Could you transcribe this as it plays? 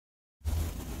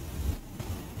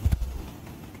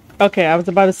Okay, I was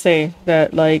about to say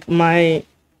that like my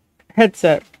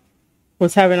headset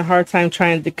was having a hard time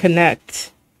trying to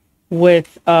connect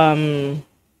with the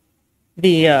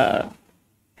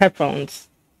headphones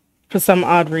for some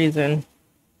odd reason.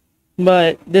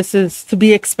 But this is to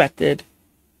be expected.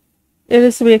 It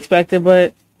is to be expected,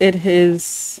 but it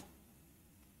is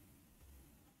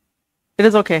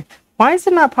okay. Why is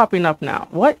it not popping up now?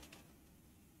 What?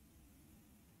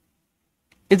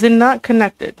 Is it not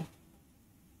connected?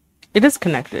 It is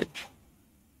connected.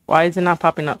 Why is it not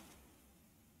popping up?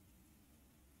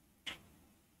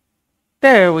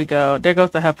 There we go. There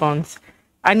goes the headphones.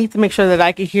 I need to make sure that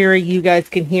I can hear it. You guys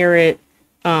can hear it.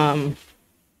 And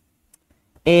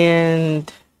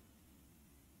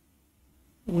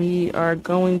we are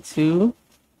going to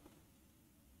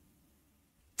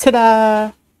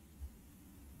ta-da!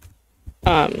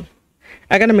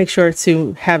 I gotta make sure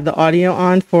to have the audio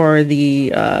on for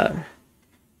the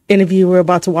interview we're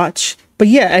about to watch. But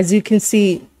yeah, as you can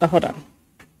see, hold on.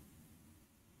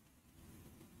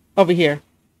 Over here.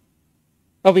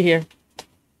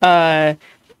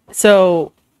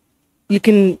 So you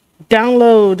can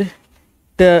download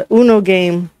the Uno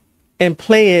game and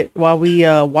play it while we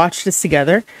watch this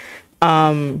together.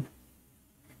 I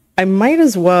might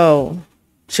as well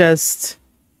just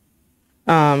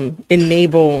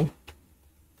enable.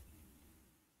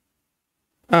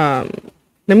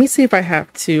 Let me see if I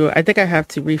have to. I think I have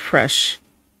to refresh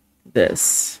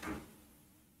this.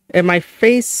 And my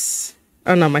face.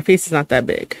 Oh no, my face is not that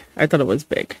big. I thought it was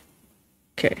big.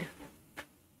 Okay.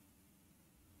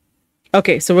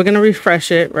 Okay, so we're gonna refresh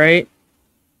it, right?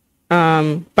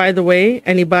 By the way,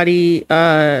 anybody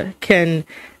can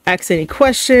ask any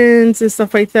questions and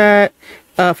stuff like that.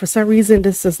 For some reason,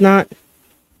 this does not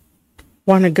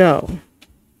want to go.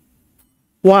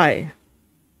 Why?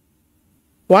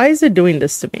 Why is it doing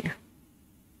this to me?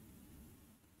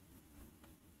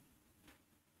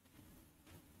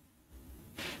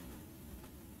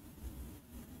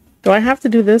 Do I have to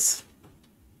do this?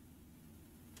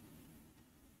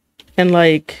 And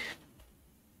like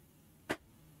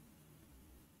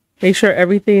make sure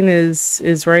everything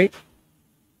is right?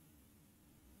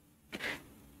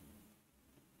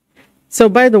 So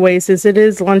by the way, since it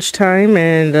is lunchtime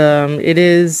and it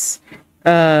is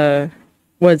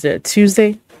what is it,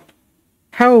 Tuesday?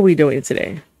 How are we doing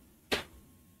today?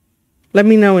 Let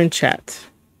me know in chat.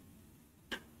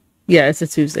 Yeah, it's a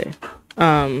Tuesday.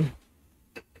 All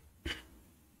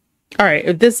right,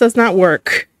 if this does not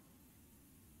work,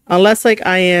 unless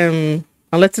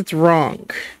it's wrong.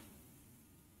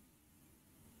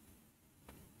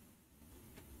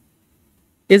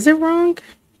 Is it wrong?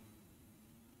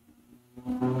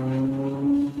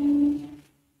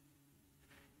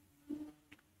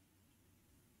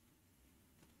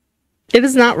 It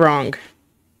is not wrong.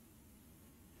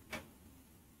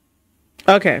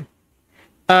 Okay.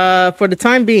 For the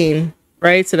time being,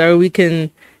 right, so that we can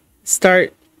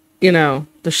start,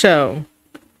 the show.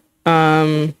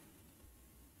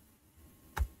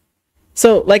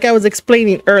 So like I was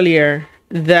explaining earlier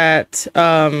that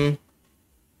by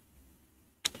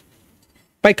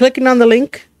clicking on the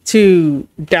link to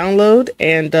download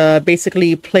and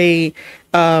basically play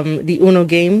the Uno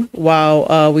game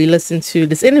while we listen to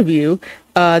this interview,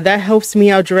 that helps me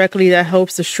out directly, that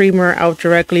helps the streamer out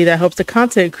directly, that helps the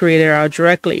content creator out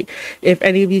directly. If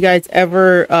any of you guys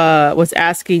ever was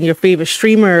asking your favorite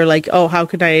streamer, like, oh, how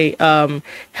can I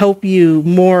help you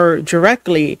more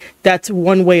directly, that's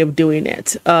one way of doing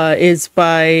it, is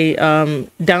by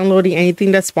downloading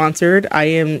anything that's sponsored. I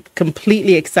am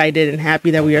completely excited and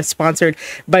happy that we are sponsored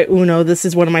by Uno. This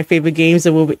is one of my favorite games,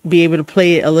 and we'll be able to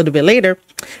play it a little bit later.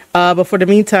 But for the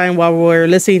meantime, while we're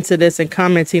listening to this and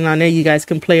commenting on it, you guys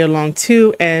can play along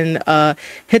too and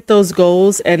hit those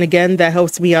goals. And again, that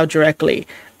helps me out directly.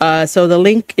 So the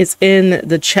link is in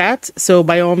the chat. So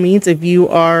by all means, if you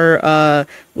are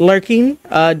lurking,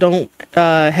 don't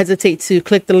hesitate to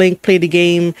click the link, play the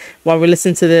game while we're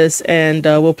listening to this, and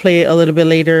we'll play it a little bit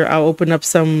later. I'll open up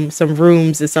some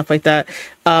rooms and stuff like that.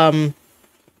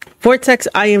 Vortex,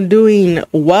 I am doing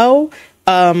well.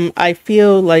 I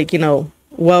feel like,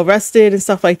 well rested and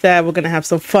stuff like that. We're gonna have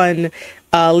some fun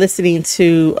listening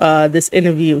to this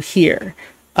interview here.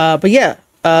 But yeah,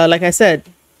 like I said,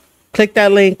 click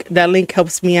that link. That link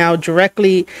helps me out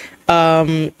directly.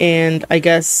 And I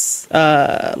guess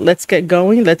let's get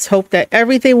going. Let's hope that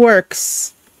everything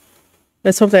works.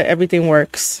 Let's hope that everything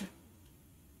works.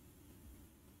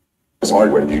 It's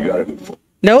hardware you got it.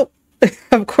 Nope.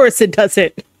 Of course it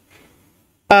doesn't.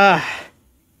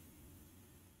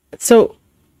 So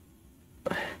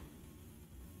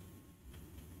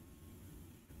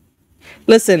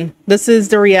Listen, this is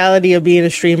the reality of being a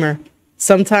streamer.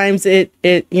 Sometimes it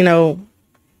it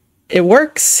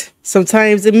works.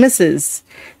 Sometimes it misses.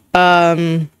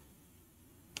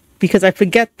 Because I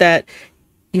forget that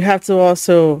you have to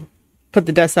also put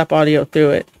the desktop audio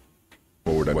through it.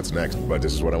 Forward, what's next? But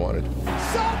this is what I wanted.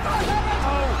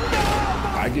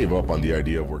 I gave up on the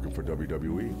idea of working for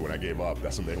WWE. When I gave up,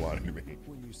 that's when they wanted me.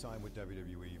 When you signed with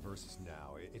WWE versus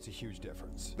now, it's a huge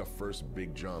difference. The first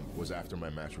big jump was after my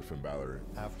match with Finn Balor.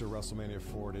 After WrestleMania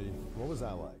 40, what was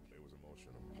that like? It was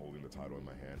emotional. Holding the title in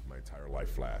my hand, my entire life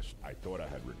flashed. I thought I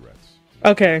had regrets.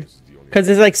 Okay, because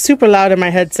it's like super loud in my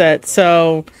headset.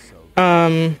 So,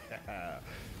 You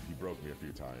broke me a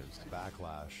few times.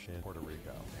 Backlash in Puerto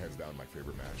Rico. Hands down, my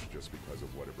favorite match just because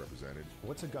of what it represented.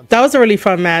 What's a gun? that was a really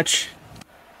fun match.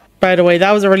 By the way,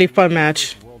 that was a really fun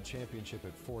match. World Championship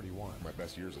at 41. My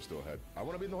best years are still ahead. I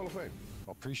want to be in the Hall of Fame.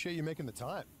 Well, appreciate you making the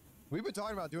time. We've been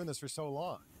talking about doing this for so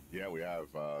long. Yeah, we have.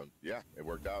 Yeah, it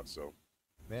worked out. So,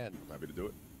 Man, I'm happy to do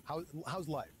it. how's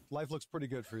life? Life looks pretty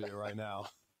good for you right now.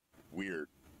 Weird.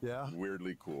 Yeah.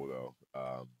 Weirdly cool though.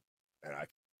 And I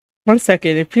 1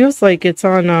 second, it feels like it's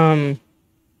on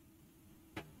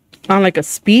like a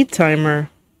speed timer.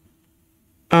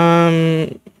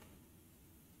 But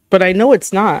I know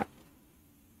it's not.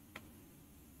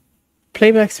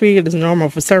 Playback speed is normal.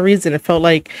 For some reason, it felt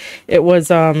like it was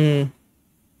going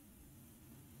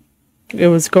a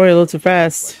little too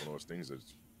fast. like one of those things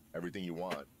that's everything you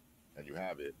want and you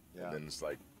have it, Yeah. and then it's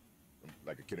like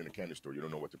a kid in a candy store. You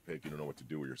don't know what to pick. You don't know what to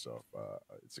do with yourself.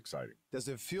 It's exciting. Does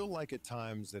it feel like at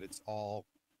times that it's all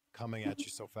coming at you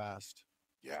so fast?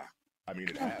 Yeah, I mean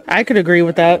it has. I could agree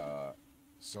with that.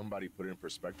 Somebody put it in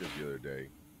perspective the other day.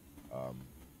 I've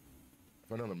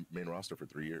been on the main roster for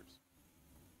 3 years.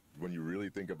 When you really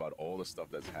think about all the stuff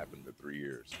that's happened in 3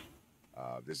 years,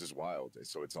 this is wild.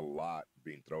 So it's a lot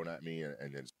being thrown at me,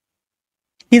 and it's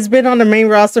He's been on the main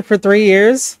roster for 3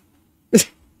 years.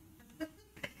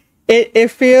 It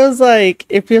feels like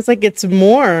it's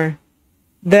more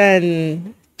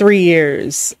than 3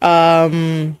 years.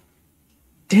 Damn,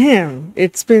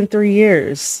 it's been 3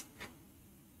 years.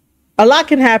 A lot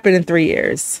can happen in 3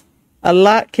 years. A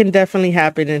lot can definitely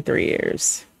happen in 3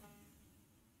 years.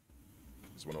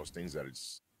 it's one of those things that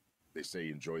they say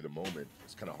enjoy the moment.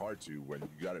 It's kind of hard to when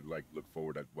you got to like look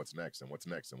forward at what's next and what's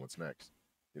next and what's next.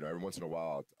 You know, every once in a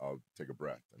while I'll take a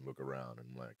breath and look around and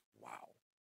I'm like, wow,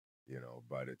 you know.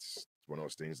 But it's one of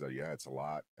those things that it's a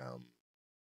lot.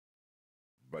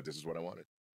 But this is what I wanted.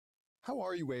 How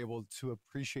are you able to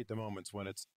appreciate the moments when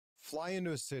it's fly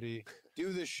into a city,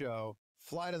 do this show,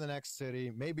 fly to the next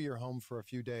city, maybe you're home for a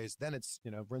few days, then it's,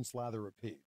 rinse, lather,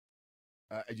 repeat.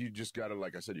 You just gotta,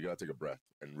 like I said, you gotta take a breath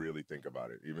and really think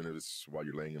about it, even if it's while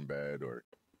you're laying in bed or,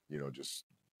 just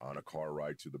on a car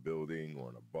ride to the building or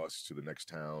on a bus to the next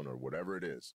town or whatever it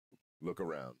is. Look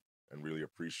around and really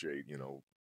appreciate,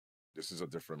 this is a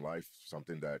different life,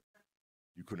 something that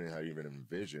you couldn't have even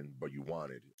envisioned, but you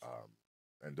wanted.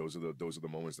 And those are the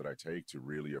moments that I take to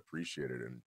really appreciate it.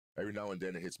 And every now and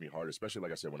then it hits me hard, especially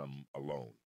like I said, when I'm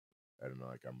alone and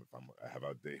like if I have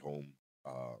a day home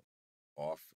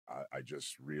off, I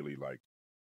just really like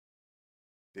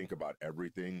think about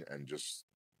everything and just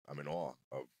I'm in awe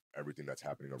of everything that's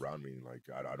happening around me. Like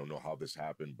I don't know how this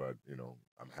happened, but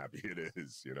I'm happy it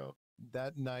is.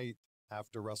 That night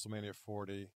after WrestleMania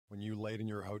 40, when you laid in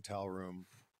your hotel room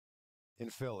in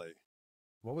Philly,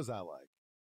 what was that like?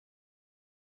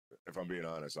 If I'm being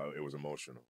honest, it was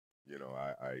emotional.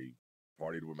 I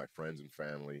partied with my friends and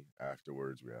family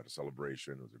afterwards. We had a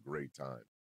celebration. It was a great time.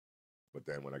 But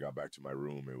then when I got back to my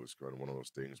room, it was kind of one of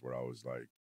those things where I was like,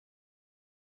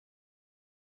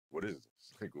 what is this?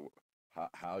 Like,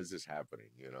 how is this happening?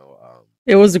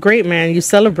 It was great, man. You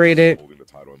celebrated. Holding the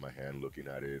title in my hand, looking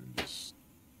at it, and just,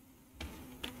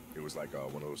 it was like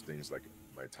one of those things, like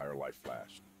my entire life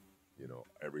flashed.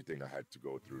 Everything I had to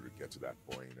go through to get to that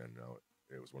point, and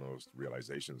it was one of those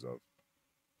realizations of,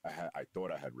 I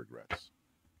thought I had regrets.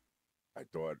 I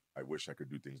thought I wish I could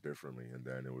do things differently, and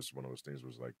then it was one of those things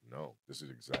was like, no, this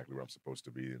is exactly where I'm supposed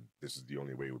to be, and this is the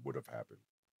only way it would have happened.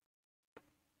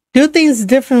 Do things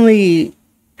differently.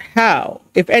 How?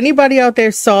 If anybody out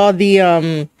there saw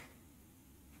the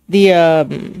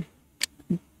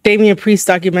Damian Priest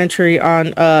documentary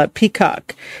on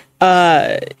Peacock,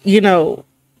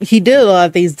 he did a lot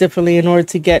of things differently in order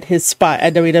to get his spot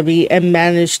at WWE and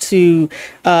managed to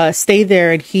stay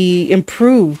there, and he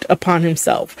improved upon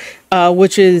himself,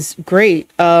 which is great.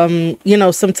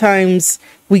 Sometimes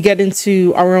we get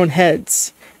into our own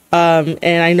heads,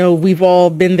 and I know we've all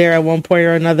been there at one point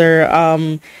or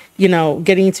another,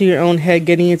 getting into your own head,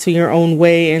 getting into your own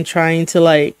way and trying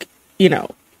to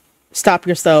stop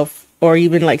yourself or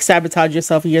even like sabotage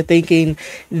yourself, and you're thinking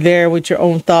there with your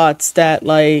own thoughts that,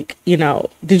 like, you know,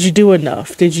 did you do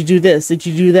enough? Did you do this? Did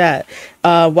you do that?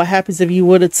 What happens if you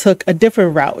would have took a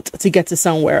different route to get to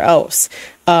somewhere else?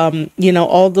 You know,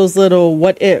 all those little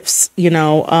what ifs, you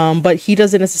know, but he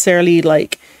doesn't necessarily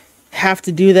like have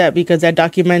to do that, because that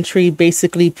documentary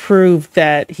basically proved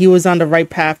that he was on the right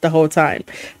path the whole time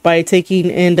by taking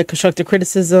in the constructive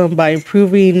criticism, by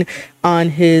improving on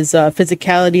his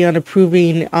physicality, on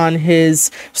improving on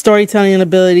his storytelling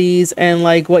abilities, and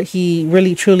like what he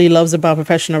really truly loves about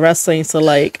professional wrestling. So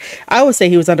like, I would say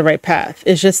he was on the right path.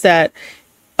 It's just that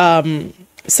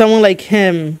someone like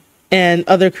him and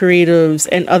other creatives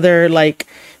and other like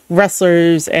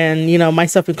wrestlers, and you know,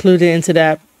 myself included into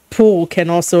that pool, can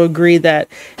also agree that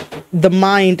the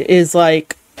mind is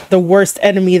like the worst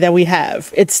enemy that we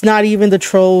have. It's not even the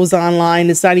trolls online,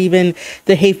 it's not even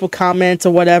the hateful comments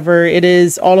or whatever. It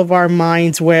is all of our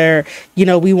minds, where, you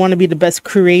know, we want to be the best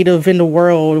creative in the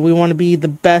world, we want to be the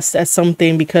best at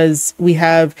something because we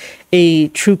have a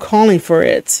true calling for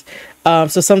it.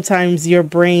 So sometimes your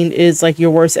brain is like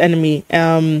your worst enemy.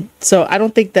 So I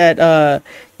don't think that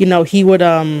you know, he would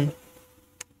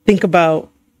think about,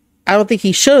 I don't think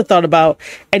he should have thought about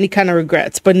any kind of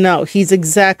regrets, but no, he's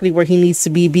exactly where he needs to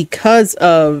be because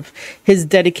of his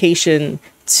dedication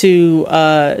to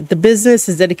the business,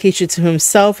 his dedication to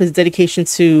himself, his dedication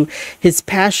to his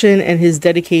passion, and his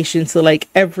dedication to like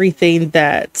everything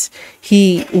that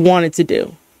he wanted to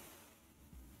do.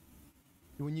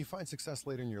 When you find success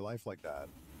later in your life like that,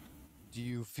 do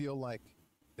you feel like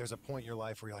there's a point in your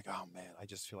life where you're like, oh man, I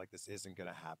just feel like this isn't going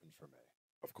to happen for me?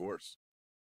 Of course.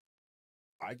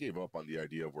 I gave up on the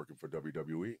idea of working for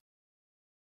WWE.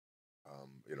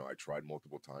 You know, I tried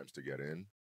multiple times to get in.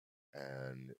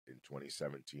 And in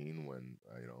 2017, when,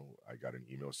 you know, I got an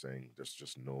email saying there's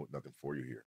just nothing for you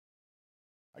here,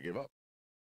 I gave up.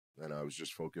 And I was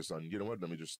just focused on, you know what,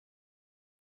 let me just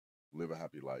live a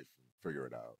happy life and figure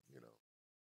it out, you know.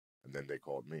 And then they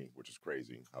called me, which is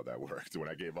crazy how that worked. When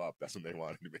I gave up, that's when they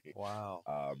wanted me. Wow.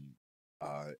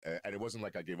 And it wasn't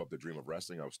like I gave up the dream of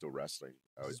wrestling. I was still wrestling.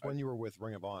 This is when you were with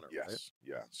Ring of Honor, yes,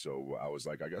 right? Yeah. So I was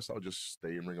like, I guess I'll just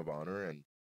stay in Ring of Honor, and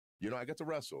you know, I get to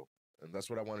wrestle, and that's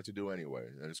what I wanted to do anyway,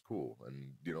 and it's cool.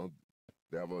 And you know,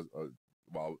 they have a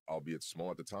well, albeit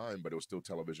small at the time, but it was still a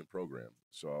television program.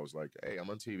 So I was like, hey, I'm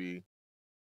on TV.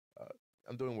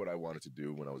 I'm doing what I wanted to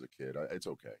do when I was a kid. It's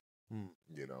okay,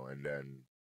 you know. And then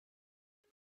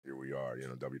here we are, you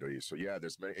know, WWE. So yeah,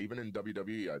 there's many, even in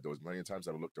WWE, there was many times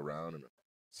I looked around and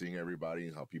seeing everybody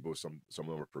and how people, some of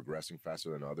them were progressing faster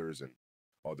than others. And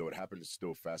although it happened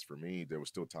still fast for me, there were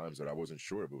still times that I wasn't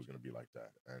sure if it was going to be like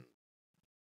that. And,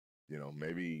 you know,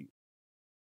 maybe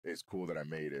it's cool that I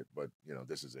made it, but, you know,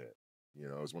 this is it. You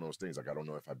know, it's one of those things, like, I don't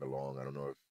know if I belong. I don't know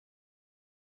if,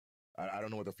 I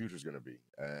don't know what the future is going to be.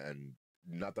 And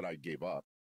not that I gave up,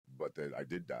 but that I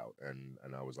did doubt. And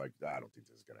I was like, I don't think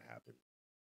this is going to happen.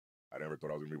 I never thought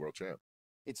I was going to be world champ.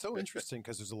 It's so interesting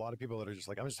because there's a lot of people that are just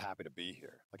like, I'm just happy to be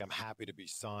here. Like, I'm happy to be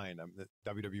signed.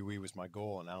 WWE was my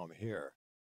goal, and now I'm here.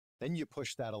 Then you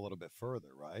push that a little bit further,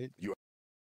 right?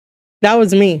 That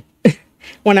was me.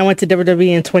 When I went to WWE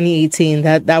in 2018,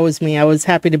 that was me. I was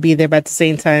happy to be there, but at the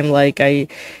same time, like, I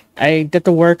did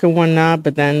the work and whatnot,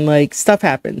 but then like stuff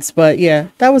happens. But yeah,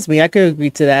 that was me. I could agree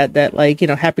to that, like, you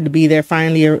know, happy to be there.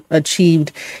 Finally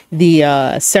achieved the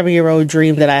 7-year-old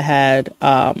dream that I had.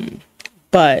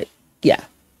 But yeah.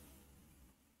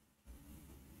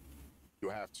 You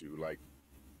have to, like,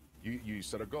 you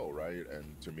set a goal, right?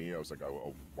 And to me, I was like, I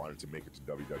wanted to make it to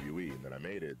WWE, and then I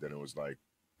made it. Then it was like,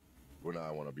 well, now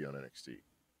I want to be on NXT.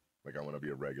 Like, I want to be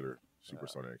a regular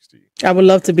superstar on NXT. I would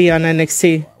love to be on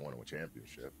NXT. I want a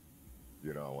championship.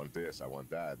 You know, I want this, I want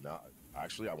that. Now,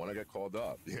 actually, I want to get called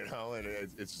up, you know, and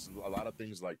it's a lot of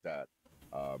things like that.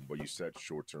 But you set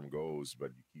short-term goals, but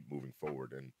you keep moving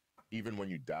forward. And even when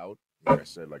you doubt, like I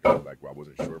said, like I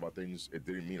wasn't sure about things, it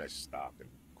didn't mean I stopped and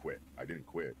quit. I didn't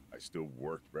quit. I still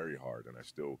worked very hard, and I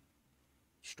still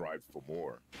strived for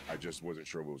more. I just wasn't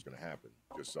sure what was going to happen.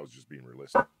 I was just being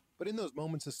realistic. But in those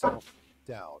moments of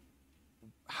self-doubt,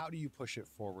 how do you push it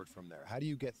forward from there? How do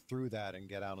you get through that and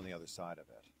get out on the other side of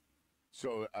it?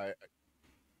 So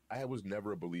I was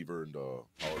never a believer in the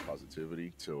power of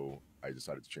positivity till I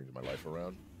decided to change my life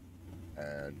around.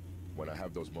 And when I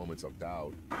have those moments of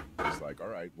doubt, it's like, all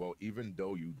right, well, even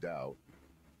though you doubt,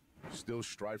 still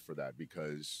strive for that,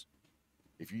 because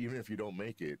even if you don't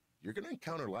make it, you're going to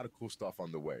encounter a lot of cool stuff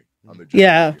on the way, on the journey.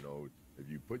 Yeah. You know, if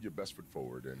you put your best foot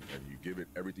forward and you give it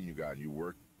everything you got and you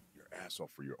work your ass off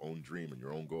for your own dream and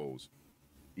your own goals,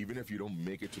 even if you don't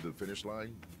make it to the finish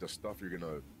line, the stuff you're going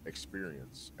to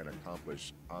experience and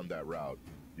accomplish on that route,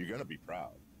 you're going to be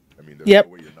proud. I mean, there's Yep.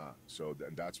 no way you're not. So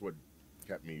that's what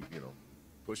kept me, you know,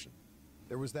 pushing.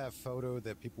 There was that photo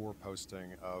that people were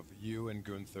posting of you and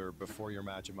Gunther before your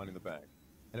match at Money in the Bank.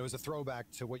 And it was a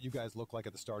throwback to what you guys looked like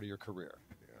at the start of your career.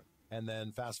 Yeah. And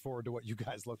then fast forward to what you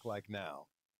guys look like now.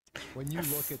 When you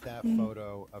look at that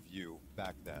photo of you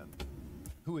back then,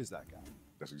 who is that guy?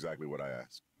 That's exactly what I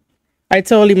asked. I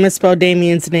totally misspelled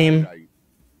Damian's name.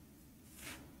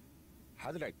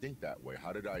 How did I think that way?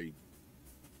 How did I?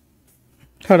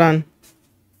 Hold on.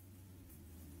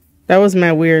 That was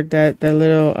mad weird. That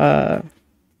little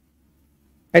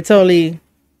I totally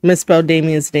misspelled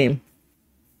Damian's name.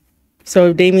 So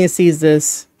if Damian sees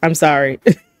this, I'm sorry.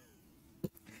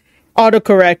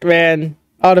 Autocorrect, man.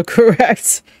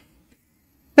 Autocorrect.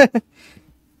 You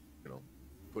know,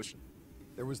 pushing.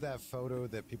 There was that photo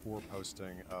that people were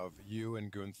posting of you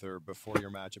and Gunther before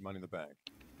your match at Money in the Bank.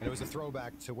 And it was a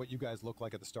throwback to what you guys look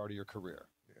like at the start of your career.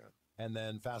 Yeah. And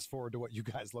then fast forward to what you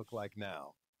guys look like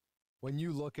now. When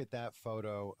you look at that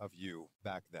photo of you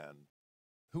back then,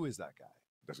 who is that guy?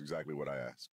 That's exactly what I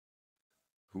asked.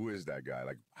 Who is that guy?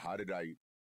 Like, how did I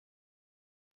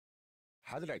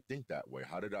think that way?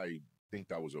 How did I think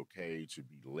that was okay to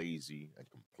be lazy and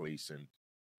complacent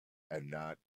and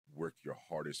not work your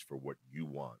hardest for what you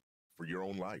want, for your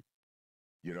own life?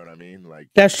 You know what I mean? Like,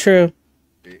 That's true.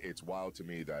 It's wild to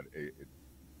me that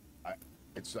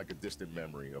it's like a distant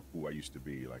memory of who I used to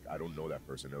be. Like, I don't know that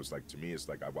person. It was like, to me, it's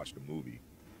like I watched a movie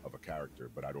of a character,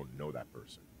 but I don't know that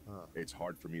person. It's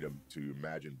hard for me to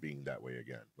imagine being that way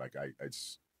again. Like,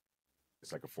 it's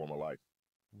like a former life.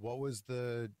 What was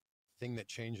the thing that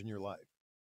changed in your life?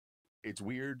 It's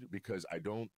weird because I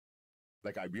don't,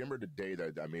 like, I remember the day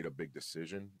that I made a big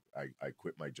decision. I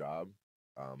quit my job.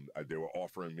 They were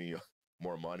offering me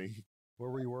more money. Where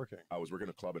were you working? I was working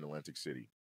a club in Atlantic City.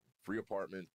 Free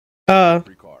apartment,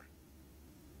 free car.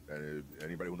 And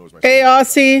anybody who knows my Hey, story,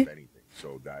 Aussie. anything.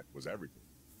 So that was everything.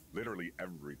 Literally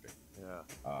everything. Yeah.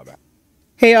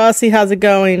 Hey, Aussie, how's it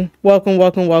going? Welcome,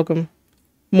 welcome, welcome.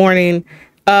 Morning.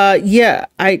 Yeah,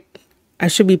 I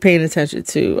should be paying attention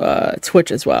to Twitch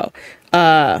as well.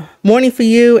 Morning for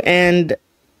you, and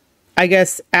I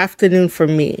guess afternoon for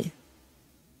me.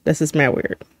 This is mad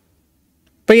weird.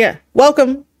 But yeah,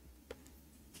 welcome.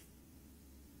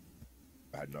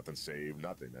 I had nothing saved,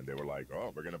 nothing. And they were like,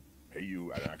 oh, we're going to pay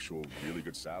you an actual really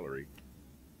good salary.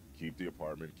 Keep the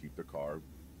apartment, keep the car.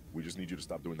 We just need you to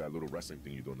stop doing that little wrestling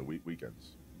thing you do on the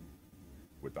weekends.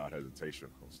 Without hesitation.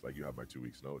 I was like, you have my 2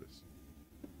 weeks notice.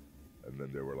 And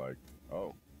then they were like,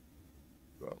 oh,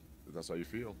 well, if that's how you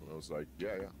feel. And I was like,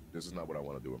 yeah, this is not what I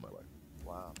want to do in my life.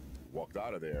 Wow. Walked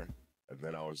out of there. And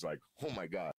then I was like, oh my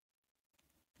God.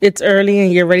 It's early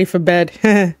and you're ready for bed.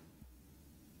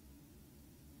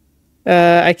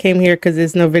 I came here because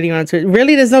there's no video on Twitch.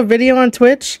 Really? There's no video on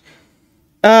Twitch?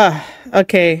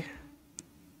 Okay.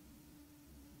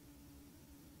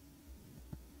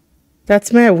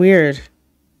 That's mad weird.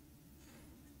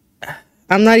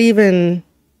 I'm not even...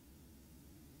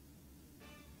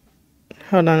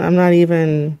 Hold on, I'm not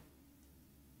even...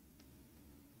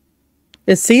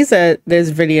 It sees that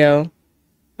there's video.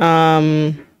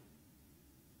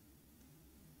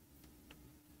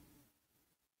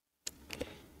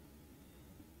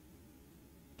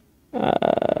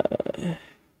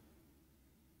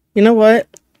 You know what?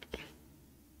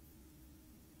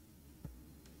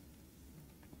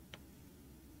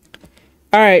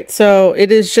 All right, so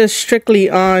it is just strictly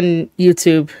on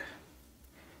YouTube.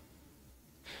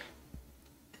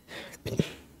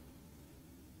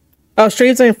 Oh,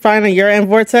 streams are fine on your end,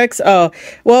 Vortex? Oh,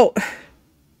 well,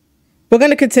 we're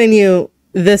going to continue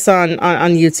this on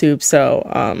YouTube, so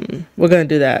we're going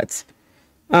to do that.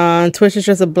 Twitch is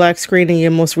just a black screen in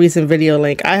your most recent video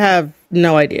link. I have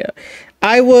no idea.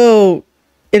 I will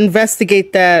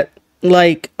investigate that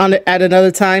like at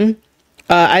another time.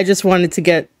 I just wanted to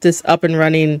get this up and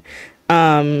running.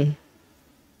 Yeah.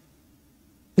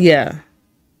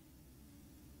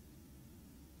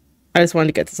 I just wanted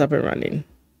to get this up and running.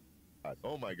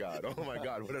 Oh my God. Oh my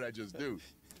God. What did I just do?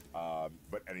 And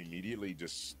immediately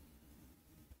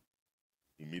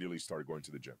started going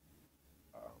to the gym.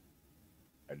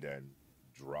 And then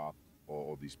dropped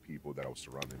all these people that I was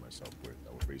surrounding myself with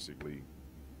that were basically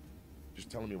just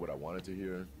telling me what I wanted to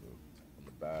hear on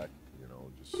the back, you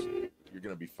know, just, you're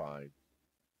going to be fine.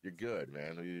 You're good,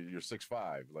 man. You're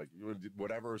 6'5", like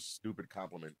whatever stupid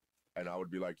compliment. And I would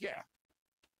be like, yeah,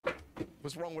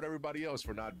 what's wrong with everybody else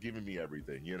for not giving me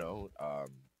everything, you know?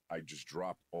 I just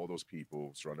dropped all those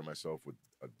people, surrounded myself with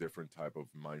a different type of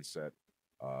mindset.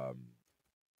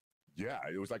 Yeah,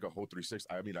 it was like a whole 360.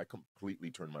 I mean, I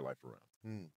completely turned my life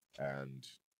around. And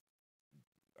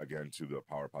again, to the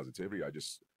power of positivity, I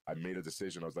just I made a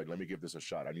decision. I was like, let me give this a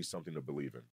shot. I need something to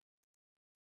believe in.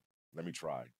 Let me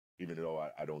try. Even though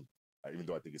I don't, even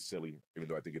though I think it's silly, even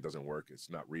though I think it doesn't work, it's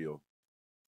not real.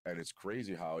 And it's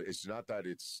crazy how it's not that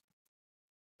it's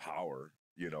power,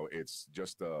 it's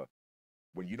just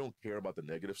when you don't care about the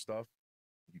negative stuff,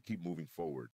 you keep moving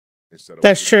forward instead of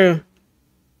That's true.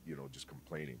 Just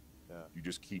complaining. Yeah. You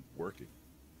just keep working.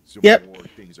 So Yep. more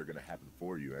things are gonna happen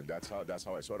for you. And that's how I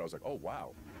saw it. I was like, oh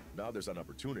wow, now there's an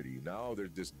opportunity. Now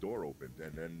there's this door opened.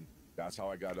 And then that's how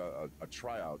I got a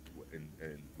tryout in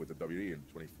with the WWE in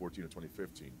 2014 and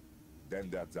 2015. Then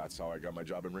that's how I got my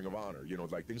job in Ring of Honor.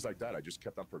 Like things like that. I just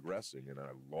kept on progressing, and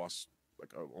I lost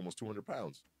like almost 200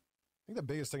 pounds. I think the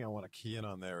biggest thing I want to key in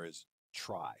on there is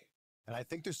try. And I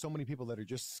think there's so many people that are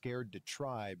just scared to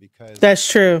try because That's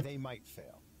true. they might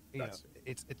fail.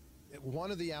 It's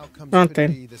one of the outcomes Okay. could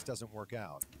be this doesn't work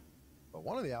out, but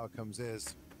one of the outcomes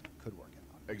is could work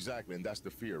out. Exactly, and that's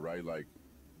the fear, right? Like,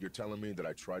 you're telling me that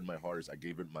I tried my hardest, I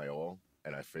gave it my all,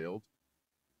 and I failed.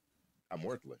 I'm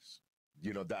worthless.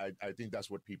 I think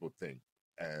that's what people think.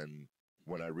 And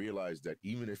when I realized that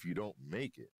even if you don't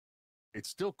make it, it's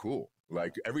still cool.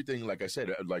 Like everything, like I said,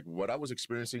 like what I was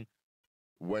experiencing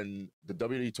when the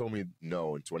WWE told me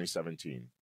no in 2017,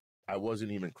 I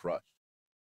wasn't even crushed.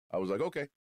 I was like, okay,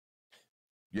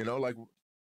 like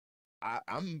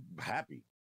I'm happy,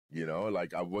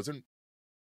 like I wasn't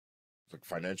like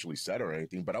financially set or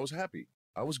anything, but I was happy.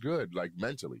 I was good, like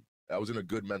mentally. I was in a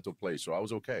good mental place, so I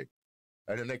was okay.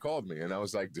 And then they called me, and I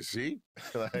was like, "To see,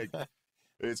 like,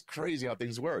 it's crazy how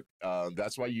things work."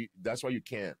 That's why you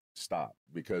can't stop,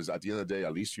 because at the end of the day,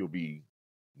 at least you'll be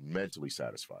mentally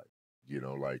satisfied.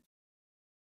 Like.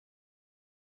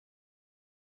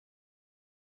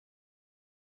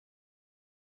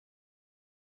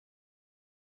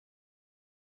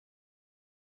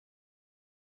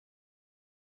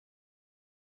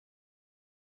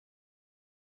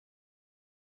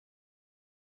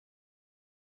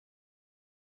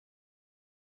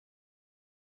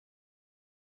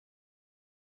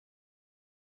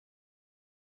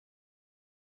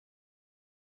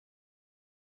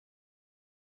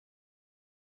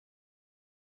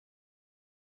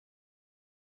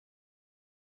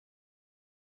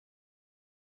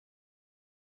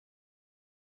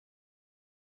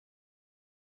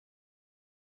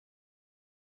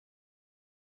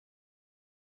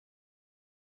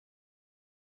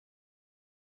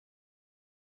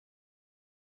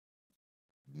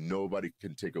 Nobody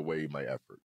can take away my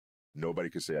effort. Nobody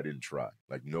can say I didn't try.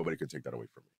 Like, nobody can take that away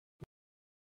from me.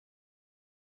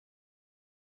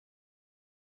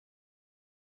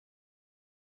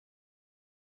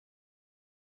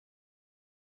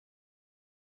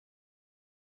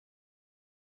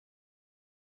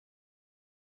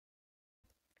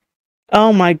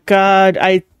 Oh my God.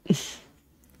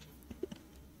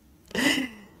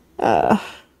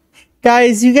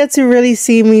 Guys, you get to really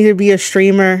see me to be a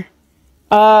streamer.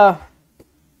 Oh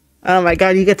my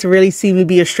God, you get to really see me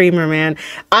be a streamer, man.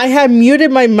 I had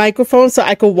muted my microphone so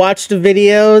I could watch the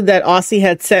video that Aussie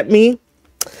had sent me.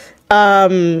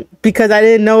 Because I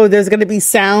didn't know there's going to be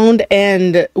sound,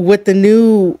 and with the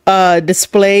new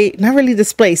display, not really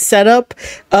display, setup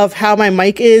of how my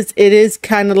mic is, it is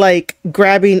kind of like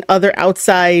grabbing other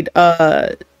outside sound.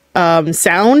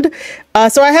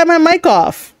 So I had my mic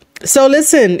off. So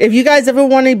listen, if you guys ever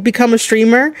want to become a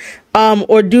streamer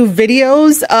or do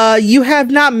videos, you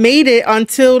have not made it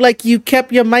until like you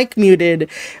kept your mic muted,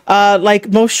 like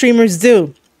most streamers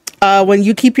do. When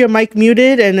you keep your mic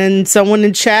muted and then someone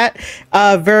in chat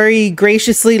very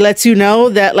graciously lets you know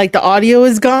that like the audio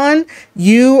is gone,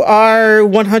 you are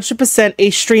 100% a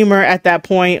streamer at that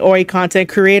point, or a content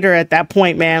creator at that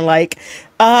point, man. Like,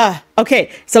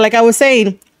 okay. So like I was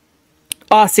saying,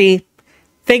 Aussie,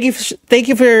 thank you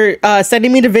for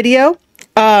sending me the video.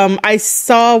 I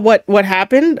saw what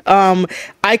happened.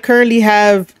 I currently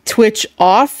have Twitch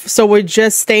off, so we're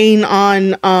just staying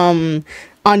on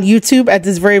YouTube at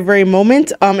this very, very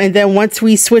moment. And then once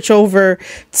we switch over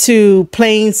to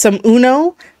playing some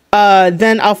Uno,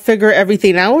 then I'll figure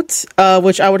everything out,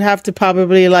 which I would have to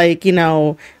probably like, which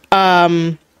I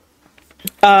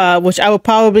would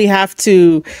probably have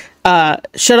to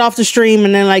shut off the stream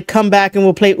and then like come back and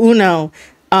we'll play Uno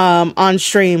on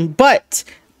stream. But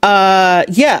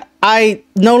yeah, I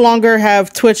no longer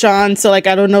have Twitch on, so like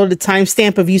I don't know the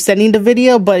timestamp of you sending the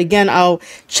video, but again, I'll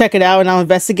check it out and I'll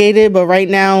investigate it. But right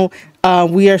now,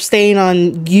 we are staying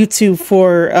on YouTube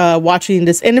for watching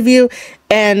this interview,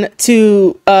 and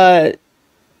to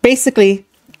basically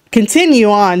continue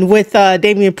on with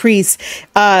Damian Priest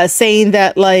saying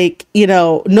that, like,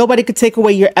 nobody could take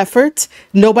away your effort,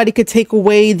 nobody could take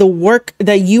away the work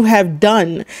that you have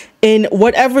done. in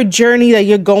whatever journey that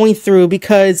you're going through,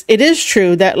 because it is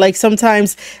true that like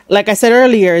sometimes, like I said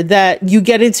earlier, that you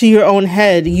get into your own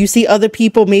head. You see other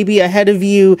people maybe ahead of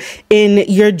you in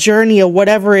your journey or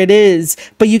whatever it is.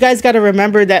 But you guys got to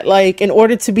remember that like in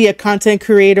order to be a content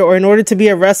creator or in order to be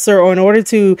a wrestler or in order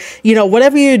to, you know,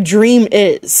 whatever your dream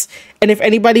is. And if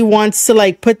anybody wants to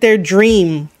like put their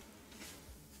dream,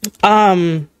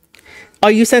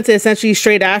 you sent it essentially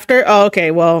straight after. Oh,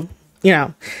 okay. Well, you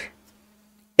know,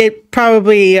 it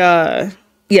probably,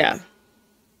 yeah,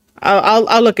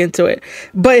 I'll look into it.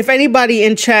 But if anybody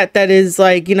in chat that is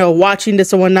like, you know, watching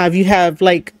this or whatnot, if you have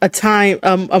like a time,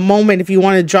 a moment, if you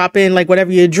want to drop in like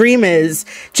whatever your dream is,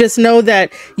 just know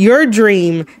that your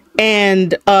dream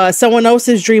and someone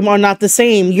else's dream are not the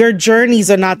same. Your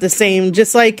journeys are not the same.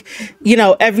 Just like, you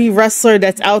know, every wrestler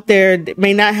that's out there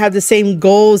may not have the same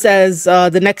goals as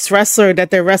the next wrestler that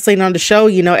they're wrestling on the show.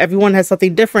 You know, everyone has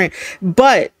something different,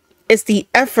 but it's the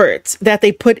effort that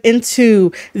they put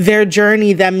into their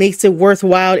journey that makes it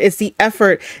worthwhile. It's the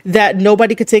effort that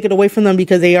nobody could take it away from them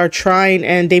because they are trying.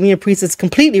 And Damian Priest is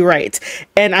completely right.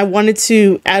 And I wanted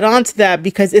to add on to that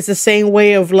because it's the same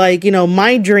way of like, you know,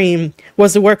 my dream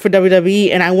was to work for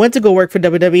WWE, and I went to go work for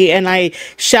WWE, and I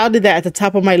shouted that at the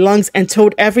top of my lungs and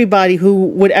told everybody who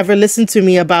would ever listen to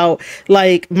me about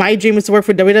like my dream is to work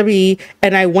for WWE,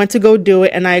 and I went to go do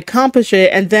it and I accomplished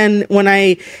it. And then when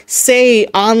I say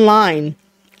online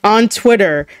on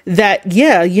Twitter that,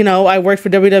 yeah, you know, I work for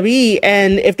WWE,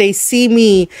 and if they see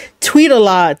me tweet a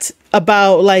lot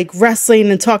about like wrestling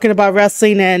and talking about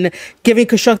wrestling and giving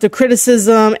constructive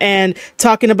criticism and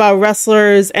talking about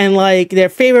wrestlers and like their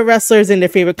favorite wrestlers and their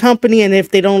favorite company, and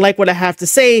if they don't like what I have to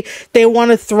say, they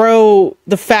want to throw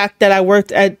the fact that I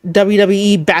worked at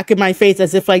WWE back in my face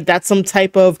as if like that's some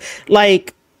type of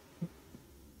like,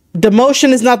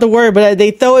 demotion is not the word, but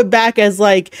they throw it back as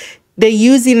like they're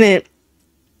using it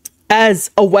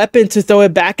as a weapon to throw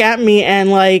it back at me. And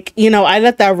like, you know, I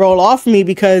let that roll off me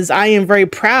because I am very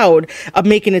proud of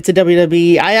making it to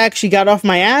WWE. I actually got off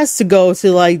my ass to go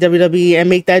to like WWE and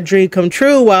make that dream come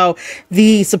true, while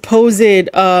the supposed,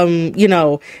 you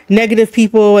know, negative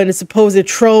people and the supposed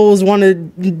trolls want to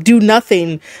do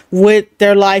nothing with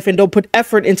their life and don't put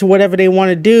effort into whatever they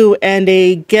want to do. And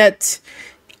they get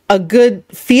a good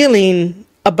feeling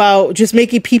about just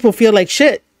making people feel like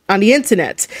shit on the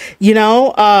internet, you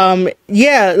know.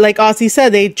 Yeah, like Aussie said,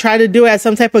 they try to do it as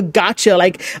some type of gotcha,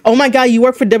 like, oh my god, you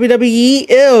work for WWE,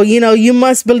 ew, you know, you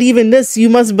must believe in this, you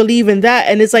must believe in that.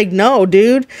 And it's like, no,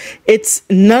 dude, it's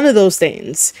none of those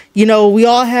things. You know, we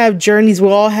all have journeys, we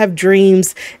all have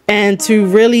dreams, and to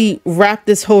really wrap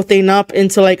this whole thing up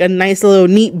into like a nice little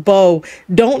neat bow,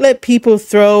 don't let people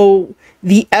throw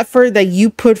the effort that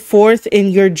you put forth in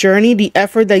your journey, the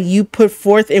effort that you put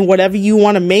forth in whatever you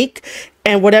want to make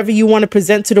and whatever you want to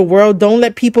present to the world. Don't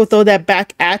let people throw that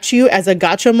back at you as a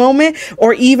gotcha moment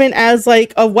or even as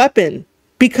like a weapon,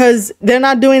 because they're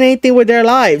not doing anything with their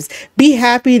lives. Be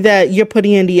happy that you're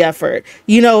putting in the effort.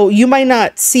 You know, you might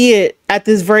not see it at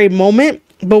this very moment,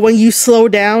 but when you slow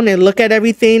down and look at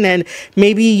everything, and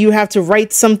maybe you have to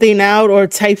write something out or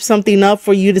type something up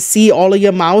for you to see all of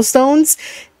your milestones,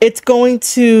 it's going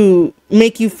to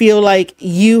make you feel like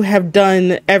you have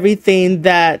done everything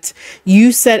that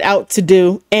you set out to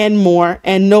do and more,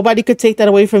 and nobody could take that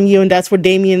away from you. And that's what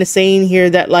Damian is saying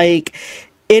here, that like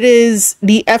it is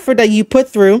the effort that you put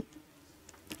through,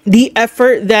 the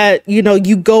effort that, you know,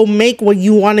 you go make what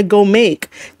you want to go make.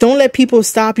 Don't let people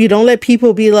stop you. Don't let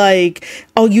people be like,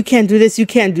 oh, you can't do this, you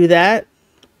can't do that.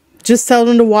 Just tell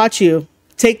them to watch you.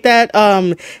 Take that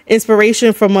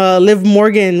inspiration from Liv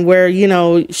Morgan, where, you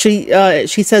know, she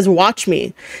says, watch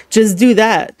me. Just do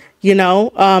that. You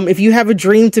know, if you have a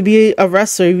dream to be a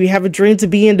wrestler, if you have a dream to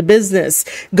be in the business,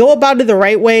 go about it the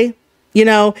right way. You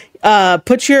know,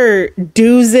 put your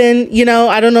dues in. You know,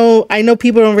 I don't know. I know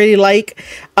people don't really like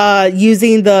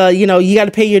using the, you know, you got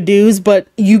to pay your dues, but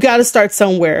you got to start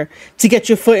somewhere to get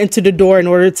your foot into the door in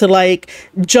order to like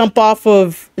jump off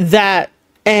of that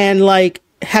and like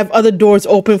have other doors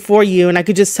open for you. And I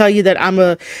could just tell you that I'm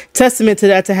a testament to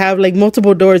that, to have like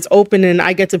multiple doors open and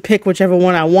I get to pick whichever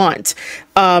one I want.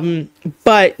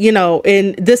 But, you know,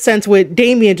 in this sense with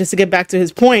Damian, just to get back to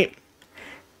his point,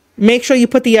 make sure you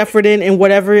put the effort in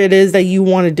whatever it is that you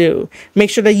want to do. Make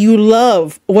sure that you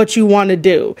love what you want to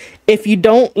do. If you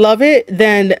don't love it,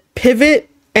 then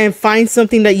pivot and find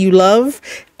something that you love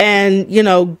and, you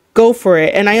know, go for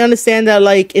it. And I understand that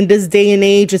like in this day and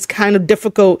age, it's kind of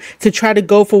difficult to try to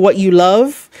go for what you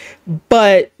love,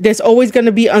 but there's always going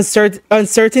to be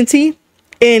uncertainty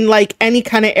in like any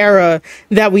kind of era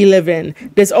that we live in.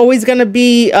 There's always going to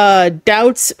be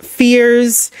doubts,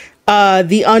 fears,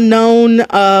 the unknown.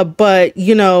 But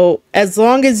you know, as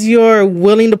long as you're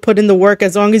willing to put in the work,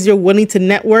 as long as you're willing to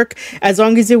network, as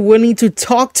long as you're willing to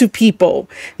talk to people,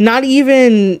 not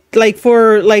even like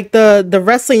for like the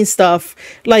wrestling stuff,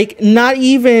 like not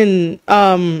even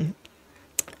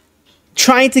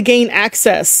trying to gain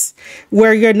access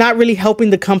where you're not really helping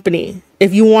the company.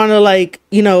 If you want to, like,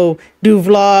 you know, do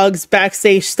vlogs,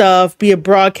 backstage stuff, be a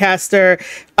broadcaster,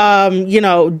 you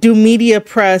know, do media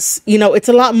press, you know, it's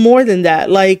a lot more than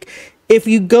that. Like, if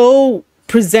you go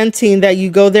presenting that you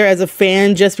go there as a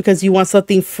fan just because you want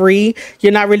something free,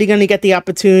 you're not really going to get the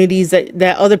opportunities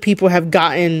that other people have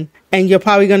gotten. And you're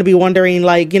probably going to be wondering,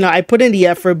 like, you know, I put in the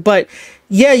effort, but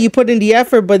yeah, you put in the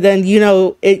effort, but then, you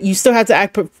know, you still have to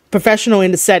act professional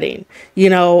in the setting. You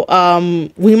know,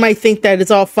 we might think that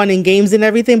it's all fun and games and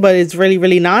everything, but it's really,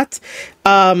 really not.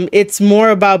 It's more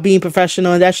about being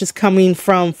professional, and that's just coming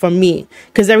from me.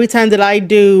 Because every time that I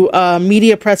do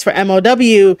media press for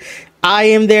MLW, I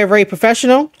am there very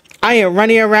professional. I am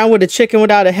running around with a chicken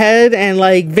without a head and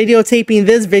like videotaping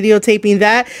this, videotaping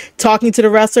that, talking to the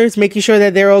wrestlers, making sure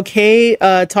that they're okay,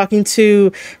 talking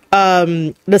to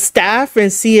the staff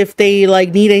and see if they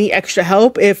like need any extra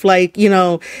help. If like, you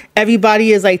know,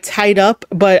 everybody is like tied up,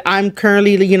 but I'm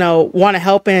currently, you know, want to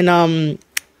help and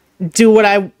do what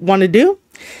I want to do.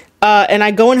 And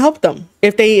I go and help them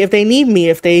if they need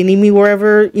me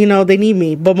wherever, you know, they need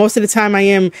me. But most of the time I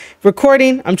am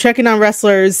recording, I'm checking on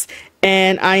wrestlers,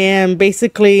 and I am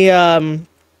basically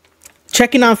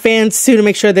checking on fans too to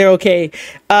make sure they're okay.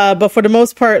 But for the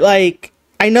most part, like,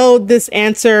 I know this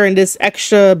answer and this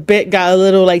extra bit got a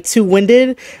little like too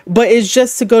winded, but it's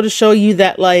just to go to show you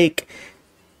that like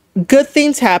good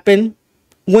things happen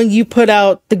when you put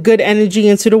out the good energy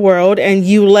into the world and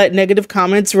you let negative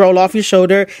comments roll off your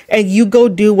shoulder and you go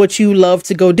do what you love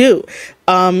to go do.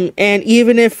 And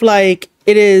even if like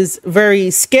it is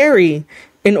very scary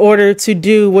in order to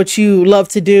do what you love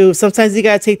to do, sometimes you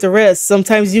got to take the risk.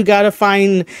 Sometimes you got to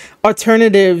find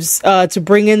alternatives to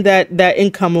bring in that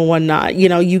income and whatnot. You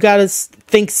know, you got to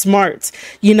think smart.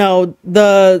 You know,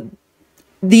 the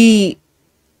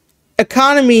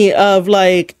economy of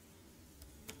like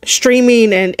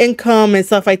streaming and income and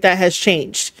stuff like that has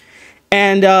changed.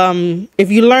 And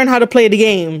if you learn how to play the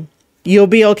game, you'll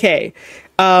be okay.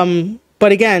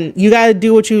 But again, you got to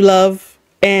do what you love.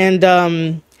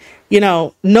 And, you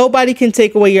know, nobody can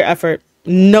take away your effort.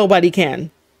 Nobody can.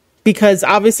 Because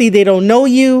obviously they don't know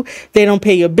you. They don't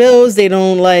pay your bills. They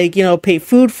don't like, you know, pay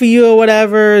food for you or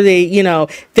whatever. They, you know,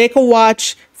 they can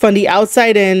watch from the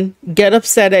outside in, get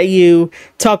upset at you,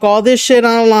 talk all this shit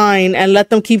online, and let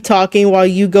them keep talking while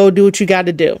you go do what you got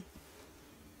to do.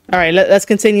 All right, let's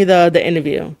continue the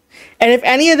interview. And if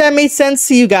any of that made sense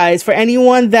to you guys, for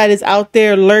anyone that is out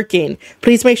there lurking,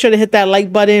 please make sure to hit that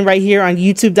like button right here on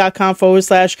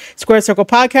youtube.com/Square Circle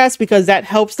Podcast, because that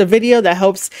helps the video. That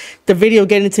helps the video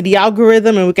get into the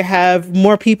algorithm, and we can have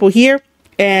more people here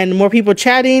and more people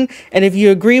chatting. And if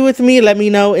you agree with me, let me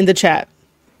know in the chat.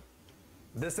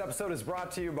 This episode is brought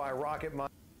to you by Rocket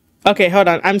Money. Okay, hold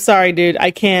on. I'm sorry, dude.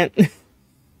 I can't.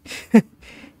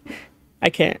 I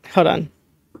can't. Hold on.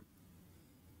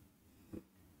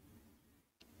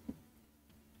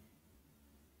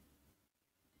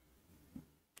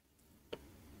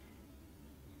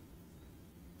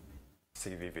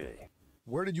 CVV.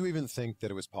 Where did you even think that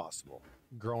it was possible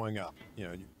growing up? You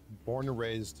know, born and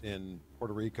raised in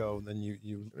Puerto Rico, then you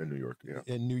In New York, yeah.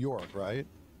 in New York, right?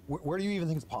 Where do you even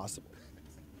think it's possible?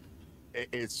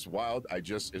 It's wild.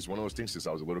 It's one of those things. Since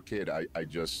I was a little kid, I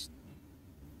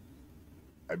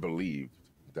believed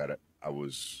that I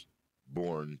was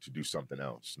born to do something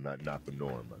else, not the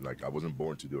norm. Like I wasn't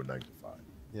born to do a 9 to 5.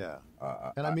 Yeah.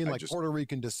 And I mean, like just, Puerto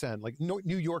Rican descent, like New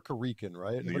Yorker-rican,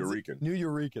 right? New Yorker-rican. New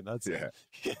Yorker-rican, that's yeah.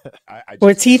 it. Yeah.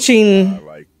 We're teaching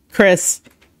like Chris.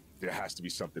 There has to be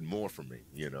something more for me,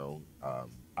 you know?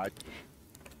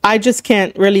 I just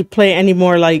can't really play any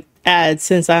more like ads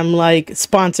since I'm like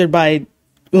sponsored by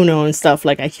Uno and stuff.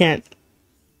 Like I can't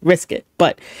risk it.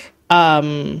 But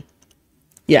yeah.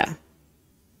 I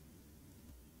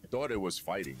thought it was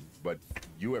fighting, but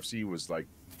UFC was like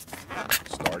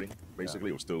starting.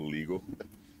 Basically, it was still illegal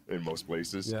in most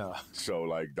places. Yeah. So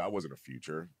like that wasn't a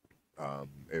future.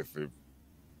 If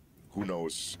who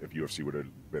knows if UFC would have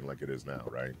been like it is now,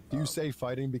 right? Do you say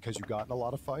fighting because you got in a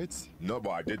lot of fights? No,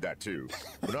 but I did that too.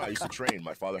 But no, I used to train.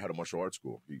 My father had a martial arts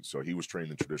school, so he was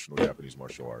trained in traditional Japanese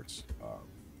martial arts,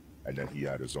 and then he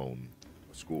had his own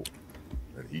school,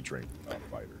 and he trained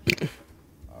fighters.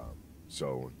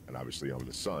 So, and obviously I'm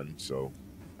the son, so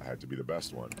I had to be the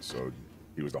best one. So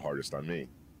he was the hardest on me.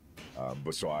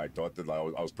 But so I thought that I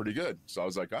was pretty good. So I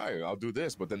was like, all right, I'll do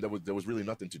this. But then there was really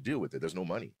nothing to do with it. There's no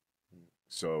money.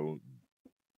 So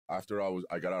after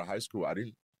I got out of high school, I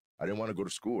didn't want to go to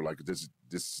school. Like this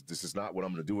is not what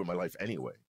I'm going to do with my life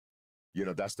anyway. You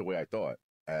know, that's the way I thought.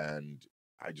 And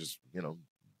I just, you know,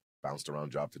 bounced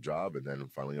around job to job. And then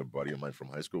finally a buddy of mine from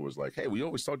high school was like, hey, we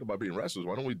always talked about being wrestlers.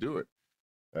 Why don't we do it?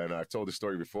 And I've told this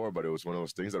story before, but it was one of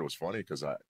those things that was funny because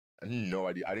I had no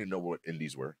idea. I didn't know what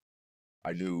indies were.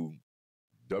 I knew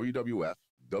WWF,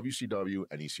 WCW,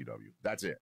 and ECW. That's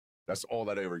it. That's all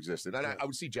that ever existed. And I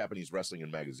would see Japanese wrestling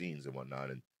in magazines and whatnot,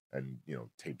 and you know,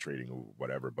 tape trading or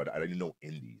whatever, but I didn't know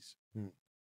indies.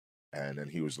 And then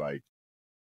he was like,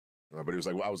 but he was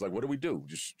like, well, I was like, what do we do?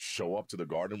 Just show up to the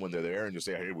Garden when they're there and just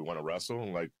say, hey, we want to wrestle?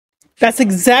 And like, That's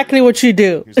exactly what you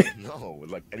do. he's like, no,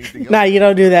 like anything else. Nah, you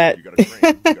don't do that. You got to train.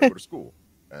 You got to go to school.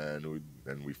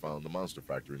 And we found the Monster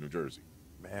Factory in New Jersey.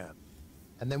 Man.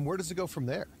 And then where does it go from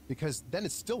there? Because then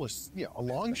it's still a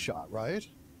long shot, right?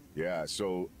 Yeah.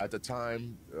 So at the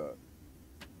time,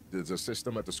 there's a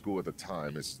system at the school at the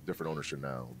time. It's different ownership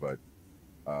now, but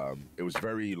it was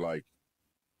very like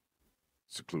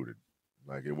secluded.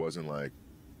 Like it wasn't like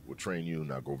we'll train you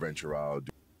now, go venture out.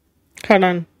 Hold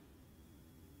on.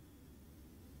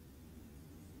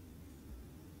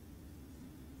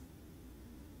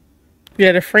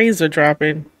 Yeah, the frames are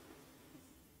dropping.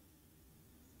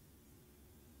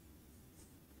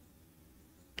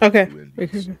 Okay.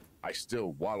 I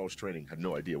still, while I was training, had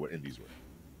no idea what indies were.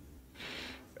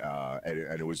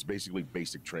 And it was basically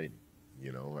basic training.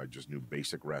 You know, I just knew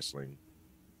basic wrestling.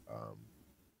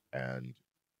 And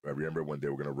I remember when they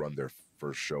were going to run their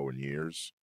first show in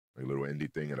years, a little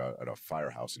indie thing at a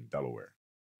firehouse in Delaware.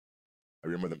 I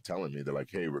remember them telling me, they're like,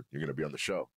 hey, you're going to be on the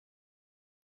show.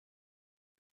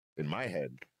 In my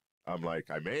head, I'm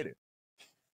like, I made it.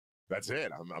 That's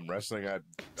it. I'm wrestling at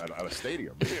a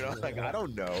stadium. You know, like, I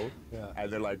don't know. Yeah.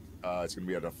 And they're like, it's going to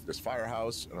be at this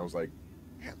firehouse. And I was like,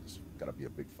 man, this got to be a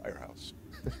big firehouse.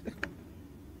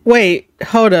 Wait,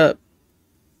 hold up.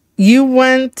 You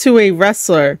went to a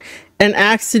wrestler and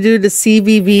asked to do the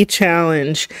CVV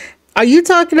challenge. Are you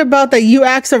talking about that you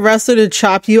asked a wrestler to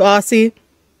chop you, Aussie?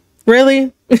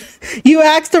 Really? You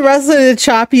asked a wrestler to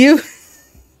chop you?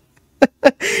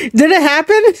 Did it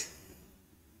happen?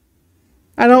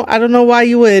 I don't know why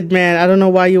you would, man. I don't know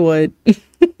why you would.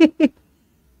 It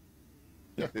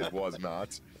was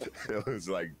not. It was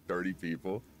like 30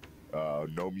 people.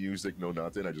 No music, no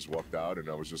nothing. I just walked out and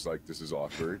I was just like, this is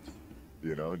awkward.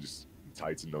 You know, just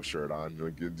tights and no shirt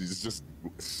on. It's just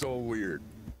so weird.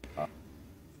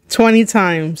 20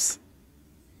 times.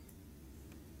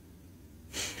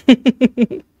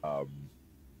 But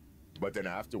then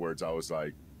afterwards, I was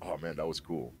like, oh man, that was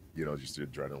cool. You know, just the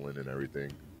adrenaline and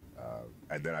everything.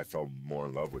 And then I fell more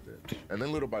in love with it. And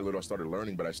then little by little, I started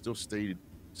learning, but I still stayed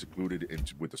secluded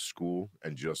with the school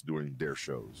and just doing their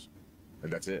shows.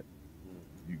 And that's it.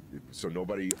 So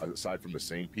nobody, aside from the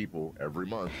same people every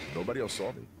month, nobody else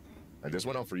saw me. And this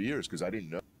went on for years because I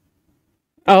didn't know.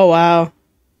 Oh, wow.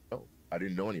 I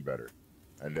didn't know any better.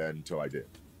 And then until I did.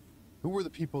 Who were the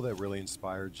people that really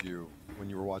inspired you when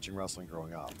you were watching wrestling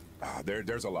growing up?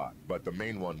 There's a lot, but the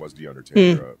main one was The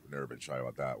Undertaker. Never been shy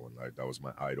about that one. That was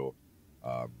my idol.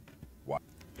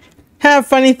 Have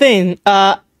funny thing.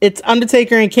 It's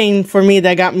Undertaker and Kane for me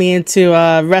that got me into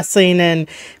wrestling and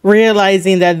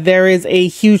realizing that there is a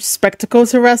huge spectacle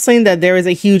to wrestling, that there is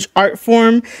a huge art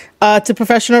form to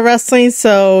professional wrestling.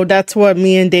 So that's what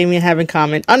me and Damian have in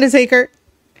common. Undertaker.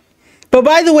 But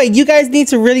by the way, you guys need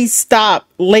to really stop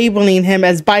labeling him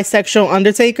as bisexual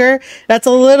Undertaker. That's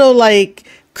a little like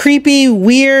creepy,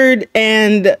 weird,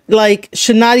 and like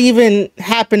should not even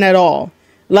happen at all.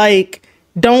 Like,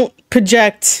 don't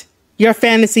project your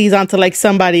fantasies onto like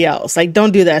somebody else. Like,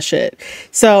 don't do that shit.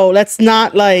 So let's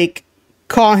not like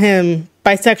call him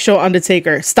bisexual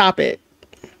Undertaker. Stop it.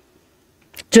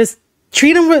 Just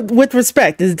treat him with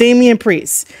respect. It's Damian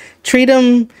Priest. Treat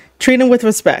him with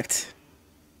respect.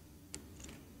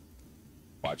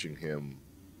 Watching him,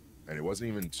 and it wasn't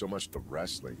even so much the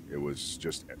wrestling. It was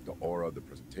just the aura, the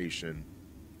presentation,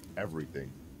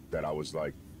 everything that I was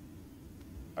like,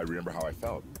 I remember how I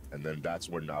felt. And then that's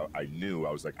when I knew,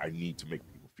 I was like, I need to make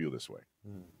people feel this way.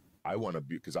 I want to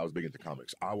be, because I was big into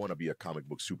comics, I want to be a comic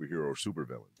book superhero or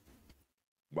supervillain.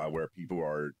 Where people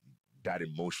are that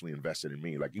emotionally invested in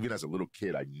me. Like, even as a little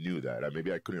kid, I knew that.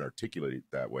 Maybe I couldn't articulate it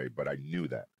that way, but I knew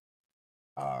that.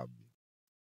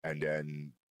 And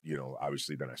then, you know,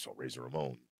 obviously then I saw Razor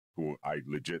Ramon, who I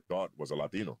legit thought was a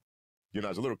Latino. You know,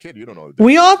 as a little kid, you don't know.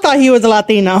 We all thought he was a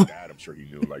Latino. Dad, I'm sure he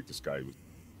knew, like, this guy was.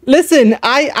 Listen,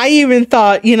 I even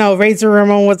thought, you know, Razor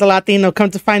Ramon was a Latino.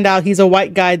 Come to find out he's a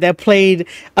white guy that played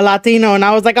a Latino. And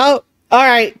I was like, oh, All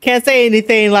right, can't say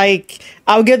anything. Like,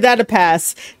 I'll give that a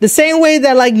pass. The same way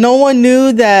that like no one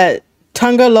knew that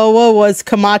Tunga Loa was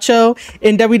Camacho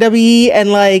in WWE,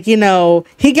 and like, you know,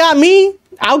 he got me.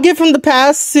 I'll give him the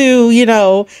pass to, you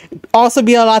know, also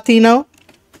be a Latino.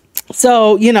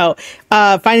 So, you know,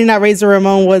 finding out Razor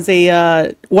Ramon was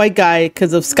a white guy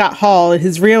because of Scott Hall,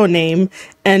 his real name,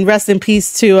 and rest in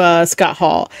peace to Scott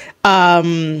Hall.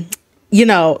 You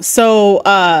know, so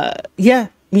yeah,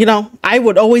 you know, I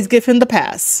would always give him the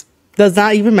pass. Does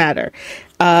not even matter.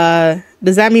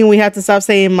 Does that mean we have to stop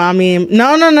saying mommy?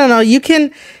 No. You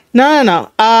can,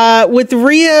 no. With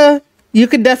Rhea, you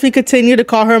could definitely continue to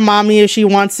call her mommy if she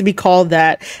wants to be called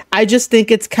that. I just think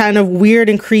it's kind of weird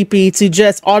and creepy to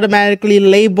just automatically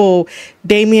label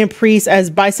Damian Priest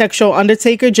as bisexual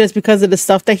Undertaker just because of the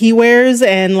stuff that he wears.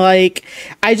 And like,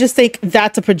 I just think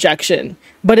that's a projection.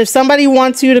 But if somebody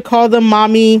wants you to call them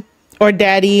mommy or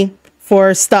daddy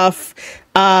for stuff,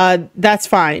 that's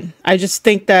fine. I just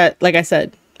think that, like I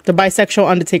said, the bisexual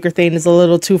Undertaker thing is a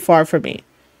little too far for me.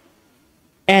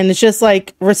 And it's just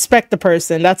like, respect the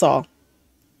person. That's all.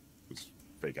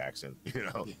 Fake accent, you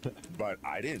know. But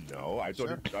I didn't know. I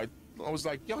thought I was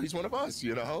like, yo, he's one of us,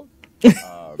 you know.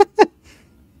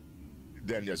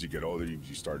 Then as you get older, you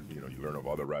start, you know, you learn of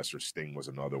other wrestlers. Sting was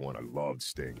another one. I loved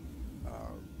Sting.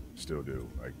 Still do.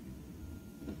 Like,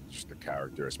 just the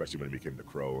character, especially when he became the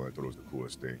Crow. I thought it was the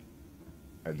coolest thing.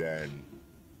 And then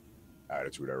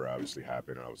Attitude Era obviously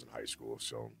happened, and I was in high school,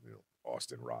 so you know,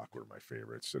 Austin Rock were my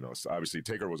favorites. You know, so obviously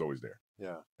Taker was always there.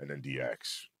 Yeah. And then DX,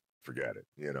 forget it.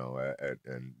 You know,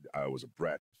 and I was a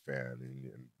Brett fan,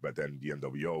 but then the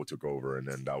NWO took over, and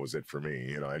then that was it for me.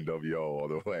 You know, NWO all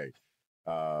the way.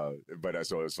 But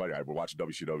so it's funny. I would watch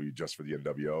WCW just for the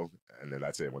NWO, and then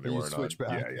that's it. When they weren't on,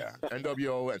 back. yeah,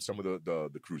 NWO and some of the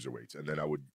cruiserweights, and then I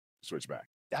would switch back.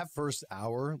 That first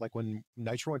hour, like when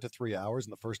Nitro went to 3 hours,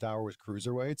 and the first hour was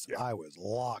cruiserweights, yeah. I was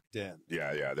locked in.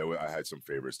 Yeah. I had some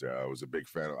favorites there. I was a big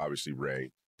fan of obviously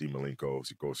Ray, Dean Malenko,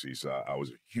 Sikosis. I was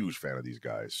a huge fan of these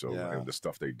guys. So and the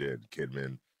stuff they did,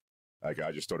 Kidman, like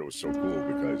I just thought it was so cool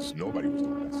because nobody was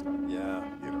doing that stuff. Yeah,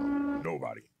 you know,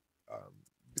 nobody.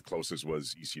 The closest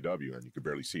was ECW, and you could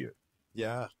barely see it.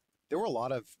 Yeah. There were a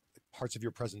lot of parts of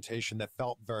your presentation that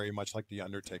felt very much like The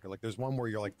Undertaker. Like there's one where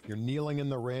you're kneeling in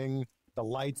the ring, the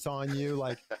lights on you,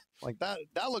 like that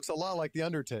looks a lot like The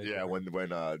Undertaker. Yeah, when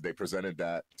they presented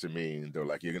that to me, they were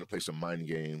like, you're going to play some mind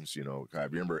games, you know. I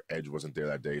remember Edge wasn't there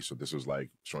that day, so this was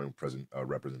like showing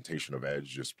representation of Edge,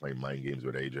 just playing mind games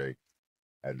with AJ.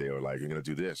 And they were like, you're going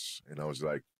to do this. And I was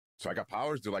like, so I got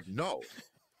powers? They're like, no.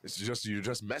 It's just, you're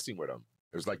just messing with them.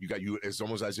 It was like it's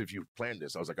almost as if you planned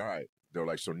this. I was like, all right. They were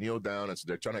like, so kneel down. And so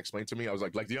they're trying to explain to me. I was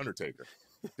like The Undertaker.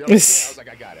 Like, yeah. I was like,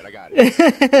 I got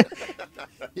it.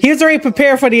 He was already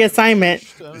prepared for the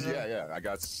assignment. Yeah. I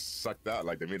got sucked out.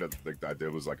 Like they made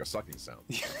there was like a sucking sound.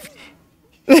 It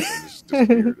was just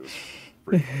weird. It was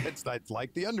pretty funny. It's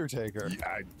like The Undertaker.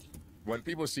 Yeah, when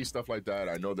people see stuff like that,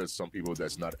 I know there's some people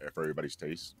that's not for everybody's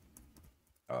taste.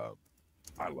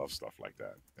 I love stuff like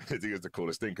that. I think it's the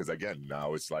coolest thing because, again,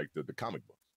 now it's like the comic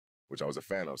books, which I was a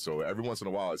fan of. So every once in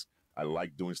a while, I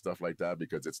like doing stuff like that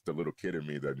because it's the little kid in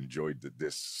me that enjoyed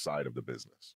this side of the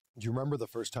business. Do you remember the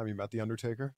first time you met The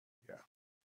Undertaker?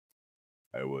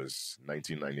 Yeah. It was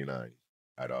 1999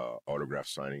 at a autograph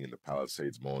signing in the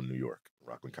Palisades Mall in New York,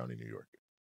 Rockland County, New York.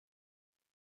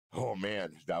 Oh,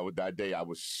 man, that day I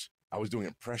was doing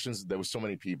impressions. There was so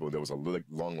many people. There was a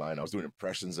long line. I was doing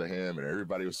impressions of him, and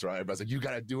everybody was trying. Everybody was like, you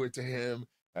got to do it to him.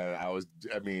 And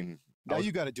now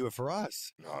you got to do it for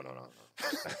us. No.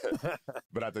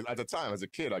 But at the time, as a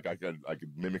kid, like I could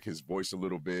mimic his voice a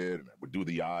little bit, and I would do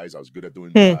the eyes. I was good at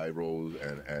doing the eye rolls,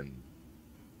 and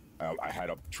I had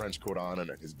a trench coat on and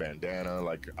his bandana.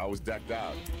 Like I was decked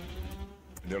out.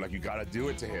 And they're like, you got to do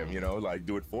it to him, you know, like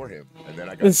do it for him. And then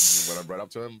when I brought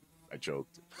up to him, I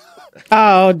choked.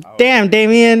 Oh, damn,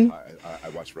 Damian. I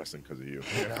watched wrestling because of you.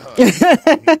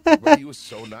 Yeah. But he was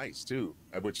so nice, too,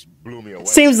 which blew me away.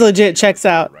 Seems legit, checks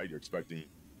out. Right? You're expecting,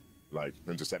 like,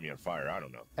 him to set me on fire. I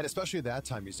don't know. And especially at that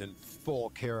time, he's in full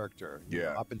character. You know,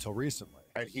 up until recently.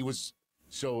 And he was,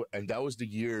 and that was the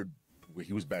year where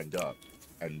he was banged up.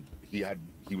 And he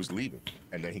was leaving.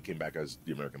 And then he came back as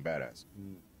the American Badass.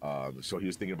 So he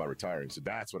was thinking about retiring. So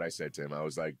that's what I said to him. I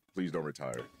was like, please don't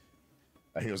retire.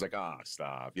 And he was like,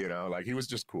 stop, you know, like he was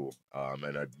just cool.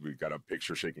 And we got a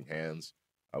picture shaking hands.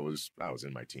 I was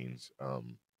in my teens.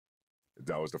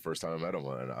 That was the first time I met him,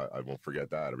 and I won't forget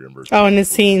that. I remember. Oh, in his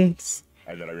teens.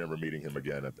 And then I remember meeting him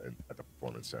again at the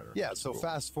Performance Center. Yeah, so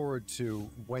fast forward to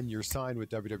when you're signed with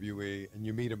WWE and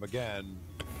you meet him again.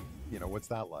 You know, what's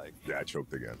that like? Yeah, I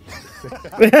choked again.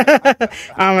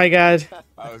 Oh my God.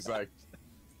 I was like,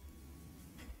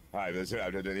 I was,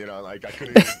 you know, like I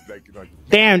couldn't even, like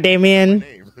Damn, my Damian.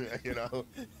 name, you know.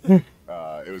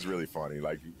 It was really funny.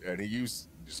 Like, and he used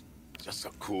just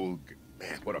a cool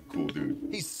man. What a cool dude.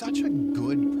 He's such a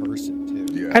good person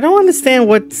too. Yeah. I don't understand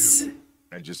what's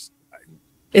And just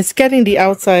it's getting the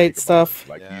outside stuff.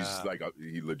 like he's like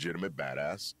he legitimate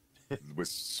badass with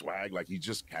swag. Like he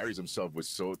just carries himself with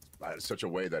such a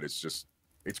way that it's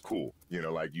cool. You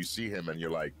know, like you see him and you're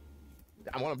like,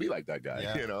 I want to be like that guy.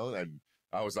 Yeah. You know, and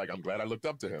I was like, I'm glad I looked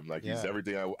up to him. Like he's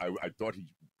everything I thought he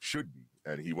should be,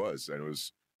 and he was, and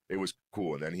it was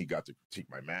cool. And then he got to critique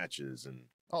my matches, and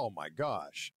oh my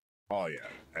gosh, oh yeah,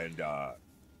 and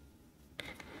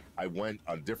I went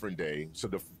on a different day. So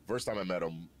the first time I met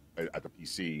him at the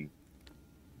PC,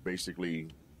 basically,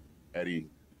 Eddie,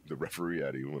 the referee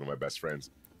Eddie, one of my best friends,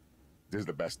 this is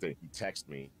the best thing. He texted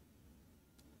me,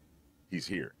 he's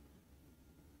here.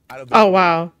 Oh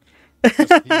wow. he's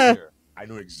here. I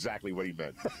knew exactly what he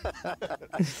meant.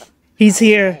 He's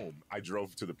here. Home. I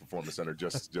drove to the Performance Center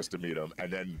just to meet him,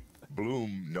 and then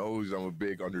Bloom knows I'm a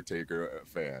big Undertaker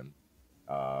fan.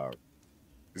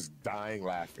 Is dying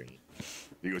laughing.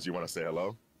 He goes, "You want to say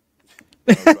hello?"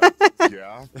 I was like,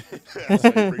 yeah.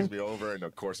 So he brings me over, and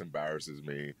of course embarrasses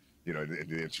me. You know, in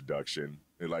the introduction,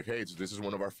 they're like, "Hey, this is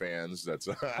one of our fans." That's.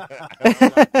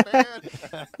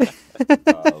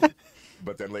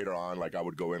 But then later on, like I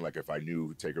would go in, like if I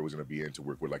knew Taker was gonna be in to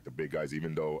work with like the big guys,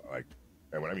 even though like,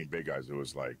 and when I mean big guys, it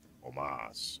was like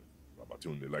Omas,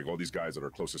 Babatunde, like all these guys that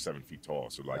are close to 7 feet tall.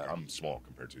 So like I'm small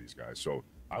compared to these guys, so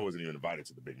I wasn't even invited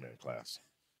to the big man class.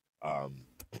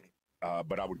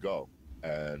 But I would go,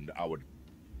 and I would,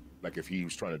 like if he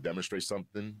was trying to demonstrate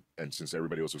something, and since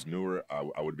everybody else was newer,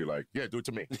 I would be like, yeah, do it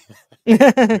to me, you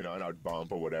know, and I'd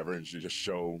bump or whatever, and just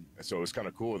show. So it was kind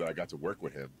of cool that I got to work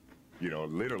with him. You know,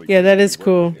 literally. Yeah, that is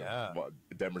cool. Yeah.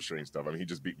 Demonstrating stuff. I mean, he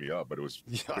just beat me up, but it was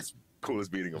the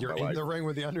coolest beating of You're my in life. the ring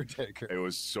with the Undertaker. It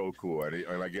was so cool, and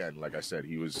again, like I said,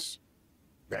 he was,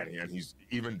 man, and he's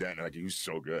even then, like he was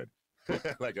so good.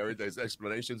 Like his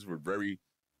explanations were very,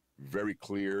 very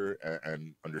clear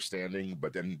and understanding,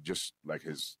 but then just like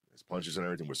his punches and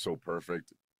everything was so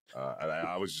perfect. And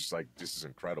I was just like, this is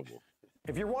incredible.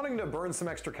 If you're wanting to burn some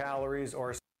extra calories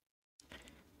or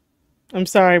I'm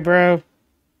sorry, bro.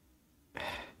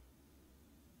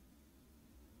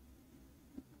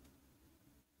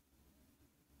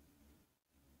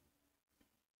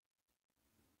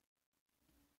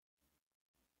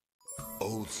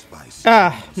 Old Spice.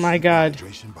 Ah, my God.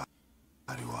 Hydration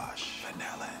body wash.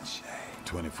 Vanilla and shea.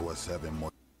 24/7 more.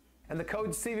 and the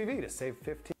code CVV to save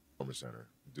 15. Performance Center,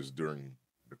 just during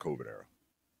the COVID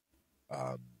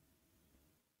era.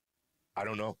 I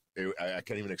don't know. I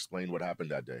can't even explain what happened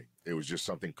that day. It was just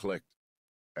something clicked,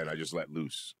 and I just let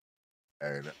loose.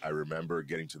 And I remember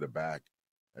getting to the back,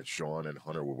 and Sean and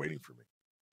Hunter were waiting for me.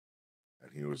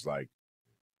 And he was like,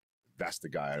 "That's the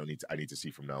guy I need to see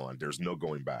from now on. There's no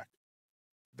going back.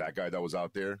 That guy that was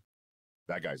out there,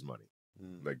 that guy's money.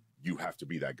 Like you have to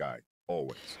be that guy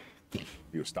always.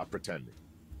 He would stop pretending."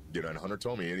 You know, and Hunter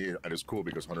told me, and it's cool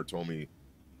because Hunter told me,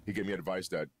 he gave me advice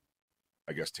that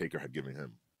I guess Taker had given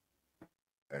him.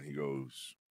 And he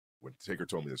goes, when Taker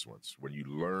told me this once, when you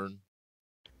learn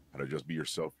how to just be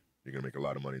yourself, you're going to make a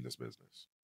lot of money in this business.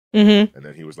 Mm-hmm. And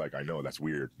then he was like, I know, that's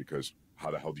weird because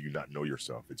how the hell do you not know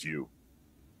yourself? It's you.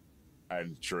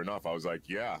 And sure enough, I was like,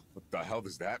 yeah, what the hell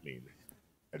does that mean?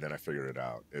 And then I figured it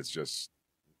out. It's just,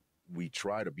 we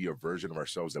try to be a version of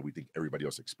ourselves that we think everybody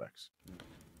else expects,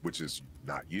 which is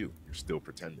not you. You're still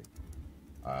pretending.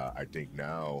 I think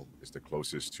now it's the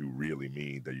closest to really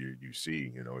me that you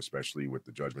see, you know, especially with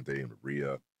the Judgment Day and with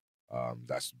Rhea.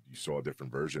 You saw a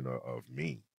different version of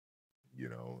me, you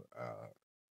know,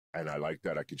 and I like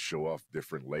that I could show off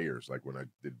different layers. Like when I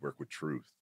did work with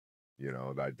Truth, you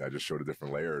know, that just showed a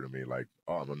different layer to me. Like,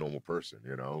 oh, I'm a normal person,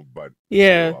 you know, but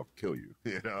Yeah, I'll kill you,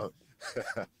 you know.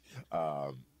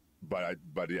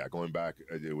 But yeah, going back,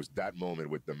 it was that moment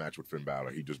with the match with Finn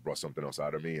Balor. He just brought something else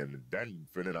out of me, and then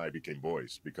Finn and I became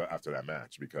boys because after that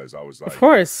match, because I was like, of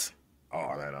course.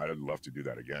 oh man, I'd love to do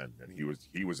that again. And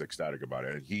he was ecstatic about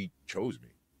it, and he chose me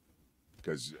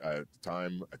because at the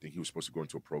time I think he was supposed to go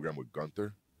into a program with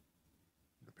Gunther.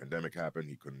 The pandemic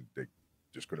happened; they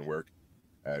just couldn't work,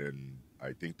 and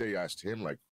I think they asked him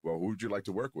like, well, who would you like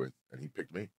to work with? And he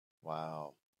picked me.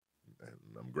 Wow. And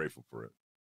I'm grateful for it.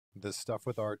 The stuff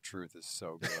with R-Truth is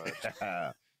so good.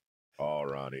 Oh,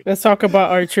 Ronnie. Let's talk about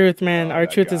R-Truth, man.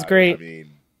 R-Truth is great. I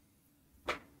mean,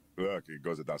 look, it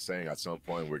goes without saying, at some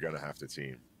point we're gonna have to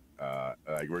team.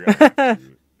 Like we're gonna have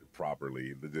to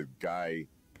properly. The guy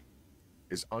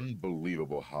is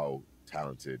unbelievable how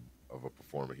talented of a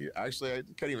performer. He actually, I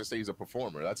can't even say he's a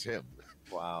performer. That's him.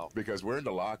 Wow. Because we're in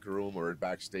the locker room or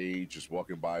backstage, just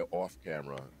walking by off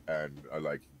camera, and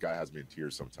guy has me in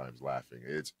tears sometimes laughing.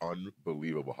 It's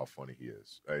unbelievable how funny he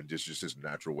is, and just his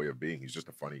natural way of being. He's just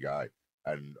a funny guy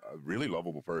and a really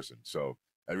lovable person. So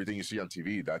everything you see on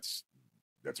TV, that's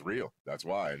real. That's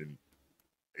why, and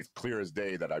it's clear as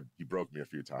day that he broke me a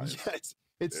few times. Yeah,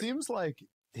 it seems like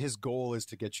his goal is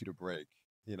to get you to break.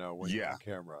 When you're on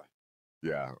camera.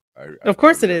 Yeah, of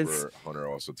course I it is. remember Hunter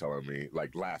also telling me,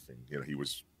 laughing.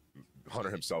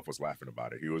 Hunter himself was laughing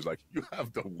about it. He was like, "You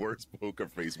have the worst poker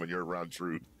face when you're around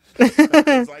Truth."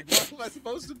 It's like, what am I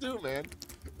supposed to do, man?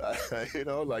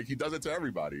 He does it to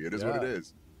everybody. It is what it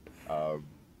is. I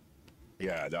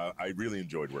really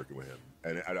enjoyed working with him,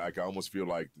 and I almost feel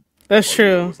like that's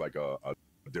true. It was like a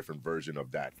different version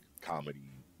of that comedy,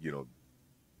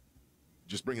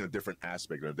 just bringing a different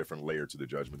aspect and a different layer to the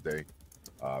Judgment Day.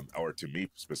 Or to me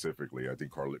specifically, I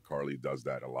think Carly does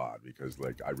that a lot, because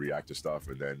I react to stuff,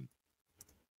 and then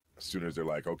as soon as they're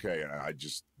like, okay, and I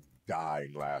just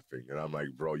dying laughing, and I'm like,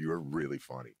 bro, you're really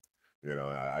funny.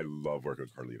 I love working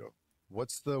with Carlito.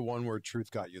 What's the one where Truth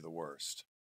got you the worst?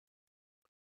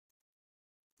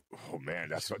 Oh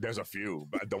man, there's a few,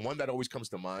 but the one that always comes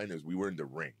to mind is we were in the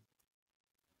ring,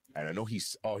 and I know he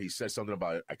said something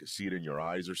about I could see it in your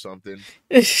eyes or something,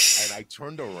 and I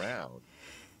turned around.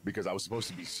 Because I was supposed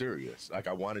to be serious.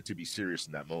 I wanted to be serious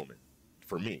in that moment.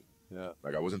 For me. Yeah.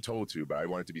 I wasn't told to, but I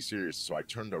wanted to be serious. So I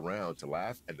turned around to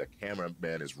laugh, and the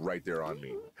cameraman is right there on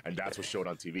me. And that's what showed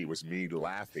on TV, was me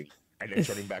laughing and then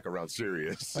turning back around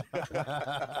serious.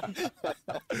 That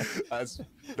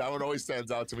one always stands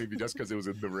out to me just because it was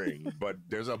in the ring. But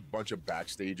there's a bunch of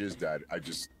backstages that I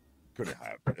just couldn't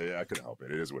help. I couldn't help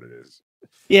it. It is what it is.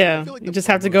 Yeah, you just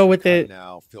have to go with it.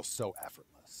 Now feels so effortless.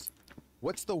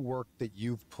 What's the work that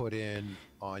you've put in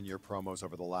on your promos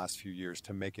over the last few years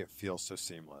to make it feel so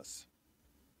seamless?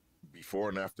 Before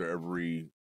and after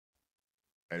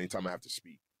anytime I have to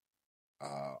speak,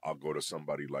 I'll go to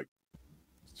somebody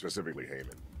specifically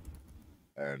Heyman.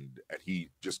 And he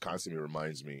just constantly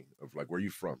reminds me of where are you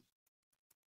from?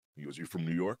 He goes, you from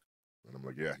New York? And I'm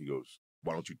like, yeah. He goes,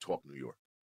 why don't you talk New York?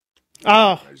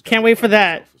 Oh, can't wait for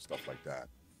that. Stuff like that.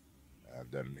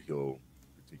 And then he'll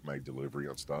critique my delivery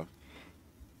on stuff.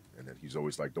 And then he's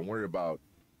always like, don't worry about,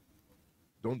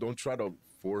 don't try to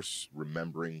force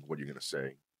remembering what you're going to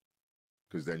say,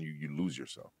 because then you lose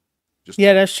yourself.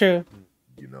 That's true.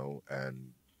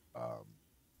 And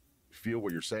feel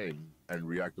what you're saying and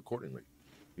react accordingly.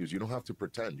 Because you don't have to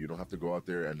pretend. You don't have to go out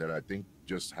there. And then I think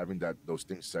just having those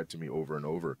things said to me over and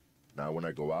over, now when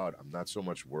I go out, I'm not so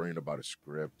much worrying about a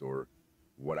script or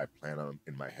what I plan on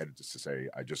in my head just to say.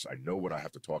 I know what I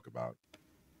have to talk about,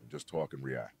 and just talk and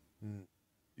react.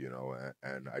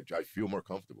 And I feel more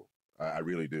comfortable. I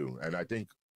really do. And I think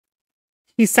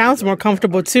he sounds more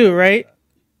comfortable too, right?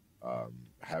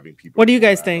 Having people. What do you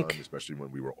guys think? Especially when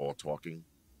we were all talking.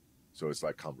 So it's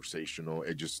conversational.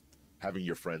 It just, having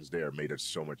your friends there made it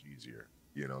so much easier.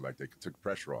 They took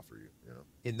pressure off of you,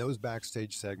 In those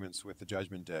backstage segments with the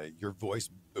Judgment Day, your voice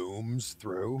booms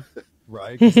through,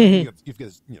 right? You've got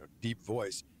this, deep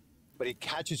voice, but it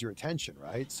catches your attention,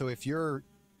 right? So if you're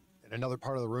in another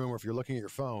part of the room, or if you're looking at your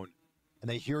phone and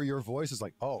they hear your voice, it's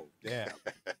like, oh, damn.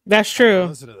 That's true.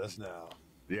 Listen to this now.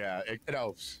 Yeah, it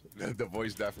helps. The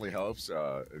voice definitely helps.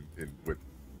 With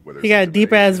whether you got a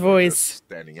deep ass voice,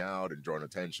 standing out and drawing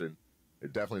attention,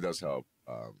 it definitely does help.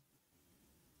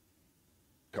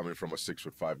 Coming from a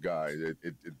 6'5" guy,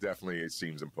 it definitely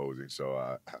seems imposing.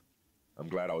 So I'm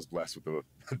glad I was blessed with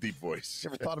the deep voice. You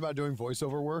ever thought about doing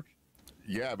voiceover work?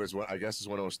 Yeah, but I guess it's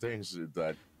one of those things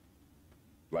that,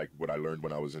 what I learned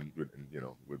when I was with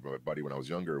my buddy when I was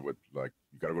younger, you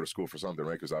got to go to school for something,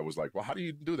 right? Because I was like, well, how do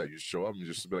you do that? You just show up and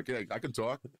just be like, hey, I can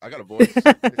talk. I got a voice.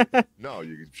 No,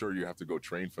 you have to go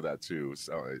train for that too,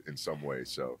 so, in some way.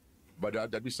 So, but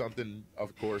that'd be something,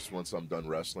 of course, once I'm done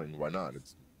wrestling, why not?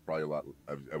 It's probably a lot,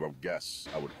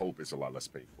 I would hope it's a lot less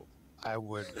painful. I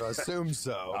would assume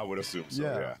so. I would assume so,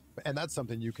 yeah. And that's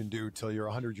something you can do till you're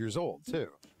 100 years old, too.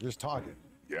 Just talking.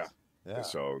 Yeah.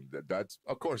 So that's,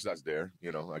 of course, that's there.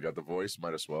 I got the voice,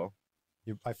 might as well.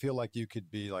 I feel like you could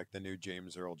be like the new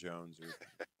James Earl Jones, or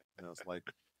it's like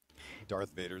Darth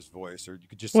Vader's voice, or you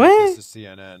could just say this to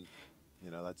CNN.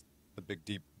 That's the big,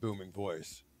 deep, booming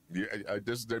voice. Yeah,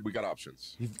 we got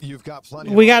options. You've got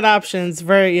plenty. We got options.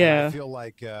 I feel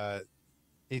like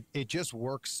it just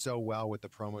works so well with the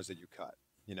promos that you cut.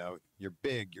 You're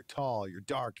big, you're tall, you're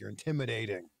dark, you're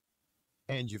intimidating,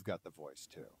 and you've got the voice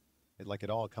too.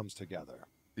 It all comes together.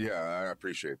 Yeah, I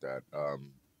appreciate that.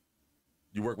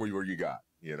 You work where you got.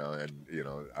 you know, and you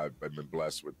know, I've been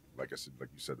blessed with, like I said, like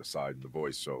you said, the side and the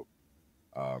voice. So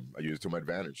I used it to my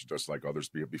advantage, just like others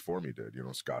before me did. You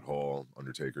know, Scott Hall,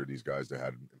 Undertaker, these guys that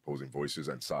had imposing voices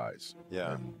and size.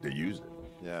 Yeah. And they used it.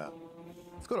 Yeah.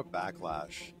 Let's go to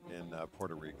Backlash in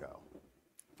Puerto Rico.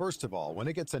 First of all, when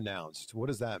it gets announced, what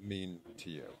does that mean to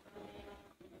you?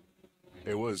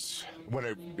 It was when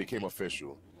it became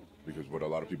official, because what a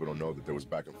lot of people don't know, that there was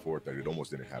back and forth, that it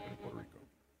almost didn't happen in Puerto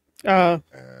Rico.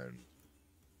 And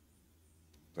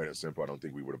plain and simple, I don't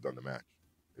think we would have done the match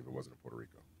if it wasn't in Puerto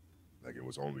Rico. Like, it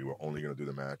was we were only going to do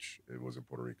the match. It was in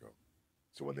Puerto Rico.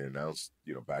 So when they announced,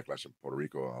 you know, Backlash in Puerto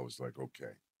Rico, I was like,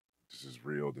 okay, this is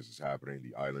real. This is happening.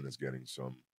 The island is getting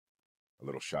a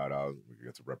little shout out. We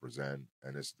get to represent.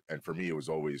 And for me, it was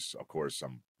always, of course,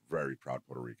 I'm very proud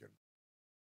Puerto Rican.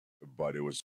 But it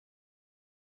was.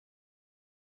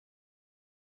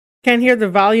 Can't hear the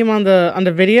volume on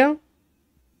the video.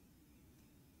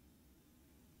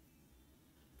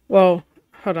 Well,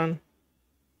 hold on.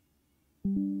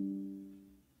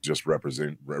 Just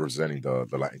representing the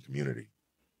Latin community,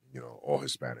 you know, all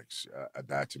Hispanics.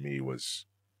 That to me was,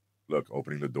 look,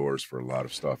 opening the doors for a lot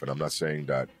of stuff. And I'm not saying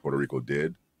that Puerto Rico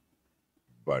did,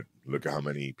 but look at how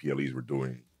many PLEs we're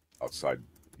doing outside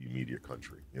the immediate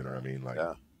country. You know what I mean? Like,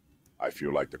 yeah. I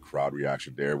feel like the crowd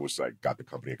reaction there was like, got the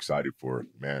company excited for,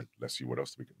 man, let's see what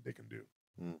else they can do.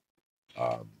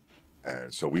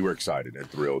 And so we were excited and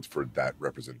thrilled for that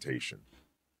representation.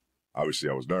 Obviously,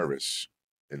 I was nervous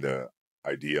in the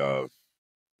idea of,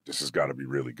 this has got to be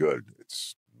really good.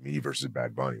 It's me versus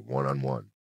Bad Bunny, one-on-one,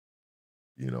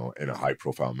 you know, in a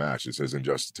high-profile match. This isn't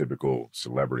just a typical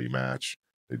celebrity match.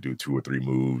 They do 2 or 3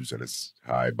 moves, and it's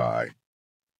hi-bye.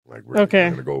 Like, we're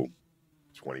going to go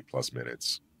 20-plus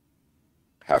minutes.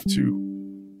 Have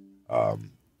to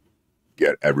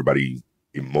get everybody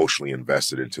emotionally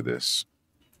invested into this.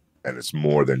 And it's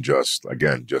more than just,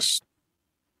 again, just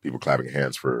people clapping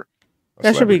hands for a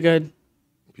that should be good.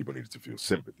 People needed to feel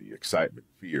sympathy, excitement,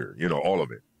 fear, you know, all of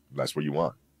it. That's what you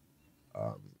want.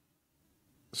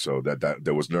 So that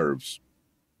there was nerves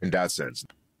in that sense.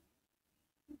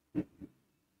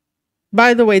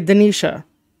 By the way, Denisha,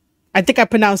 I think I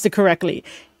pronounced it correctly.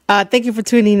 Thank you for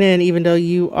tuning in, even though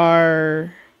you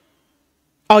are...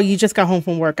 Oh, you just got home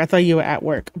from work. I thought you were at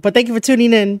work. But thank you for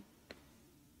tuning in.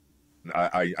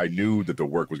 I knew that the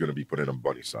work was going to be put in on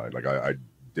Bunny's side. Like, I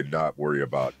did not worry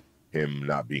about him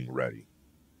not being ready.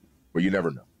 But you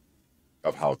never know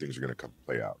of how things are going to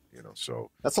play out, you know. So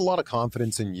that's a lot of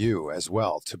confidence in you as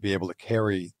well, to be able to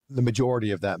carry the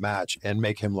majority of that match and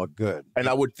make him look good. And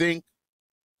I would think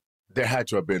there had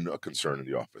to have been a concern in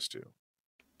the office too.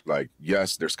 Like,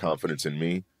 yes, there's confidence in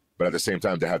me, but at the same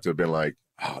time, there had to have been like,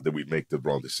 did we make the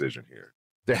wrong decision here?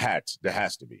 There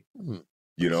has to be.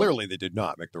 You know, clearly they did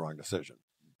not make the wrong decision.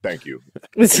 Thank you.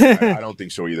 I don't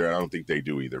think so either. I don't think they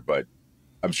do either. But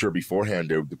I'm sure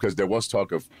beforehand, because there was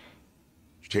talk of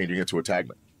changing it to a tag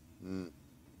match.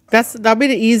 That'll be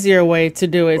the easier way to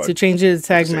do it, to change it to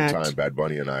tag match. At the same time, Bad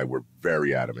Bunny and I were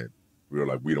very adamant. We were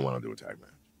like, we don't want to do a tag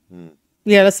match.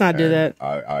 Yeah, let's not do that.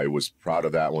 I was proud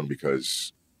of that one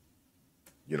because,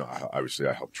 you know, obviously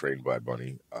I helped train Bad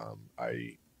Bunny.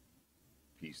 I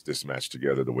pieced this match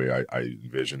together the way I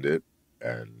envisioned it,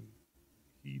 and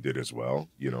he did as well.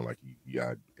 You know, like he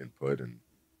had input and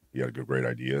he had great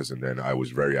ideas. And then I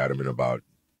was very adamant about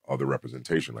other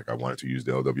representation. Like, I wanted to use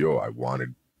the LWO.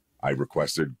 I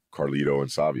requested Carlito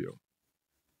and Savio.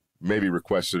 Maybe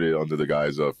requested it under the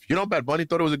guise of, you know, Bad Bunny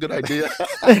thought it was a good idea.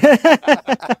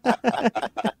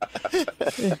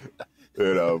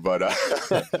 You know,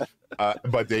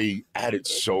 but they added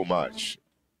so much,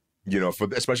 you know,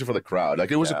 especially for the crowd.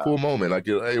 Like, it was a cool moment. Like,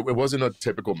 it wasn't a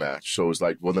typical match. So it was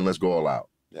like, well, then let's go all out.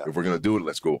 Yeah. If we're going to do it,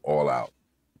 let's go all out.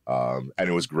 And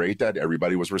it was great that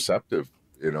everybody was receptive,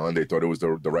 you know, and they thought it was the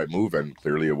right move. And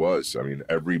clearly it was. I mean,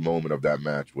 every moment of that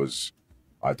match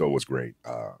I thought was great.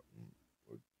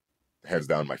 Hands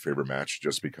down, my favorite match,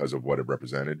 just because of what it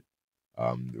represented.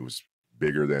 It was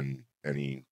bigger than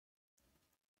any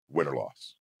win or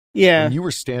loss. Yeah. When you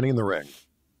were standing in the ring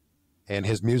and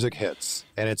his music hits,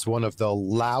 and it's one of the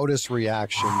loudest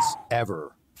reactions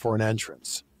ever for an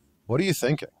entrance, what are you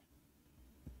thinking?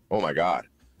 Oh my God.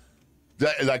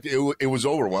 It was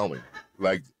overwhelming.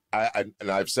 Like, and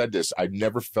I've said this, I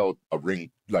never felt a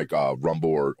ring like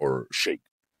rumble or shake.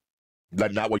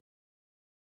 Like, not what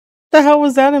the hell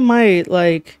was that in my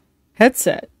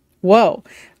headset? Whoa.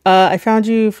 I found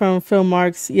you from Phil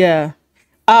Marks. Yeah.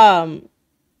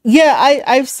 Yeah,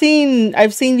 I've seen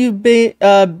you been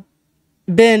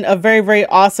a very, very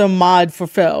awesome mod for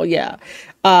Phil. Yeah.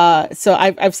 So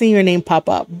I've seen your name pop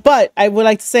up, but I would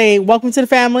like to say welcome to the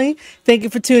family. Thank you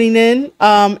for tuning in.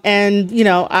 And you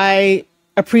know, I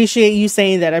appreciate you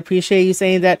saying that. I appreciate you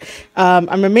saying that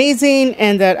I'm amazing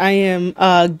and that I am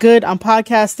good on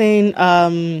podcasting.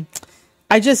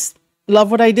 I just love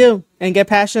what I do and get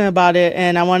passionate about it.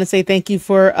 And I want to say thank you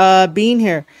for being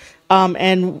here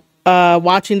and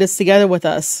watching this together with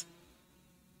us.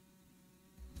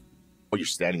 Oh, you're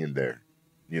standing in there,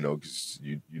 you know, because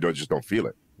you just don't feel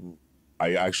it.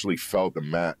 I actually felt the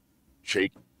mat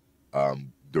shake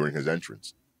during his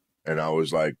entrance. And I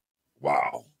was like,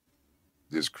 wow,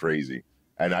 this is crazy.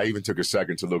 And I even took a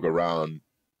second to look around,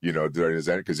 you know, during his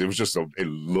entrance, because it was just, it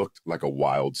looked like a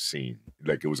wild scene.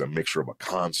 Like it was a mixture of a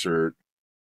concert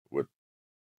with,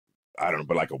 I don't know,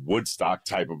 but like a Woodstock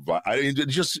type of,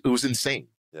 it was insane.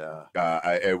 Yeah.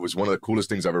 It was one of the coolest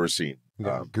things I've ever seen.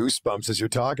 Goosebumps as you're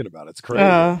talking about it. It's crazy.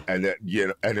 And that, you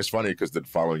know, and it's funny because the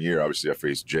following year, obviously, I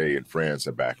faced Jay in France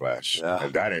at Backlash,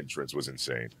 and that entrance was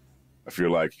insane. I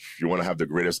feel like if you want to have the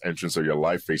greatest entrance of your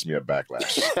life, face me at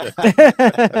Backlash.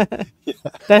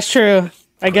 That's true.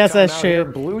 I guess that's true.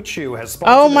 Blue Chew has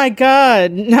oh my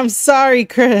God. I'm sorry,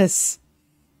 Chris.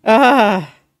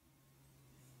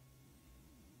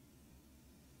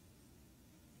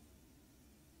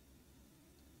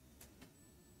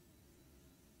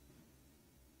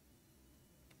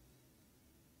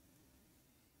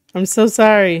 I'm so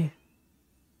sorry.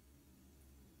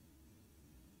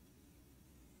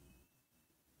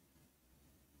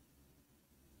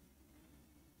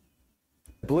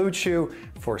 Blue Chew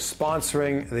for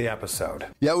sponsoring the episode.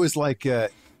 Yeah, it was like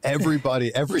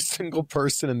everybody, every single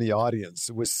person in the audience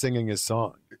was singing his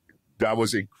song. That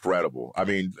was incredible. I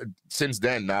mean, since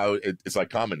then, now it's like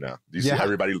common now. You see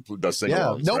everybody does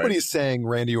sing-alongs, nobody's saying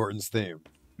Randy Orton's theme.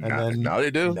 And now they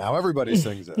do. Now everybody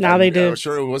sings it. Now they do. I'm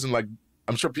sure it wasn't like,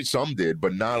 I'm sure some did,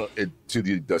 but not to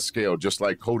the scale, just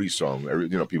like Cody's song. You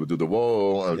know, people do the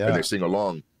whoa, and they sing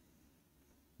along.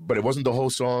 But it wasn't the whole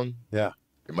song. Yeah.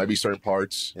 It might be certain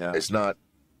parts. Yeah. It's not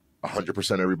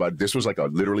 100% everybody. This was like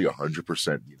literally 100%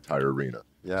 the entire arena.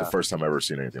 Yeah. It's the first time I've ever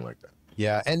seen anything like that.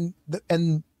 Yeah, and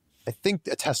I think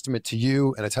a testament to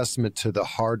you and a testament to the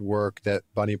hard work that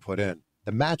Bunny put in.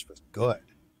 The match was good.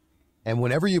 And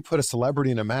whenever you put a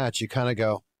celebrity in a match, you kind of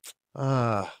go,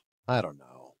 I don't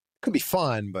know. Could be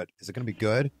fun, but is it going to be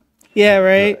good? Yeah,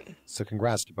 right. Good. So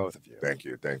congrats to both of you. Thank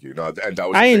you. No, and that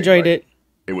was I enjoyed it.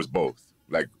 It was both.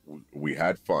 Like, we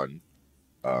had fun.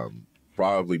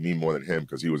 Probably me more than him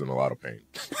because he was in a lot of pain.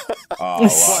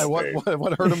 Why?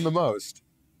 What hurt him the most?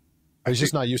 He's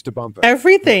just not used to bumping.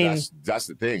 Everything. That's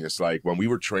the thing. It's like when we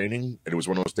were training, and it was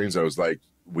one of those things I was like,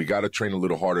 we got to train a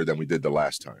little harder than we did the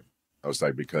last time. I was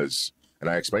like, and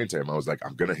I explained to him, I was like,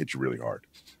 I'm going to hit you really hard.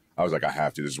 I was like, I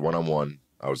have to. This is one-on-one.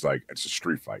 I was like, it's a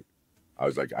street fight. I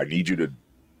was like, I need you to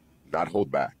not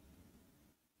hold back.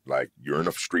 Like, you're in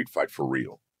a street fight for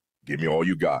real. Give me all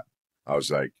you got. I was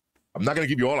like, I'm not going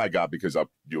to give you all I got because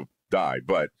you'll die,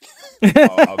 but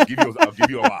I'll give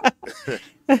you a lot.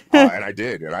 And I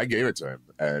did, and I gave it to him.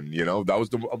 And, you know, that was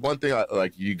the one thing,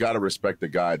 like, you got to respect the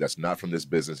guy that's not from this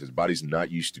business. His body's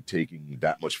not used to taking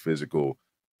that much physical,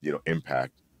 you know,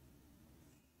 impact.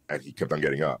 And he kept on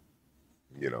getting up,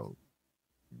 you know.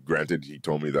 Granted, he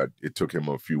told me that it took him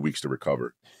a few weeks to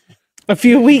recover. A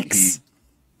few weeks.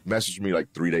 He messaged me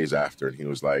like 3 days after, and he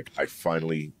was like, I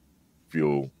finally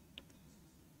feel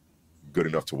good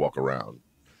enough to walk around.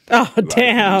 Oh, like,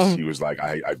 damn. He was like,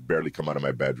 I've barely come out of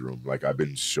my bedroom. Like, I've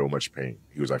been in so much pain.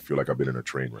 He was, I feel like I've been in a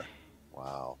train wreck.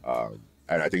 Wow.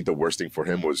 And I think the worst thing for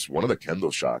him was one of the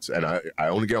Kendall shots. And I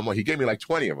only gave him one. He gave me like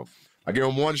 20 of them. I gave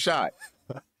him one shot.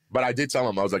 But I did tell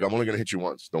him, I was like, I'm only going to hit you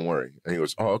once. Don't worry. And he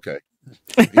goes, oh, okay.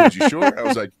 He goes, you sure? I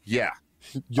was like, yeah,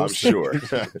 I'm sure. And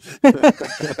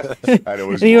it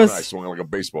was I swung like a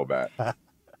baseball bat.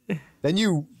 Then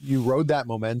you rode that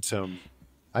momentum,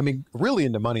 I mean, really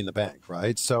into Money in the Bank,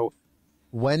 right? So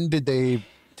when did they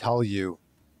tell you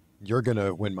you're going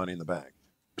to win Money in the Bank?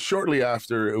 Shortly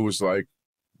after, it was like,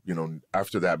 you know,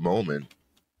 after that moment,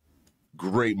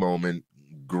 great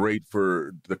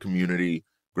for the community,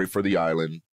 great for the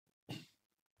island.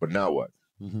 But now what?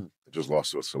 Mm-hmm. I just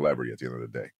lost to a celebrity at the end of the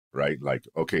day, right? Like,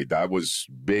 okay, that was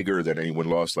bigger than anyone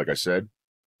lost, like I said,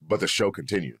 but the show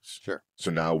continues. Sure.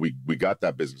 So now we got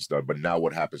that business done, but now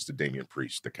what happens to Damian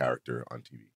Priest, the character on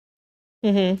TV?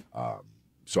 Mm-hmm.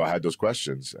 So I had those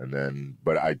questions, and then,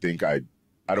 but I think I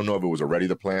don't know if it was already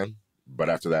the plan, but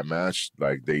after that match,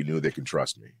 like, they knew they could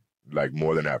trust me, like,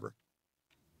 more than ever.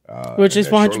 Which is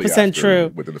 100%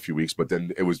 true. Within a few weeks, but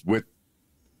then it was with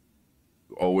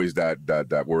always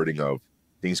that wording of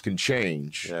things can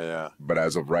change. Yeah. But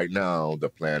as of right now, the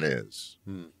plan is.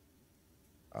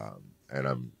 And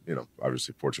I'm,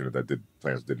 obviously fortunate that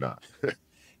plans did not.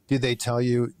 Did they tell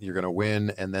you you're going to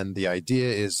win, and then the idea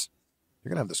is you're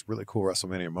going to have this really cool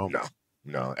WrestleMania moment?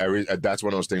 No. That's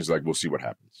one of those things like, we'll see what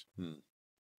happens.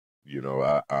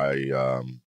 I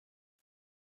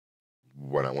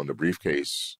when I won the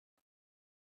briefcase,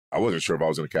 I wasn't sure if I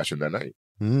was going to cash in that night.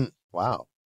 Wow.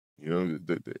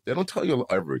 They don't tell you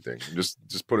everything.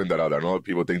 Just putting that out there. I know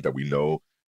people think that we know.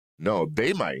 No,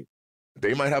 they might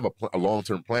have a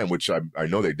long-term plan, which I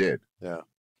know they did. Yeah.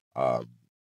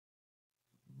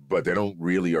 But they don't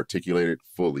really articulate it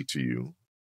fully to you.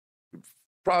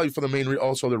 Probably for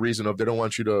also the reason of they don't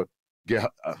want you to get,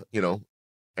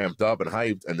 amped up and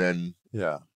hyped, and then,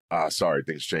 sorry,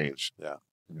 things changed. Yeah.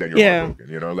 Then you're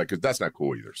heartbroken, because that's not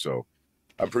cool either. So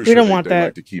I'm pretty We sure don't want they that.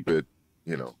 like to keep it,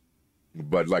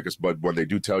 but but when they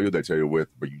do tell you, they tell you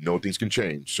but things can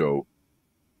change. So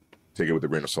take it with a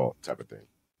grain of salt type of thing.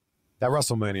 That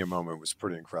WrestleMania moment was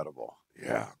pretty incredible.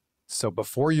 Yeah. So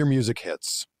before your music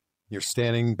hits, you're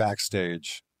standing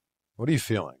backstage. What are you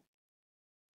feeling?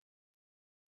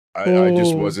 I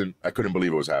just I couldn't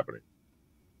believe it was happening.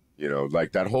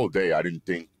 Like that whole day, I didn't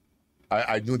think,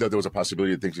 I knew that there was a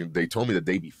possibility of things. They told me the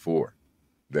day before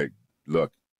that,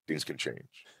 look, things can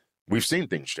change. We've seen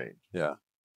things change. Yeah.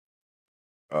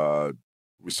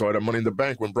 We saw it at Money in the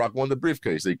Bank when Brock won the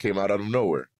briefcase. They came out of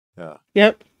nowhere. Yeah.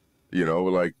 Yep.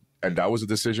 And that was a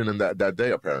decision in that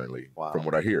day, apparently, from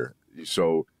what I hear.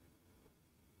 So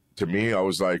to me, I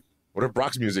was like, what if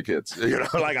Brock's music hits? I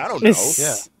don't know.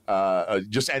 Yeah.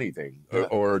 Just anything. Yeah.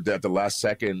 Or at the last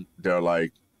second, they're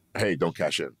like, hey, don't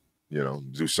cash in,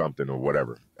 do something or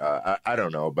whatever. I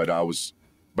don't know. But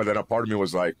then a part of me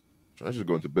was like, should I just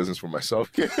go into business for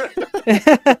myself?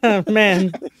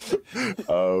 Man.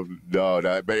 So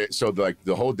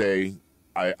the whole day,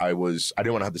 I didn't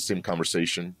want to have the same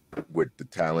conversation with the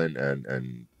talent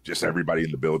and just everybody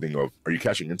in the building of, are you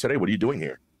cashing in today? What are you doing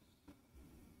here?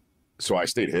 So I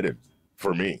stayed hidden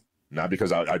for me, not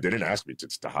because I didn't ask me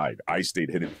to hide. I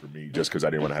stayed hidden for me just because I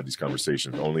didn't want to have these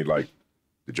conversations. Only like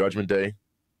the Judgment Day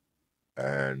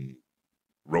and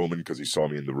Roman, because he saw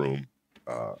me in the room.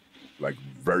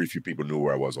 Very few people knew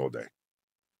where I was all day.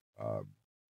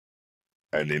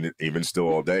 And even still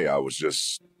all day, I was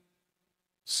just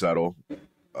settled.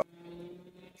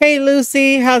 Hey,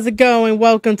 Lucy, how's it going?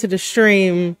 Welcome to the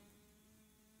stream.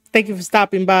 Thank you for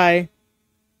stopping by.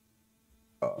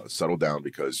 Settle down,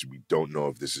 because we don't know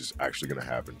if this is actually going to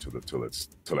happen till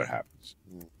it happens.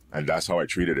 And that's how I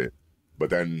treated it. But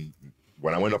then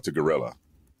when I went up to Gorilla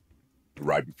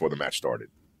right before the match started,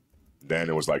 then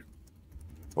it was like,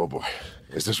 oh boy,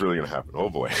 is this really going to happen? Oh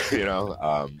boy,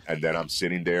 and then I'm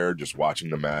sitting there just watching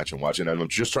the match and I'm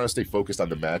just trying to stay focused on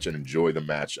the match and enjoy the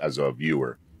match as a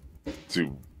viewer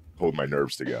to hold my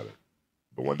nerves together.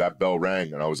 But when that bell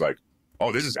rang and I was like,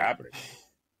 oh, this is happening.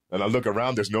 And I look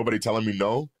around, there's nobody telling me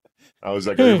no. I was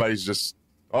like, everybody's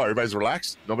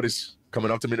relaxed. Nobody's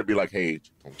coming up to me to be like, hey,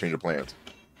 don't change your plans.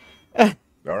 All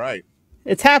right.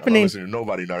 It's happening. I'm not listening to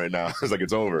nobody right now. It's like,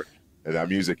 it's over. And that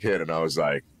music hit, and I was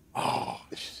like, oh.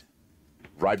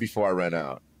 Right before I ran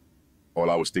out, all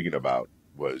I was thinking about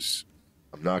was,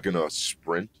 I'm not going to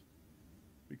sprint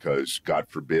because, God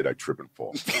forbid, I trip and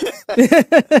fall.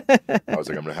 I was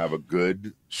like, I'm going to have a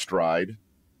good stride,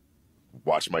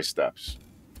 watch my steps.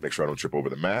 Make sure I don't trip over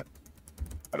the mat.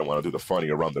 I don't want to do the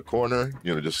funny around the corner.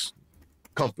 Just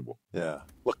comfortable. Yeah.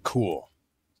 Look cool.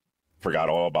 Forgot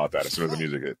all about that as soon as the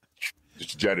music hit.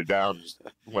 Just jetted down, just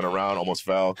went around, almost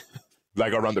fell.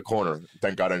 Like around the corner.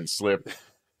 Thank God I didn't slip.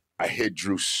 I hit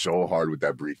Drew so hard with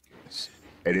that briefcase.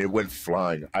 And it went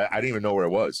flying. I didn't even know where it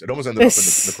was. It almost ended up in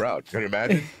the crowd. Can you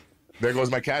imagine? There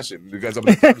goes my cash in. You guys up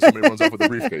in the crowd, somebody runs off with the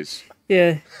briefcase.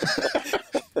 Yeah.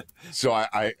 So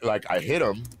I hit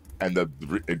him. And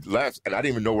it left, and I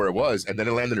didn't even know where it was, and then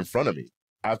it landed in front of me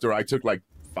after I took like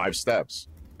 5 steps,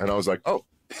 and I was like, "Oh,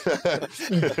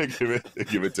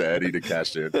 give it to Eddie to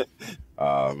cash in."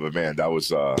 But man, that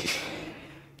was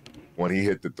when he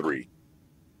hit the 3.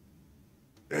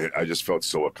 I just felt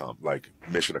so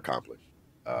mission accomplished.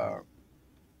 Wow,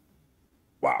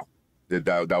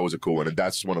 that was a cool one, and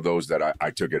that's one of those that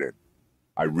I took it in.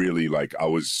 I really I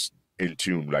was in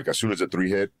tune. Like as soon as the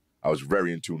 3 hit, I was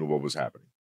very in tune with what was happening.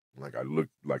 I looked,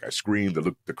 I screamed, I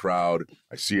looked at the crowd,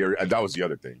 I see her, and that was the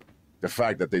other thing. The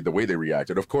fact that the way they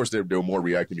reacted, of course, they were more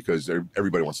reacting because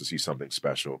everybody wants to see something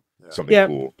special, something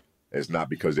cool. It's not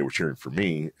because they were cheering for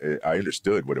me. I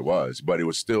understood what it was, but it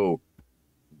was still,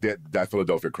 that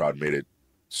Philadelphia crowd made it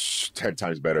 10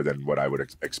 times better than what I would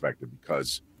expected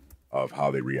because of how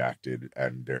they reacted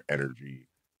and their energy.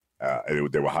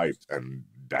 They were hyped, and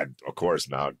that, of course,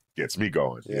 now gets me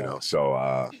going,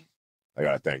 So, I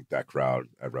gotta thank that crowd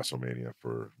at WrestleMania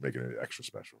for making it extra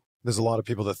special. There's a lot of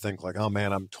people that think like, oh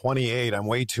man, I'm 28. I'm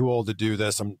way too old to do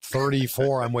this. I'm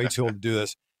 34. I'm way too old to do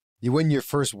this. You win your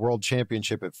first world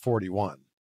championship at 41.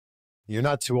 You're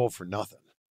not too old for nothing.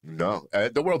 No,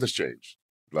 the world has changed.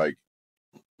 Like,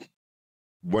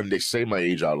 when they say my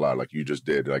age out loud, like you just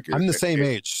did, like I'm the same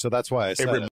age, so that's why I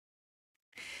said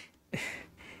it.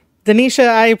 Denisha,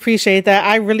 I appreciate that.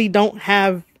 I really don't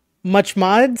have much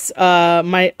mods.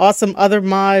 My awesome other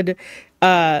mod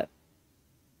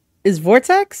is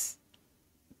Vortex.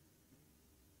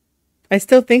 I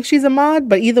still think she's a mod,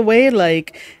 but either way,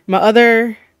 like my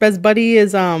other best buddy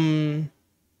is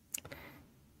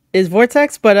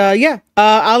Vortex. But yeah,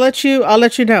 I'll let you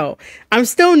know. I'm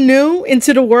still new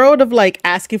into the world of like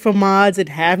asking for mods and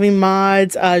having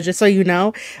mods, just so you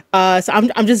know. So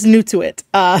I'm just new to it.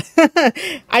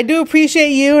 I do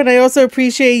appreciate you, and I also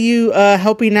appreciate you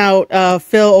helping out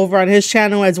Phil over on his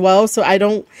channel as well. So I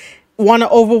don't want to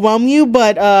overwhelm you,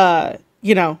 but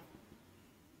you know,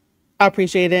 I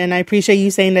appreciate it, and I appreciate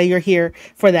you saying that you're here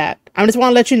for that. I just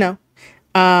want to let you know.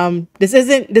 This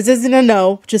isn't a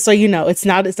no, just so you know. It's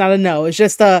not a no. It's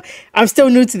just I'm still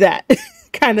new to that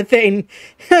kind of thing.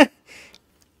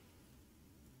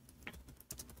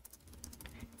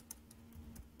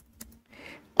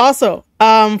 Also,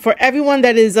 for everyone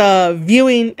that is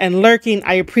viewing and lurking,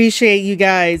 I appreciate you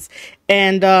guys.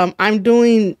 And I'm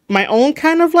doing my own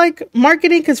kind of like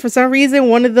marketing because for some reason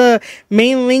one of the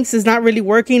main links is not really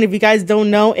working. If you guys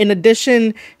don't know, in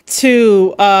addition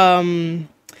to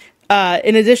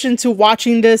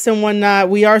watching this and whatnot,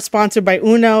 we are sponsored by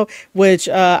Uno, which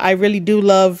I really do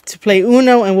love to play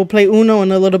Uno, and we'll play Uno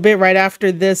in a little bit right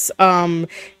after this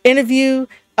interview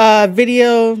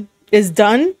video is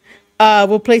done.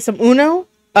 We'll play some Uno.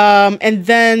 And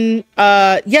then,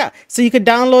 yeah, so you could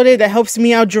download it. That helps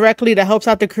me out directly. That helps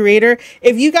out the creator.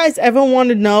 If you guys ever want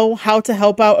to know how to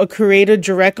help out a creator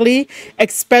directly,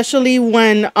 especially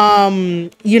when,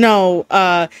 you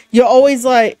know, you're always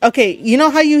like, okay, you know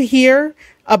how you hear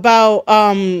about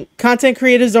content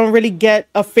creators don't really get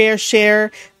a fair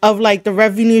share of like the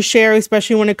revenue share,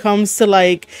 especially when it comes to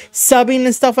like subbing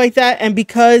and stuff like that. And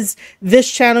because this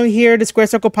channel here, the Square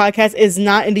Circle Podcast, is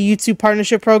not in the YouTube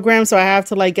partnership program, so I have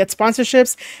to like get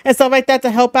sponsorships and stuff like that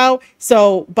to help out.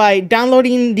 So by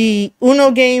downloading the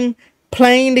Uno game,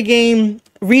 playing the game,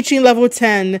 reaching level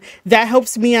 10, that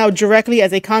helps me out directly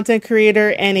as a content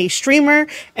creator and a streamer,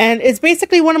 and it's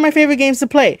basically one of my favorite games to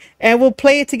play. And we'll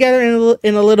play it together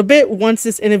in a little bit once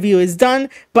this interview is done,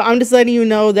 but I'm just letting you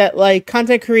know that like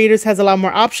content creators has a lot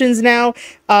more options now,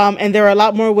 and there are a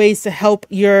lot more ways to help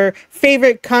your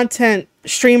favorite content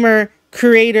streamer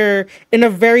creator in a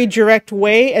very direct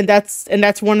way, and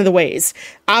that's one of the ways.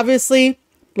 Obviously,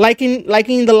 liking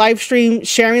the live stream,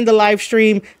 sharing the live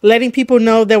stream, letting people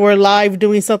know that we're live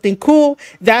doing something cool,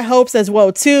 that helps as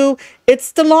well too.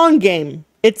 It's the long game.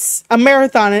 It's a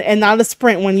marathon and not a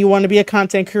sprint when you want to be a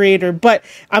content creator. But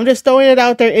I'm just throwing it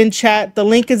out there in chat. The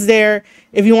link is there.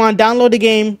 If you want to download the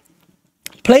game,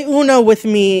 play Uno with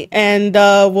me, and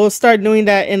we'll start doing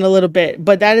that in a little bit.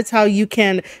 But that is how you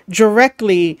can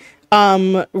directly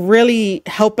really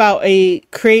help out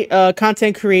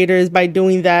content creators by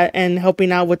doing that and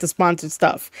helping out with the sponsored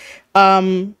stuff.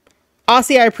 Aussie,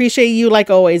 I appreciate you like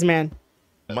always, man.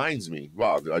 Reminds me,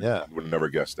 wow, I would have never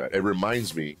guessed that. It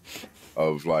reminds me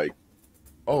of like,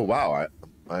 oh wow,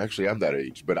 I actually am that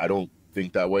age, but I don't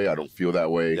think that way. I don't feel that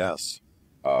way. Yes.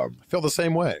 I feel the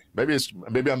same way. Maybe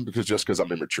I'm because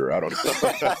I'm immature. I don't know.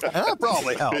 That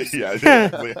probably helps. Yeah, it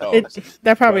definitely helps.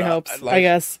 That probably helps, I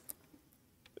guess.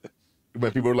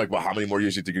 When people are like, well, how many more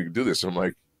years do you think you can do this? I'm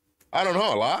like, I don't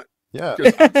know, a lot. Yeah.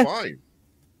 Because I'm fine.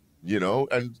 You know,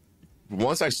 and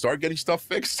once I start getting stuff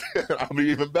fixed, I'll be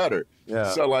even better.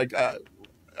 Yeah. So, like, I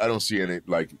don't see any,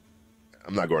 like,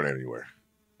 I'm not going anywhere.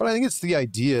 But I think it's the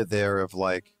idea there of,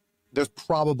 like, there's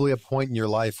probably a point in your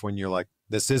life when you're like,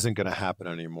 this isn't going to happen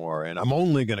anymore, and I'm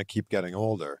only going to keep getting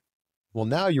older. Well,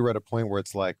 now you're at a point where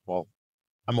it's like, well,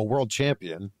 I'm a world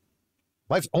champion.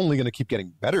 Life's only going to keep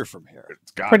getting better from here.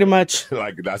 Pretty much.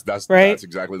 Like that's right? That's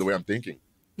exactly the way I'm thinking.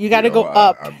 You got to go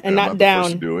up and not I'm down. The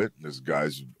first to do it. There's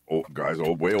guys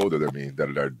way older than me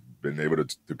that have been able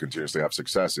to continuously have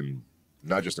success, and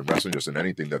not just in wrestling, just in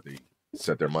anything that they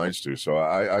set their minds to. So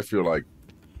I feel like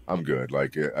I'm good.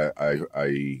 Like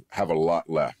I have a lot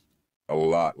left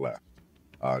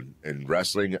in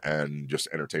wrestling and just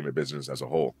entertainment business as a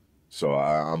whole. So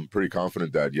I'm pretty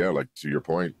confident that, yeah, like to your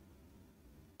point,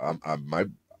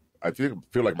 I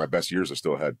feel like my best years are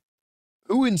still ahead.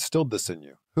 Who instilled this in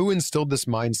you? Who instilled this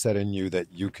mindset in you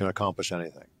that you can accomplish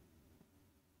anything?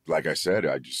 Like I said,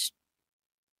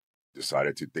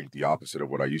 decided to think the opposite of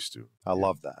what I used to. I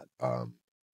love that.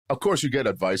 Of course, you get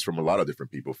advice from a lot of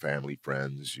different people, family,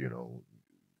 friends,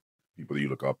 people that you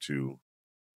look up to,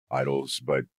 idols,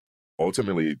 but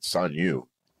ultimately it's on you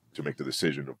to make the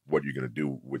decision of what you're going to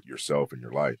do with yourself and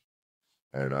your life.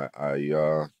 And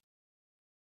I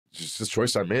just this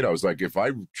choice I made, I was like, if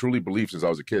I truly believed since I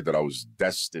was a kid that I was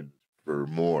destined for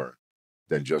more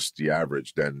than just the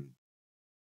average, then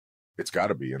it's got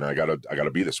to be, and I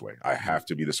gotta be this way. I have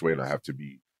to be this way, and I have to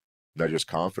be not just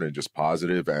confident, just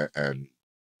positive and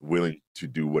willing to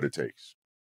do what it takes.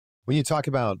 When you talk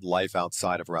about life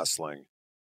outside of wrestling,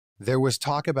 there was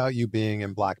talk about you being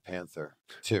in Black Panther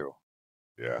too.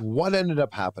 Yeah. What ended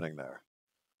up happening there?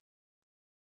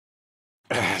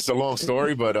 It's a long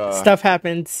story, but stuff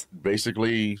happens.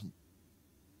 Basically,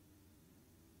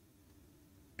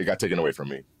 it got taken away from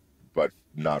me, but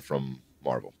not from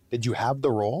Marvel. Did you have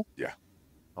the role? Yeah.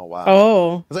 Oh, wow.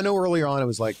 Oh. Because I know earlier on it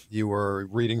was like you were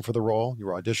reading for the role, you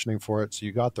were auditioning for it, so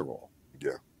you got the role.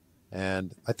 Yeah.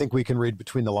 And I think we can read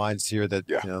between the lines here that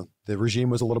the regime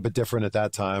was a little bit different at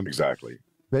that time. Exactly.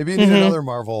 Maybe you need another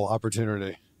Marvel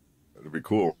opportunity. It'd be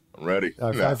cool. I'm ready.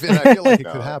 I feel like it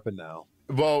could happen now.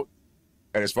 Well,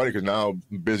 and it's funny because now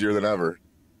I'm busier than ever.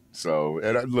 So,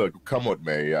 and look, come what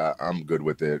may, I'm good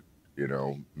with it.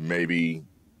 Maybe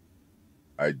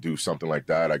I do something like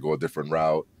that. I go a different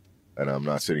route, and I'm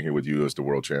not sitting here with you as the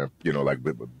world champ. Like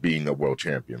being a world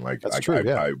champion. Like that's true,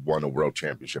 yeah. I won a world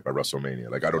championship at WrestleMania.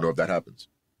 Like I don't know if that happens.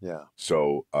 Yeah.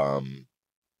 So,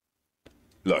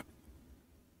 look,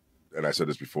 and I said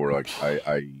this before. Like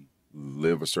I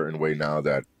live a certain way now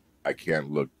that I can't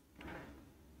look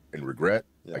and regret.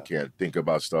 Yeah. I can't think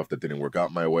about stuff that didn't work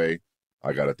out my way.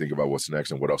 I got to think about what's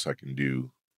next and what else I can do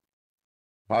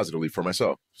positively for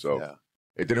myself. So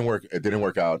it didn't work. It didn't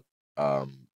work out. Not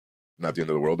the end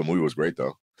of the world. The movie was great,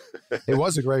 though. It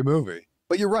was a great movie.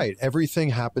 But you're right. Everything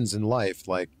happens in life.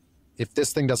 Like, if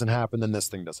this thing doesn't happen, then this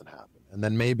thing doesn't happen. And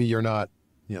then maybe you're not,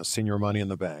 seeing your money in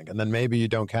the bank. And then maybe you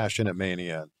don't cash in at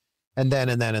Mania. And then.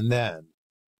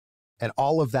 And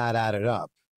all of that added up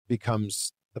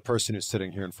becomes the person who's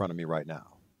sitting here in front of me right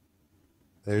now.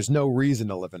 There's no reason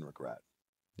to live in regret.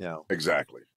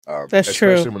 Exactly. That's true.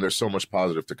 Especially when there's so much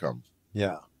positive to come.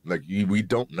 Yeah. Like we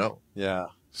don't know. Yeah.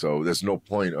 So there's no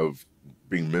point of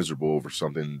being miserable over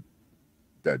something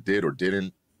that did or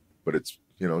didn't. But it's,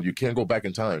 you can't go back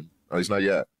in time. At least not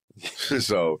yet.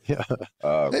 So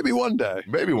maybe one day.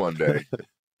 Maybe one day.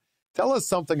 Tell us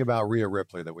something about Rhea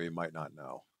Ripley that we might not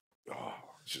know. Oh,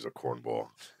 she's a cornball.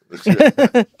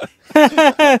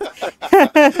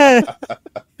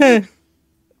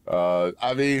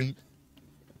 I mean,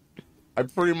 I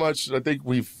think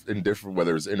we've, in different,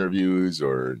 whether it's interviews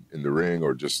or in the ring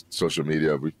or just social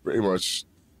media, we pretty much,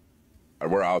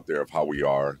 we're out there of how we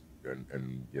are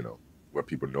and what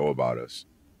people know about us.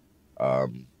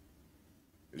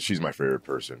 She's my favorite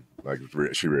person. Like,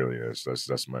 she really is.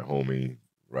 That's my homie,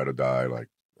 ride or die. Like,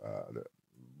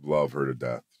 love her to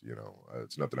death.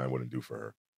 It's nothing I wouldn't do for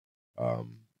her.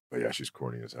 But yeah, she's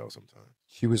corny as hell sometimes.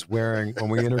 She was wearing, when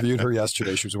we interviewed her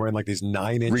yesterday, she was wearing like these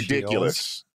 9-inch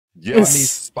ridiculous. Yes. On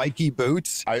these spiky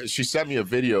boots. She sent me a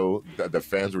video that the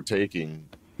fans were taking.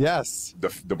 Yes.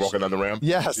 The walking down the ramp.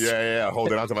 Yes. Yeah.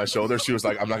 Holding onto my shoulder. She was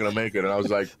like, I'm not going to make it. And I was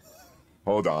like,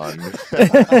 hold on.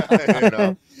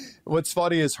 What's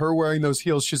funny is her wearing those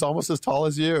heels, she's almost as tall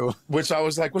as you. Which I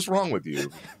was like, what's wrong with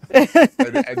you?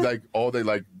 and like all they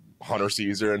like, Hunter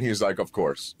sees her and he's like, of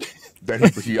course. Then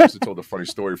he also told a funny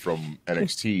story from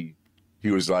NXT.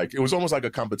 He was like, it was almost like a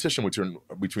competition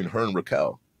between her and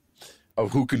Raquel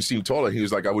of who can seem taller. He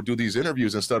was like, I would do these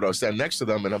interviews and stuff. I would stand next to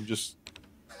them and I'm just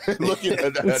looking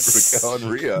at Raquel and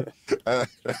Rhea. And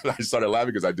I started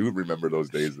laughing because I do remember those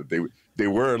days that they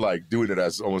were like doing it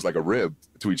as almost like a rib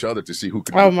to each other to see who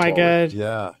could. Oh my taller. God!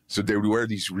 Yeah. So they would wear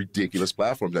these ridiculous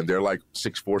platforms and they're like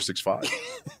 6'4", 6'5".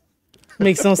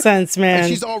 Makes no sense, man. And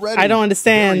she's already I don't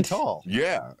understand. Very tall.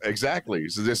 Yeah, exactly.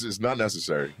 So this is not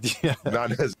necessary. Yeah. Not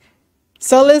necessary.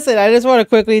 So listen, I just want to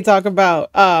quickly talk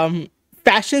about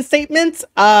fashion statements.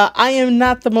 I am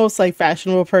not the most like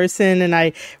fashionable person, and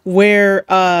I wear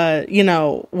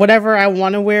whatever I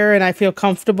want to wear, and I feel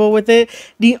comfortable with it.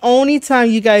 The only time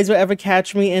you guys will ever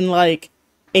catch me in like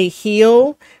a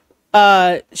heel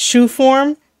shoe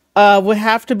form would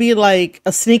have to be like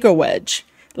a sneaker wedge.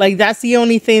 Like, that's the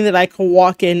only thing that I can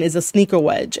walk in is a sneaker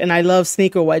wedge. And I love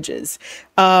sneaker wedges.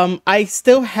 I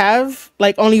still have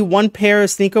like only one pair of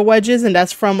sneaker wedges, and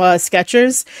that's from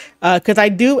Skechers. Because I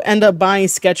do end up buying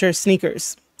Skechers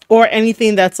sneakers or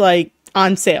anything that's like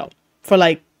on sale for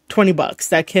like $20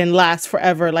 that can last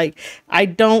forever. Like, I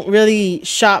don't really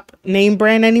shop name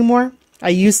brand anymore. I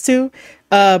used to.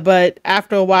 But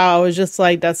after a while, I was just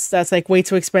like, that's like way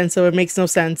too expensive. It makes no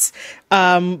sense.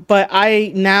 But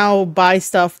I now buy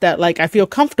stuff that like I feel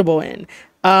comfortable in.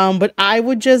 But I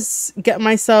would just get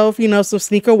myself, you know, some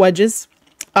sneaker wedges,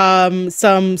 some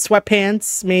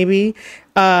sweatpants,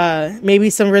 maybe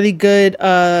some really good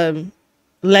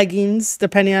leggings,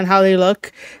 depending on how they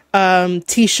look,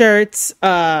 t-shirts,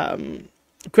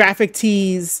 graphic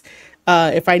tees.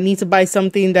 If I need to buy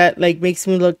something that like makes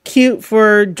me look cute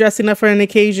for dressing up for an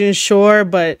occasion, sure.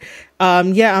 But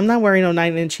yeah, I'm not wearing no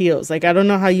 9-inch heels. Like, I don't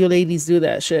know how you ladies do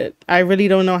that shit. I really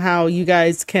don't know how you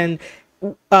guys can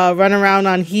run around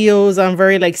on heels, on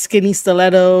very like skinny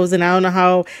stilettos, and I don't know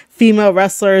how female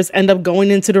wrestlers end up going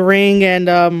into the ring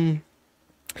and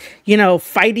you know,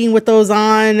 fighting with those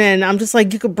on. And I'm just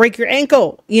like, you could break your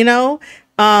ankle, you know?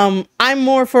 I'm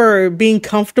more for being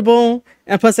comfortable.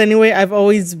 And plus, anyway, I've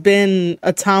always been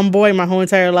a tomboy my whole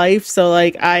entire life. So,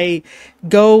 like, I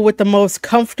go with the most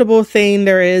comfortable thing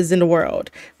there is in the world,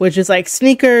 which is like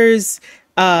sneakers,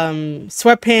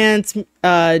 sweatpants,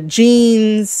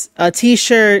 jeans, a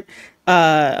t-shirt,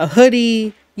 a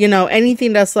hoodie, you know,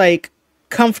 anything that's like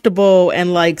comfortable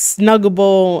and like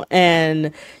snuggable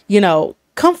and, you know,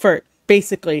 comfort.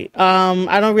 Basically,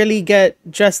 I don't really get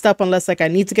dressed up unless like I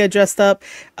need to get dressed up.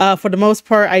 For the most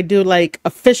part, I do like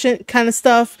efficient kind of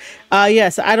stuff.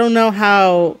 Yes, I don't know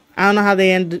how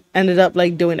they ended up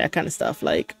like doing that kind of stuff.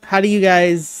 Like, how do you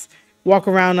guys walk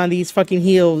around on these fucking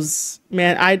heels,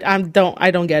 man? I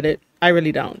don't get it. I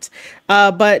really don't.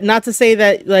 But not to say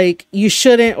that like you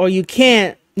shouldn't or you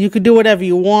can't. You could do whatever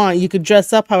you want. You could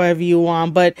dress up however you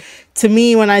want. But to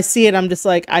me, when I see it, I'm just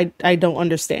like, I don't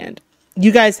understand.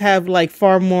 You guys have like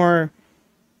far more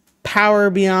power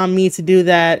beyond me to do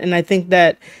that. And I think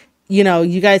that, you know,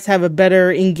 you guys have a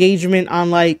better engagement on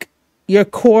like your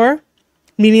core,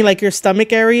 meaning like your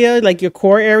stomach area, like your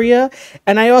core area.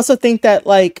 And I also think that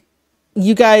like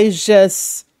you guys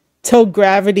just told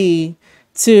gravity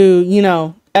to, you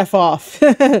know, F off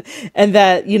and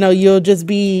that, you know, you'll just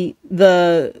be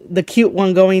the cute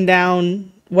one going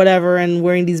down, whatever, and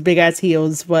wearing these big ass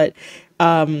heels. But,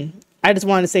 I just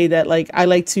want to say that like I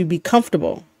like to be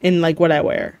comfortable in like what I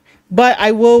wear, but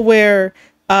I will wear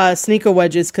sneaker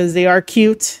wedges because they are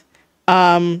cute.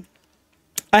 I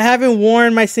haven't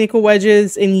worn my sneaker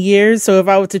wedges in years, so if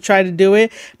I were to try to do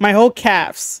it, my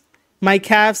calves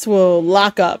will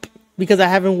lock up because I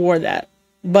haven't worn that.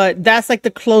 But that's like the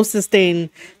closest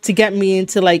thing to get me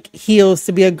into like heels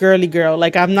to be a girly girl.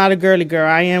 Like, I'm not a girly girl.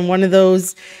 I am one of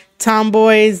those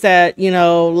tomboys that, you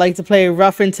know, like to play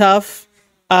rough and tough.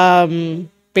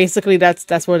 Basically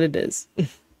that's what it is.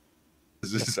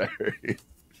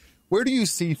 Where do you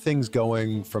see things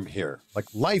going from here? Like,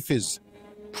 life is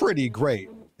pretty great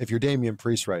if you're Damian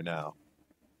Priest right now.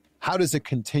 How does it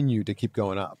continue to keep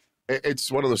going up?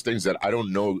 It's one of those things that I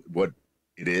don't know what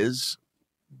it is,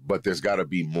 but there's got to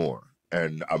be more.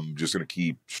 And I'm just going to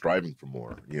keep striving for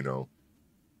more, you know.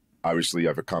 Obviously,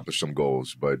 I've accomplished some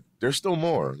goals, but there's still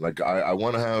more. Like, I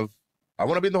want to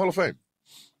be in the Hall of Fame.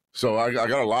 So I got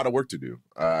a lot of work to do.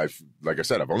 Like I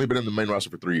said, I've only been in the main roster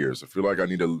for 3 years. I feel like I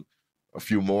need a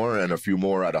few more and a few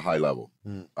more at a high level.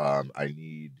 I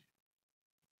need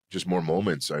just more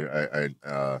moments.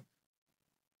 For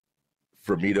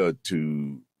me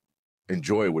to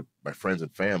enjoy with my friends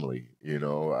and family. You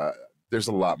know, there's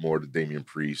a lot more to Damian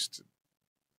Priest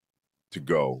to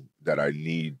go that I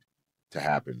need to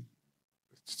happen,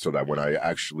 so that when I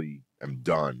actually am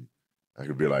done, I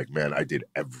could be like, man, I did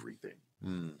everything.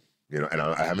 You know, and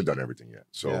I haven't done everything yet.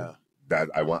 So that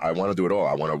I want to do it all.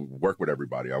 I want to work with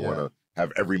everybody. I want to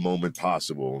have every moment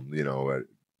possible, you know.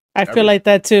 I feel like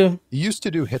that too. You used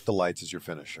to do Hit the Lights as your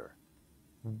finisher.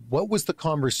 What was the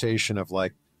conversation of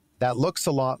like, that looks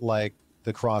a lot like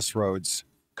the Crossroads,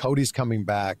 Cody's coming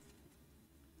back,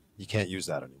 you can't use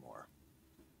that anymore?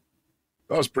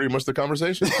 That was pretty much the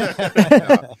conversation.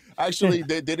 Actually,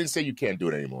 they didn't say you can't do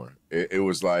it anymore. It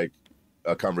was like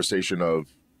a conversation of,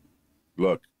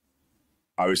 look,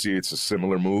 obviously it's a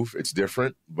similar move. It's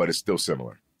different, but it's still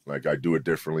similar. Like, I do it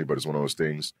differently, but it's one of those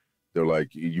things. They're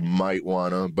like, you might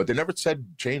want to, but they never said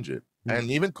change it.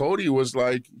 And even Cody was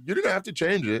like, you didn't have to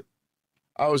change it.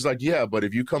 I was like, yeah, but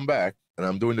if you come back and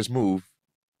I'm doing this move,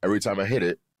 every time I hit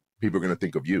it, people are going to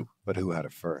think of you. But who had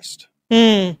it first?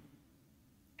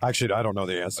 Actually, I don't know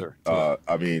the answer.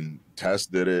 I mean, Tess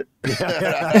did it.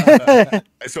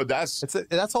 So that's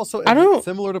also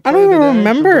similar to I don't even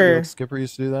remember. Skipper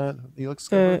used to do that. He looks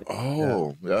Skipper.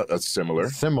 Yeah, that's similar.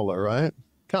 Similar, right?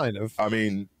 Kind of. I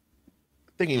mean,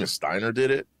 I think even Steiner did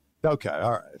it. Okay,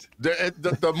 all right.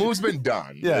 The move's been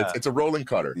done. Yeah. It's a rolling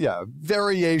cutter. Yeah,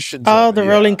 variations. Oh, of the it.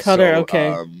 rolling cutter. So,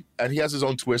 Okay. And he has his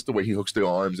own twist, the way he hooks the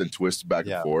arms and twists back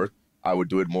and forth. I would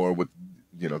do it more with,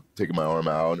 taking my arm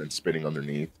out and spinning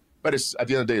underneath. But it's at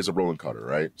the end of the day, it's a rolling cutter,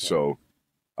 right? Yeah. So,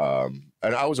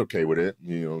 and I was okay with it,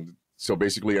 So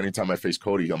basically, anytime I face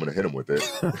Cody, I'm going to hit him with it.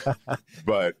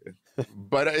 but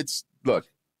it's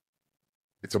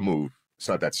a move. It's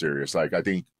not that serious. Like, I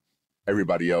think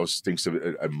everybody else thinks of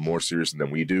it more serious than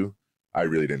we do. I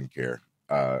really didn't care.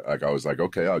 I was like,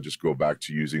 okay, I'll just go back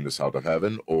to using the South of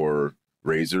Heaven or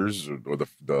razors or the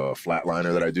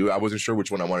flatliner that I do. I wasn't sure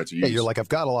which one I wanted to use. Yeah, you're like, I've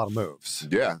got a lot of moves.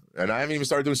 Yeah, and I haven't even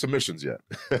started doing submissions yet.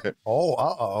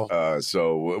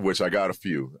 So, which I got a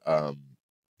few.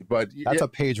 But that's a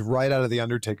page right out of the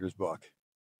Undertaker's book.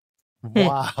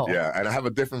 Wow. Yeah, and I have a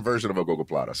different version of a Gogo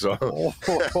Plata. So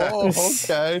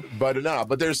okay. But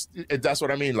that's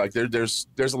what I mean. Like there's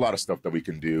a lot of stuff that we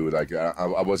can do. Like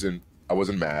I wasn't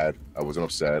mad. I wasn't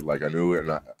upset. Like I knew it,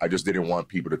 and I just didn't want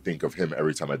people to think of him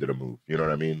every time I did a move. You know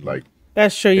what I mean? Like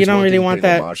that's true. You don't really want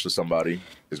that. Homage to somebody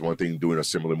is one thing. Doing a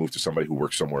similar move to somebody who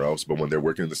works somewhere else, but when they're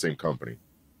working in the same company,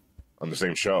 on the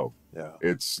same show,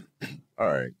 it's all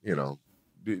right.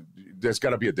 There's got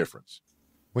to be a difference.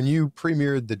 When you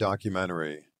premiered the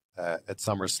documentary at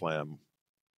SummerSlam,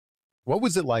 what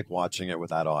was it like watching it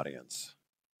with that audience?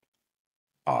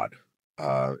 Odd.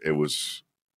 It was,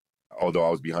 although I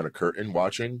was behind a curtain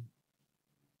watching,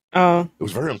 it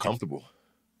was very uncomfortable.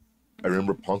 I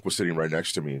remember Punk was sitting right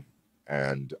next to me,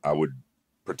 and I would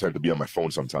pretend to be on my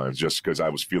phone sometimes just because I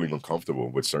was feeling uncomfortable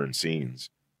with certain scenes.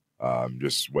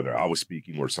 Just whether I was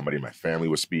speaking or somebody in my family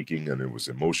was speaking, and it was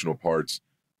emotional parts,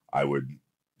 I would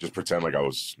just pretend like I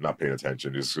was not paying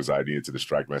attention just because I needed to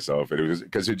distract myself. And it was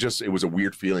because it was a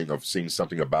weird feeling of seeing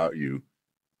something about you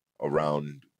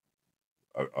around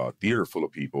a theater full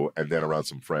of people and then around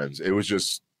some friends.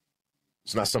 It's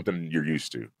not something you're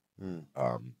used to.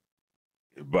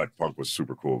 But Punk was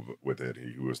super cool with it.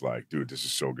 He was like, dude, this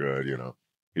is so good.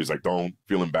 He was like, don't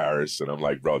feel embarrassed. And I'm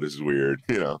like, bro, this is weird,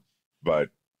 but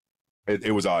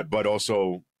it was odd, but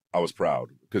also I was proud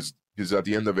because at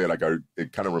the end of it,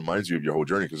 it kind of reminds you of your whole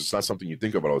journey because it's not something you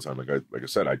think about all the time. Like I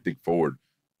said, I think forward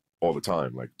all the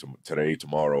time, like today,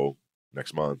 tomorrow,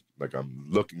 next month. Like I'm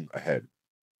looking ahead,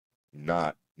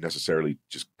 not necessarily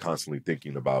just constantly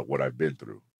thinking about what I've been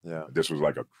through. Yeah, this was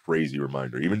like a crazy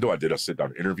reminder. Even though I did a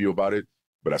sit-down interview about it,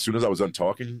 but as soon as I was done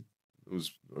talking, it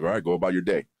was all right. Go about your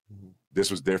day. Mm-hmm.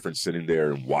 This was different, sitting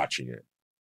there and watching it,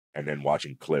 and then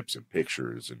watching clips and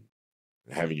pictures and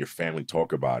having your family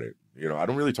talk about it. I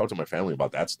don't really talk to my family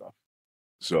about that stuff.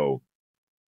 So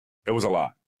it was a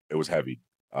lot. It was heavy.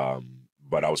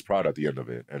 But I was proud at the end of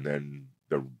it. And then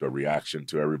the reaction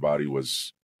to everybody it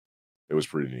was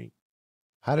pretty neat.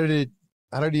 How did it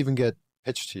even get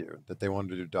pitched to you that they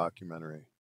wanted to do a documentary?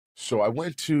 So I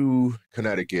went to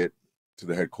Connecticut to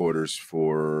the headquarters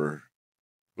for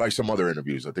like some other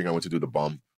interviews. I think I went to do the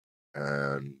bump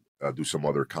and do some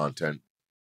other content.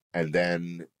 And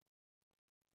then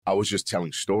I was just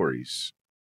telling stories.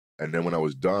 And then when I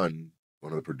was done,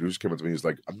 one of the producers came up to me. He's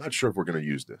like, I'm not sure if we're going to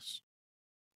use this.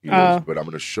 But I'm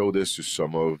going to show this to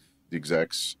some of the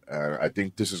execs. I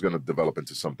think this is going to develop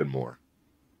into something more.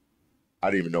 I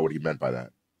didn't even know what he meant by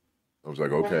that. I was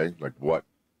like, okay, like what?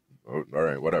 Oh, all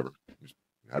right, whatever. Just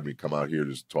had me come out here,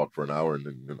 just talk for an hour and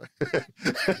then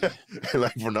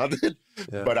like for nothing.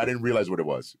 Yeah. But I didn't realize what it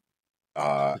was.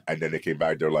 And then they came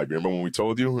back. They're like, remember when we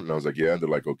told you? And I was like, yeah. And they're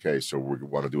like, okay, so we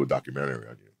want to do a documentary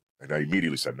on you. And I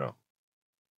immediately said no.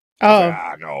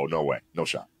 Like, no way. No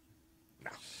shot. No.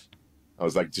 I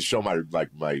was like, to show my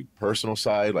personal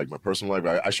side, like my personal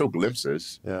life. I show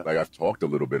glimpses. Yeah. Like I've talked a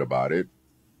little bit about it.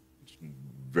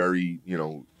 Very,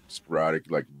 sporadic,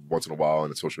 like once in a while on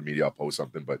the social media I'll post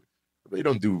something, but they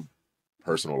don't do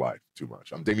personal life too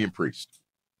much. I'm Damian Priest.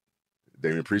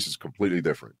 Damian Priest is completely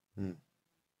different.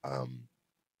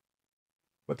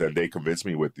 But then they convinced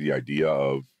me with the idea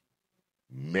of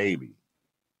maybe.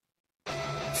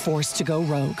 Forced to go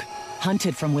rogue,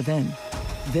 hunted from within.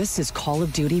 This is Call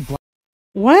of Duty.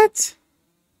 What?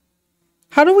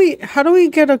 How do we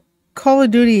get a Call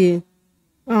of Duty?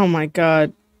 Oh my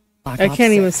God. I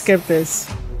can't even skip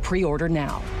this. Pre-order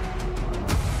now.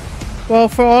 Well,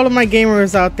 for all of my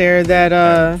gamers out there that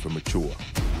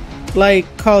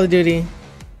like Call of Duty.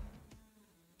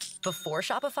 Before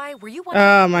Shopify, were you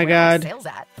oh my God, sales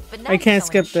at? But now I can't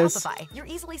skip this. Shopify, you're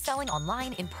easily selling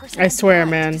online, in person. I swear,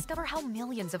 man. Discover how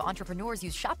millions of entrepreneurs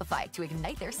use Shopify to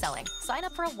ignite their selling. Sign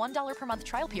up for a $1 per month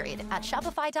trial period at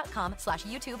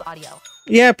shopify.com/YouTube audio.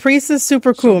 Yeah, Priest is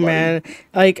super cool, man.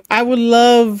 Like, I would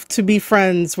love to be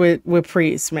friends with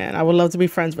Priest, man. I would love to be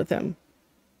friends with him.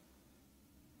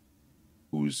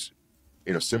 who's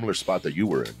in a similar spot that you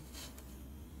were in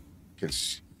can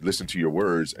listen to your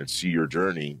words and see your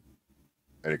journey,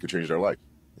 and it could change their life.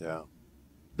 Yeah.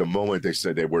 The moment they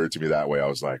said they worded to me that way, I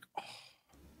was like, oh,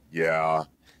 yeah,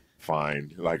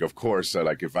 fine. Like, of course,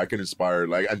 like if I can inspire,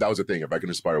 like, and that was the thing, if I can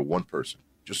inspire one person,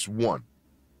 just one,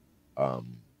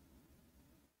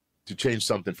 to change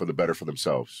something for the better for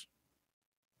themselves,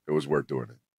 it was worth doing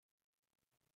it.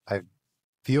 I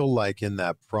feel like in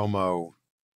that promo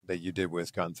that you did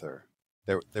with Gunther,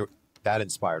 that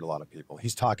inspired a lot of people.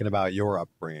 He's talking about your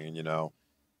upbringing, you know,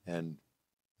 and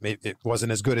maybe it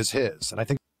wasn't as good as his. And I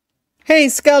think, Hey,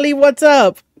 Scully, what's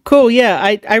up? Cool.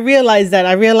 Yeah, I realized that.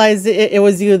 I realized it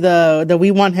was you, the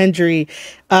We Want Hendry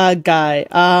guy.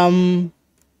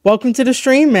 Welcome to the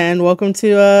stream, man. Welcome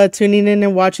to tuning in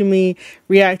and watching me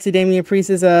react to Damian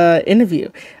Priest's interview.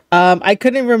 I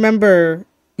couldn't remember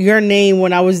your name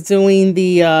when I was doing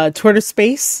the Twitter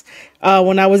space.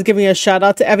 When I was giving a shout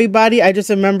out to everybody, I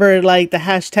just remember like the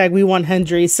hashtag We Want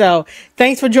Hendry. So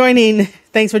thanks for joining.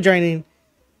 Thanks for joining.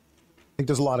 I think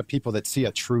there's a lot of people that see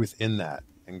a truth in that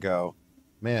and go,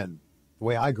 man, the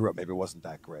way I grew up maybe wasn't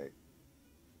that great.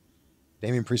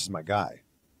 Damian Priest is my guy.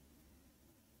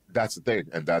 That's the thing,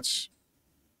 and that's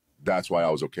why I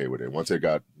was okay with it. Once it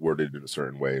got worded in a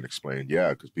certain way and explained, yeah,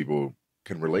 because people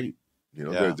can relate. You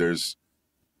know, Yeah. there's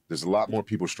a lot more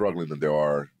people struggling than there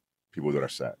are people that are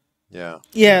sad. Yeah.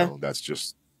 Yeah. You know, that's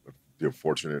just the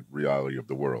unfortunate reality of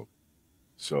the world.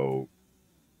 So,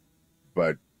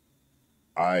 but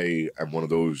I am one of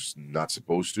those not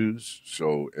supposed to's.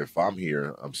 So if I'm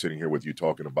here, I'm sitting here with you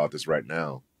talking about this right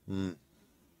now.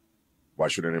 Why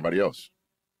should anybody else?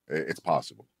 It's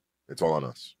possible. It's all on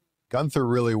us. Gunther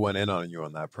really went in on you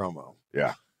on that promo.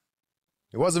 Yeah.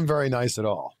 It wasn't very nice at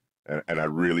all. And I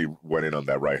really went in on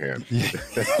that right hand.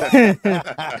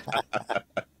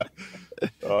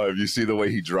 If you see the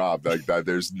way he dropped, like that,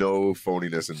 there's no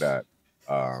phoniness in that.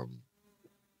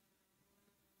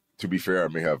 To be fair, I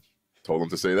may have told him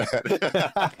to say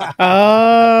that.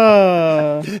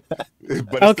 Oh.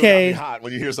 But Okay. it's still got me hot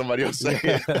when you hear somebody else say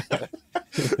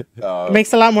it.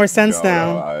 Makes a lot more sense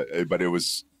now. But it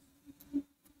was,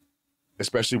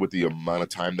 especially with the amount of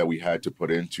time that we had to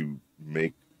put in to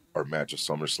make our match of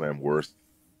SummerSlam worth,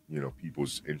 you know,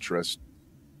 people's interest.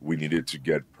 We needed to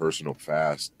get personal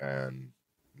fast and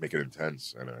make it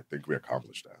intense, and I think we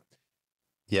accomplished that.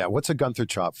 Yeah. What's a Gunther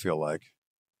chop feel like?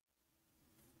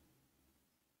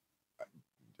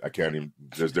 I can't even.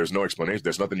 There's no explanation.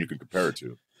 There's nothing you can compare it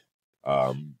to.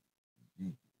 I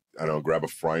don't know. Grab a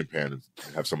frying pan and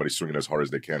have somebody swinging as hard as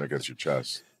they can against your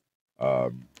chest.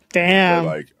 Damn.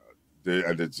 Like,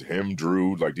 and it's him,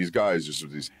 Drew. Like these guys, just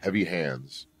with these heavy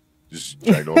hands, just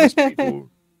ginormous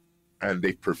people, and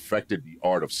they perfected the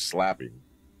art of slapping,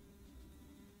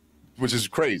 which is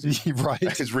crazy. Right.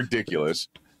 It's ridiculous.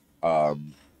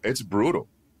 It's brutal.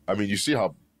 I mean, you see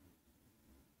how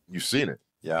you've seen it.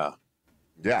 Yeah.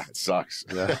 Yeah, it sucks.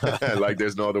 Yeah. Like,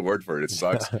 there's no other word for it. It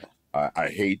sucks. I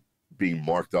hate being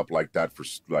marked up like that for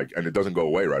like, and it doesn't go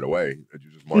away right away.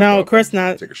 You just mark No, up, of course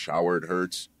not. Take a shower, it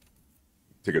hurts.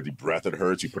 Take a deep breath, it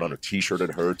hurts. You put on a T-shirt,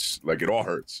 it hurts. Like, it all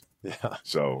hurts. Yeah.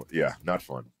 So yeah, not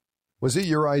fun. Was it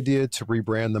your idea to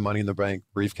rebrand the Money in the Bank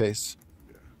briefcase?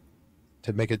 Yeah.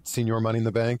 To make it Senior Money in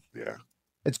the Bank? Yeah.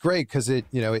 It's great because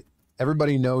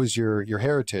everybody knows your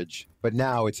heritage, but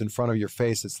now it's in front of your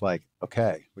face. It's like,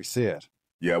 okay, we see it.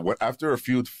 Yeah. After a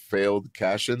few failed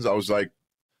cash-ins, I was like,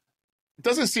 it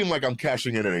doesn't seem like I'm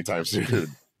cashing in anytime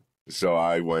soon. So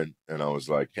I went and I was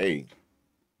like, hey,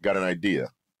 got an idea.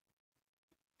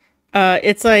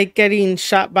 It's like getting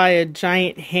shot by a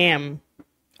giant ham.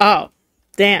 Oh,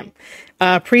 damn.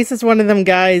 Priest is one of them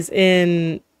guys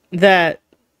in that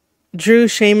Drew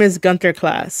Sheamus Gunther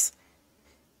class.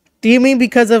 Do you mean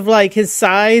because of like his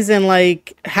size and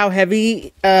like how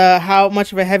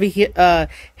much of a heavy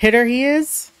hitter he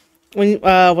is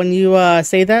when you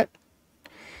say that?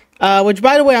 Which,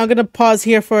 by the way, I'm going to pause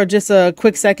here for just a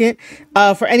quick second.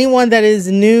 For anyone that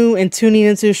is new and tuning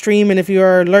into the stream, and if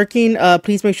you're lurking,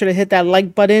 please make sure to hit that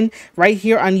like button right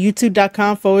here on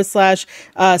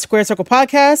youtube.com/Square Circle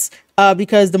Podcast.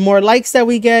 Because the more likes that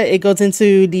we get, it goes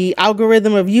into the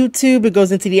algorithm of YouTube. It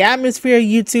goes into the atmosphere of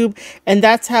YouTube. And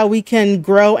that's how we can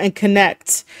grow and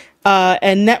connect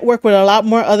and network with a lot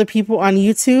more other people on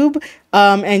YouTube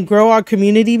and grow our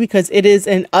community, because it is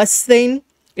an us thing.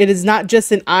 It is not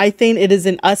just an I thing. It is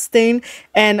an us thing.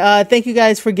 And thank you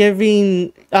guys for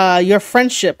giving your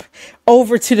friendship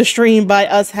over to the stream by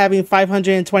us having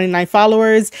 529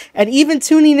 followers, and even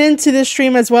tuning into this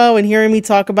stream as well and hearing me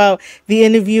talk about the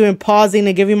interview and pausing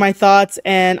and giving my thoughts.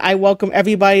 And I welcome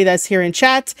everybody that's here in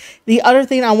chat. The other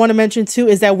thing I want to mention too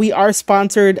is that we are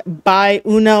sponsored by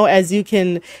Uno, as you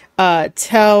can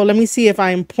tell. Let me see if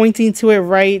I'm pointing to it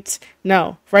right.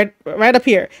 No, right up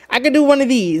here. I could do one of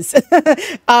these.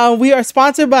 We are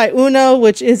sponsored by Uno,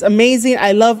 which is amazing.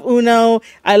 I love Uno.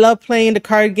 I love playing the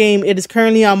card game. It is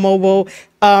currently on mobile.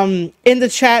 In the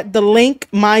chat, the link,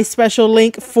 my special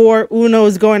link for Uno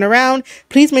is going around.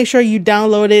 Please make sure you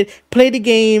download it, play the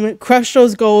game, crush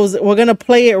those goals. We're going to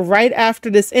play it right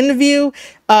after this interview.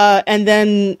 And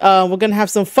then we're going to have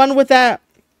some fun with that.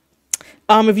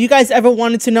 If you guys ever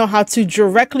wanted to know how to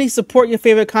directly support your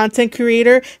favorite content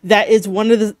creator, that is one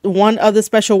of the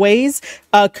special ways.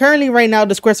 Currently, right now,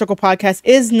 the Square Circle podcast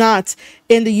is not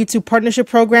in the YouTube partnership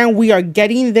program. We are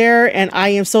getting there, and I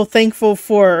am so thankful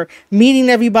for meeting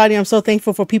everybody. I'm so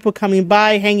thankful for people coming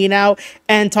by, hanging out,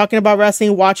 and talking about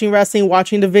wrestling, watching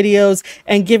the videos,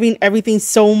 and giving everything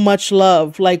so much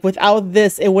love. Like, without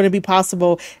this, it wouldn't be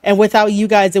possible, and without you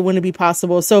guys, it wouldn't be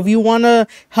possible. So if you want to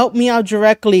help me out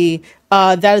directly,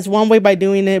 that is one way by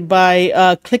doing it,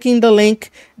 by clicking the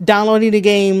link, downloading the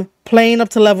game, playing up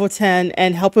to level 10,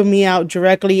 and helping me out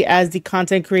directly as the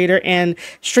content creator and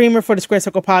streamer for the Square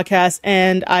Circle podcast.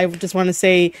 And I just want to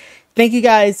say thank you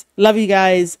guys, love you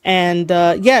guys, and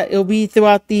yeah, it'll be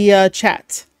throughout the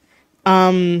chat.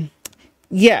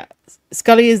 Yeah,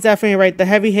 Scully is definitely right. The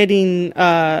heavy hitting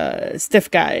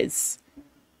stiff guys.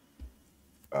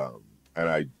 And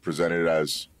I presented it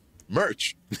as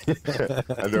merch.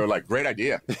 And they were like, great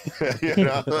idea. You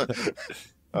know?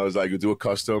 I was like, you do a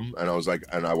custom, and I was like,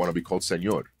 and I want to be called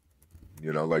Senor.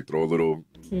 You know, like throw a little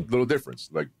difference.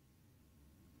 Like,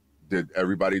 did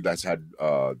everybody that's had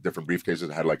different briefcases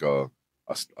had like a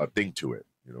thing to it?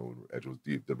 You know, Edge was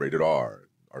the rated R,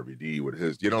 RVD with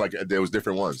his, you know, like there was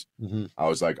different ones. Mm-hmm. I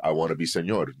was like, I want to be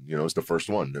Senor. You know, it's the first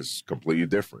one. It's completely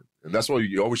different, and that's why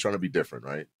you're always trying to be different,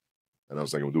 right? And I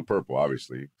was like, we'll do purple,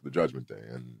 obviously, for the Judgment Day.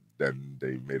 And then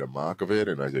they made a mock of it,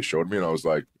 and they showed me, and I was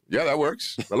like, yeah, that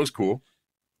works. That looks cool.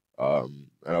 And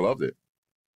I loved it.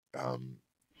 And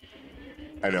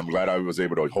I'm glad I was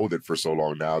able to hold it for so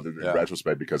long now, in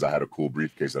retrospect, because I had a cool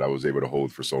briefcase that I was able to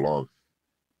hold for so long.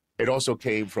 It also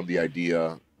came from the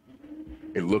idea,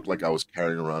 it looked like I was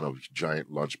carrying around a giant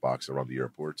lunchbox around the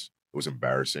airports. It was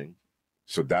embarrassing.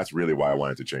 So that's really why I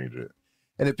wanted to change it.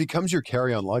 And it becomes your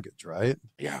carry-on luggage, right?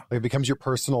 Yeah. Like it becomes your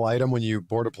personal item when you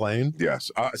board a plane? Yes.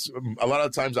 A lot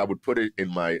of times I would put it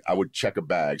in I would check a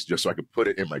bag just so I could put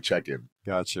it in my check-in.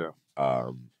 Gotcha.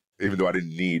 Even though I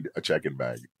didn't need a check-in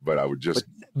bag, but I would just...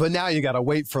 But now you got to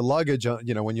wait for luggage,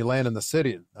 you know, when you land in the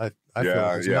city. I feel like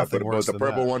there's nothing worse but the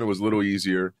purple one, it was a little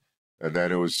easier. And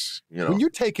then it was, you know... When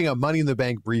you're taking a Money in the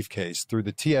Bank briefcase through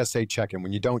the TSA check-in,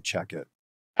 when you don't check it...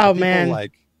 Oh, man.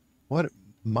 Like, what...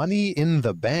 Money in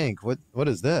the bank. What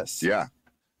is this? Yeah.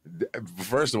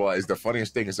 First of all, it's the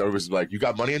funniest thing is everybody's like, you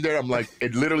got money in there? I'm like,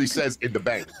 it literally says in the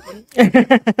bank.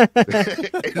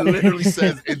 It literally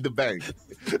says in the bank.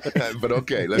 But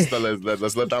okay, let's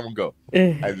let that one go.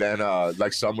 And then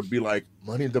like some would be like,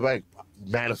 money in the bank,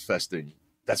 manifesting.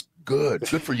 That's good.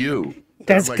 Good for you.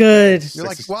 That's like, good. You're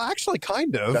like, well, actually,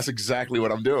 kind of. That's exactly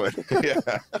what I'm doing. Yeah.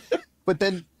 But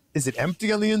then, is it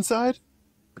empty on the inside?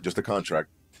 Just a contract.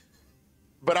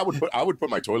 But I would put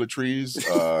my toiletries.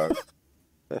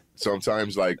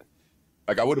 Sometimes like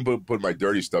I wouldn't put my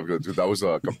dirty stuff, because that was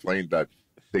a complaint that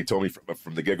they told me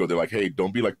from the get-go. They're like, hey,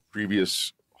 don't be like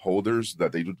previous holders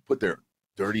that they would put their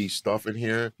dirty stuff in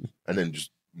here and then just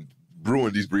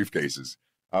ruin these briefcases.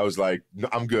 I was like, no,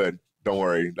 I'm good. Don't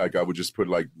worry. Like I would just put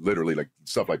like literally like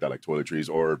stuff like that, like toiletries,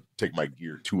 or take my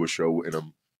gear to a show in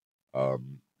them.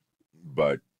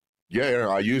 But yeah,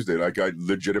 I used it. Like I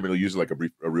legitimately used it like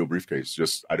a real briefcase.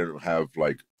 Just I didn't have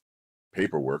like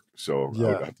paperwork, so I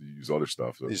would have to use other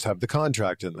stuff. So you just have the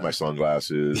contract in there. My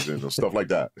sunglasses and stuff like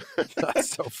that.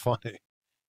 That's so funny.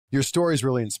 Your story is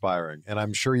really inspiring, and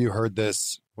I'm sure you heard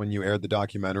this when you aired the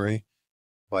documentary,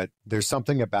 but there's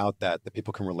something about that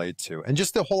people can relate to. And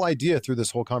just the whole idea through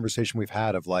this whole conversation we've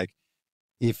had of like,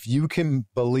 if you can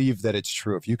believe that it's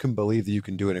true, if you can believe that you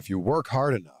can do it, if you work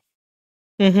hard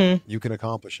enough, you can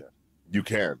accomplish it. You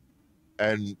can.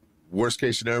 And worst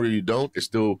case scenario, you don't, it's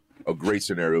still a great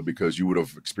scenario because you would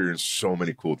have experienced so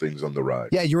many cool things on the ride.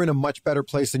 Yeah, you're in a much better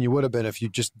place than you would have been if you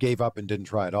just gave up and didn't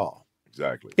try at all.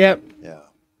 Exactly. Yep. Yeah.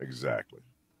 Exactly.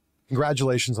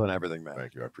 Congratulations on everything, man.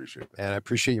 Thank you. I appreciate it. And I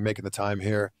appreciate you making the time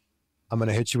here. I'm going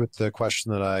to hit you with the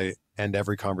question that I end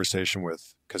every conversation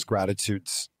with, because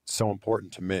gratitude's so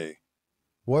important to me.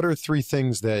 What are 3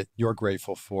 things that you're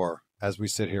grateful for as we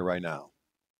sit here right now?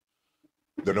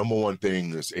 The number one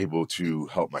thing is able to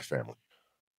help my family.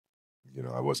 You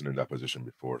know, I wasn't in that position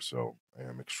before, so I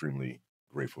am extremely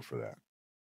grateful for that.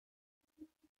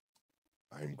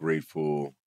 I am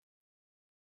grateful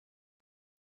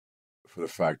for the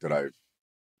fact that I've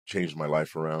changed my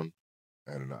life around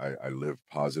and I live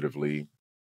positively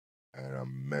and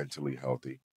I'm mentally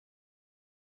healthy.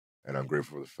 And I'm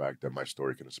grateful for the fact that my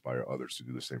story can inspire others to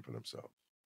do the same for themselves.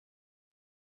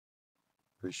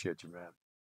 Appreciate you, man.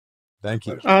 Thank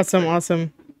you. Awesome,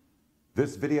 awesome.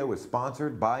 This video is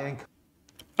sponsored by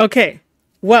Okay,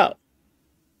 well,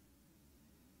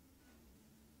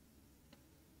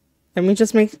 let me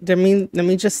just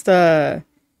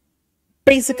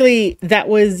basically that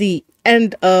was the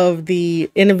end of the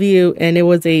interview, and it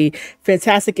was a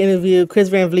fantastic interview. Chris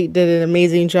Van Vliet did an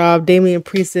amazing job. Damian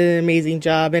Priest did an amazing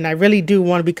job, and I really do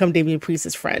want to become Damian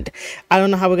Priest's friend. I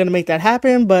don't know how we're gonna make that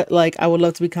happen, but like I would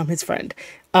love to become his friend.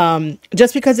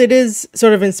 Just because it is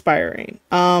sort of inspiring.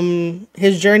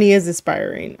 His journey is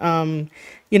inspiring.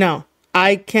 You know,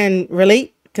 I can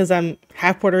relate because I'm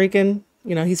half Puerto Rican.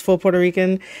 You know, he's full Puerto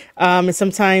Rican. And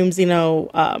sometimes, you know,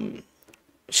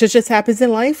 shit just happens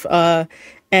in life.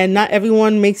 And not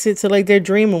everyone makes it to like their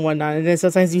dream and whatnot. And then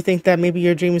sometimes you think that maybe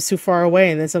your dream is too far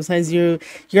away. And then sometimes your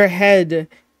head,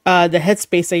 the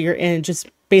headspace that you're in, just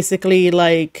basically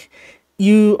like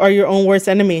you are your own worst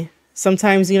enemy.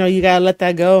 Sometimes, you know, you got to let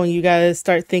that go and you got to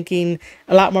start thinking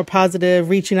a lot more positive,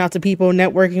 reaching out to people,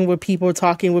 networking with people,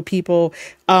 talking with people.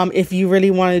 If you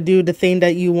really want to do the thing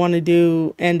that you want to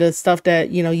do and the stuff that,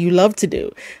 you know, you love to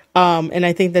do. And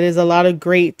I think that there's a lot of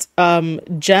great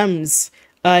gems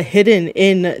hidden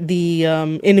in the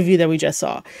interview that we just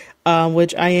saw,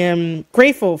 which I am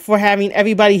grateful for having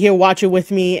everybody here watch it with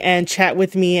me and chat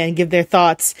with me and give their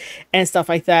thoughts and stuff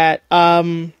like that.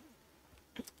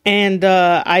 And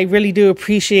I really do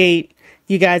appreciate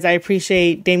you guys. I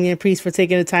appreciate Damian Priest for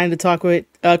taking the time to talk with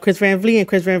Chris Van Vliet, and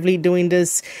Chris Van Vliet doing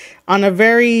this on a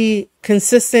very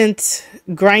consistent,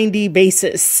 grindy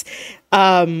basis.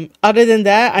 Other than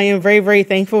that, I am very, very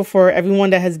thankful for everyone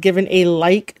that has given a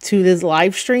like to this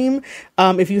live stream.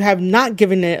 If you have not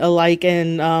given it a like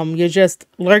and you're just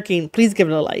lurking, please give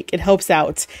it a like. It helps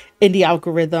out in the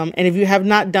algorithm. And if you have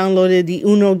not downloaded the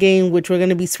Uno game, which we're going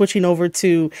to be switching over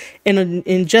to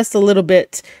in just a little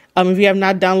bit, if you have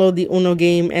not downloaded the Uno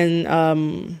game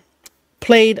and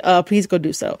played, please go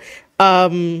do so.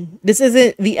 This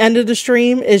isn't the end of the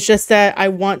stream. It's just that I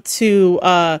want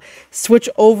to switch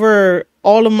over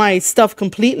all of my stuff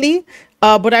completely.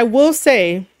 But I will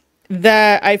say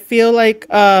that I feel like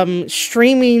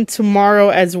streaming tomorrow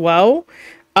as well.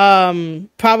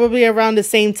 Probably around the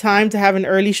same time to have an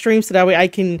early stream so that way I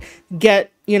can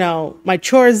get, you know, my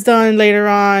chores done later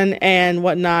on and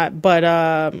whatnot. But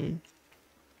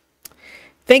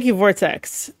thank you,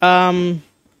 Vortex.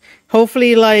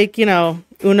 Hopefully, like, you know,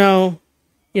 Uno,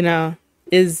 you know,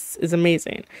 is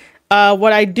amazing.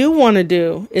 What I do want to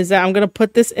do is that I'm going to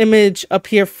put this image up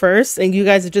here first and you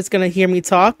guys are just going to hear me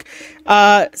talk.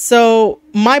 So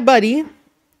my buddy,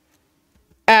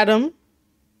 Adam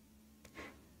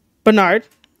Bernard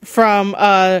from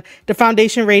the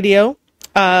Foundation Radio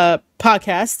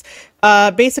podcast.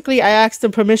 Basically, I asked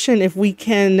him permission if we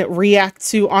can react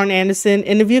to Arn Anderson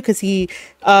interview because he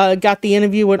got the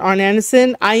interview with Arn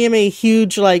Anderson. I am a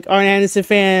huge like Arn Anderson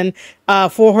fan,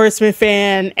 Four Horsemen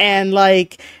fan, and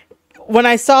like when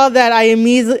I saw that, I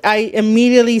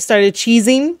immediately started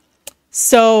cheesing.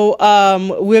 So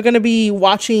we're going to be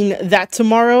watching that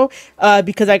tomorrow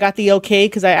because I got the okay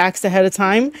because I asked ahead of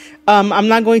time. I'm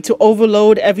not going to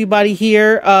overload everybody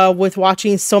here with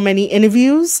watching so many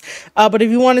interviews. But if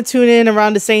you want to tune in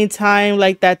around the same time,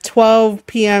 like that 12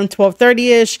 p.m.,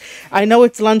 12:30-ish, I know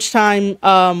it's lunchtime,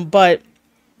 but,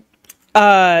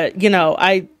 you know,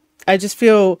 I just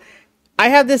feel I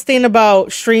have this thing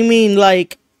about streaming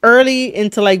like early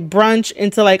into like brunch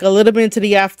into like a little bit into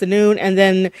the afternoon, and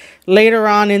then later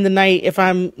on in the night if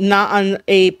I'm not on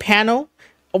a panel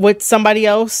with somebody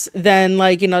else, then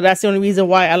like, you know, that's the only reason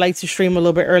why I like to stream a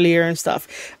little bit earlier and stuff.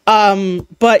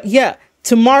 But yeah,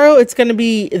 tomorrow it's gonna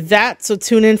be that, so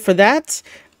tune in for that.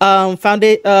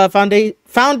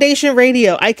 Foundation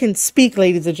Radio. I can speak,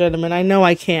 ladies and gentlemen. I know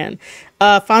I can.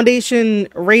 Foundation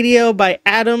Radio by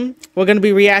Adam. We're going to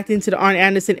be reacting to the Arn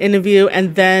Anderson interview.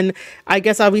 And then I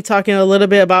guess I'll be talking a little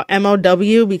bit about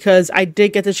MLW because I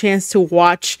did get the chance to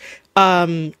watch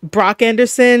Brock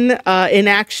Anderson in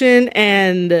action.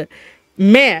 And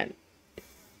man,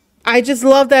 I just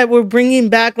love that we're bringing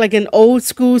back like an old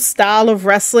school style of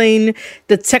wrestling,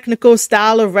 the technical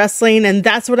style of wrestling. And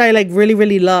that's what I like really,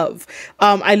 really love.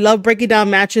 I love breaking down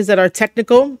matches that are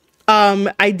technical.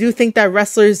 I do think that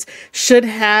wrestlers should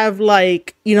have,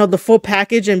 like, you know, the full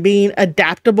package and being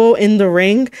adaptable in the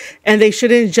ring, and they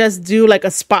shouldn't just do like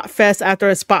a spot fest after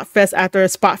a spot fest after a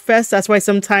spot fest. That's why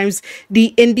sometimes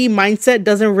the indie mindset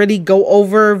doesn't really go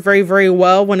over very, very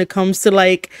well when it comes to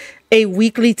like a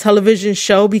weekly television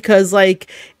show, because like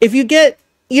if you get,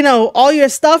 you know, all your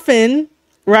stuff in,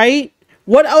 right,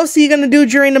 what else are you going to do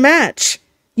during the match?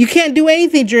 You can't do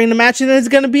anything during the match, and then it's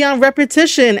going to be on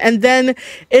repetition. And then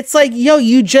it's like, yo,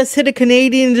 you just hit a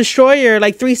Canadian destroyer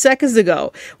like 3 seconds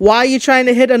ago. Why are you trying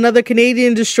to hit another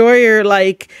Canadian destroyer,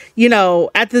 like, you know,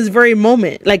 at this very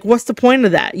moment? Like, what's the point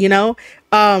of that, you know?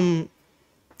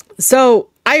 So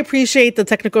I appreciate the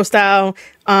technical style.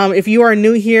 If you are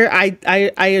new here,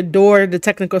 I adore the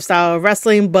technical style of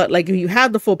wrestling. But like, if you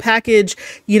have the full package,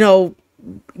 you know,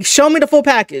 show me the full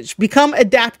package. Become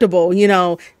adaptable, you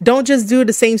know. Don't just do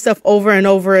the same stuff over and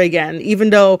over again. Even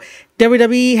though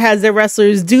WWE has their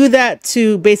wrestlers do that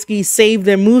to basically save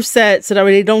their moveset so that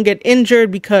they don't get injured,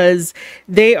 because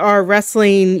they are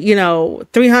wrestling, you know,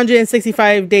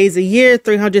 365 days a year,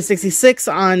 366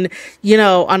 on, you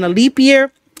know, on a leap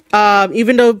year.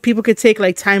 Even though people could take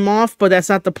like time off, but that's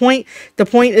not the point. The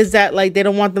point is that like they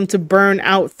don't want them to burn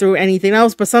out through anything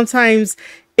else. But sometimes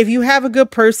if you have a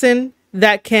good person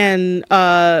that can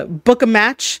book a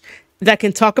match, that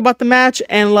can talk about the match,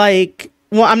 and like,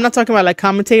 well, I'm not talking about like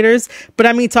commentators, but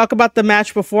I mean talk about the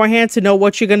match beforehand to know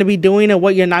what you're going to be doing and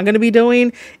what you're not going to be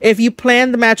doing. If you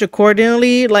plan the match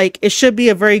accordingly, like, it should be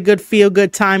a very good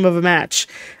feel-good time of a match.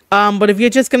 But if you're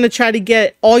just going to try to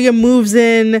get all your moves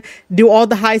in, do all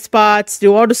the high spots,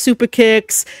 do all the super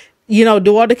kicks, you know,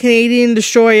 do all the Canadian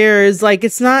destroyers, like,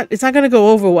 it's not going to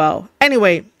go over well.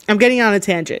 Anyway, I'm getting on a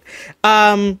tangent.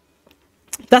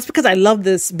 That's because I love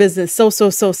this business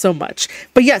so much.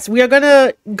 But yes, we are going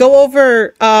to go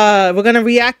over, we're going to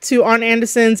react to Arn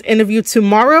Anderson's interview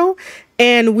tomorrow.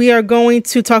 And we are going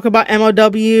to talk about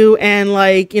MLW and,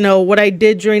 like, you know, what I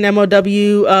did during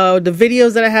MLW, the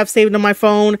videos that I have saved on my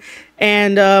phone.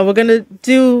 And we're going to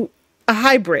do a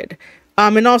hybrid.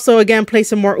 And also, again, play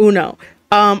some more Uno.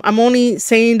 I'm only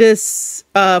saying this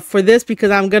for this because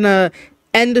I'm going to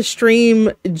end the stream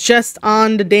just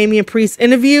on the Damian Priest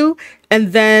interview.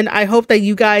 And then I hope that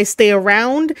you guys stay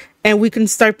around and we can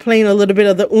start playing a little bit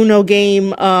of the Uno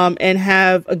game and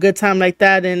have a good time like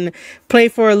that and play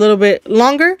for a little bit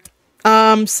longer.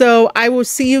 So I will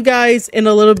see you guys in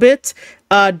a little bit.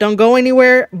 Don't go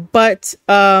anywhere, but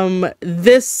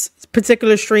this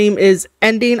particular stream is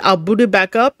ending. I'll boot it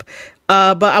back up.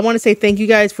 But I want to say thank you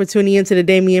guys for tuning into the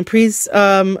Damian Priest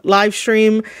live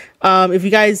stream. If you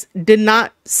guys did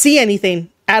not see anything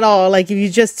at all, like if you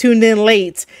just tuned in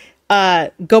late,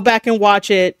 go back and watch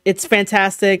it. It's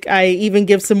fantastic. I even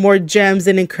give some more gems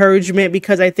and encouragement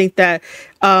because I think that,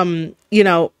 you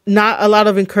know, not a lot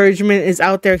of encouragement is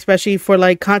out there, especially for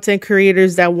like content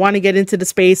creators that want to get into the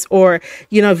space, or,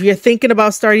 you know, if you're thinking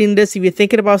about starting this, if you're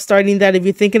thinking about starting that, if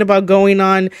you're thinking about going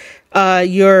on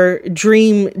your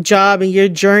dream job and your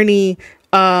journey,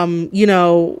 you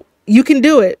know, you can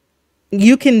do it.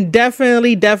 You can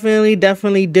definitely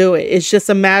do it. It's just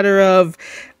a matter of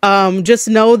just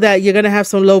know that you're going to have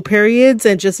some low periods,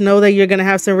 and just know that you're going to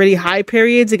have some really high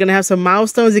periods. You're going to have some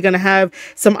milestones. You're going to have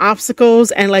some obstacles,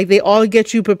 and like they all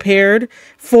get you prepared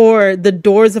for the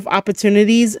doors of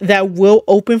opportunities that will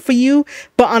open for you.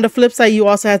 But on the flip side, you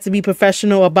also have to be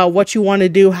professional about what you want to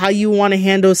do, how you want to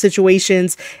handle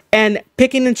situations, and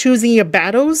picking and choosing your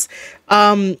battles.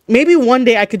 Maybe one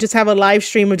day I could just have a live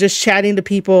stream of just chatting to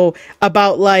people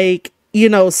about, like, you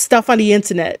know, stuff on the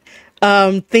internet,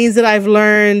 things that I've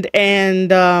learned,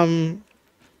 and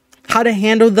how to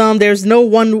handle them. There is no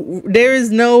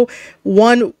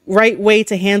one right way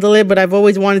to handle it, but I've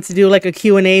always wanted to do like a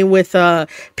Q&A with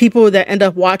people that end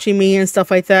up watching me and stuff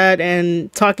like that,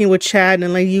 and talking with Chad,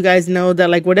 and let you guys know that,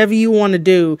 like, whatever you want to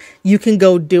do, you can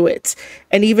go do it.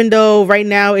 And even though right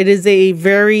now it is a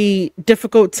very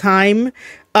difficult time,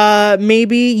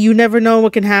 maybe you never know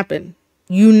what can happen.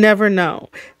 You never know.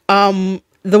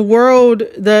 The world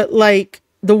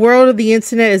of the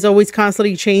internet is always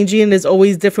constantly changing. There's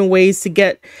always different ways to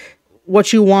get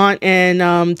what you want,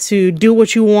 and to do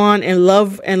what you want, and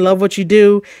love what you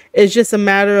do. It's just a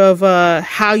matter of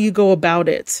how you go about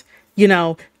it. You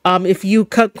know, if you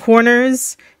cut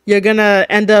corners, you're gonna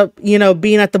end up, you know,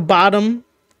 being at the bottom,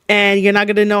 and you're not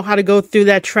gonna know how to go through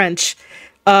that trench.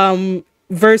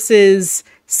 Versus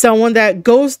someone that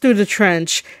goes through the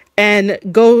trench and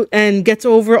gets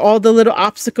over all the little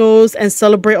obstacles and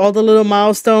celebrate all the little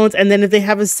milestones. And then if they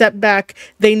have a setback,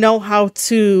 they know how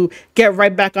to get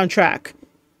right back on track.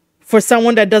 for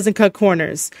someone that doesn't cut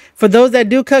corners. For those that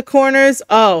do cut corners,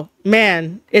 oh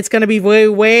man, it's going to be way,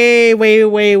 way, way,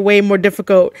 way, way more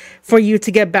difficult for you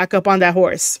to get back up on that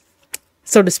horse,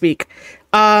 so to speak.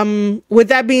 With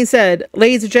that being said,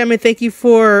 ladies and gentlemen, thank you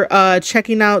for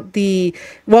checking out me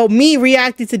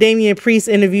reacting to Damian Priest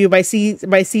interview by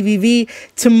CVV.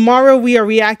 Tomorrow we are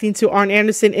reacting to Arn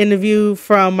Anderson interview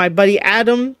from my buddy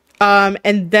Adam.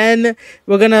 And then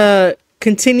we're gonna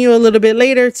continue a little bit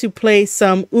later to play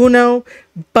some Uno.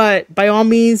 But by all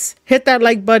means, hit that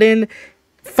like button,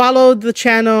 follow the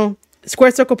channel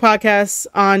Square Circle Podcast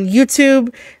on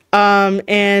YouTube.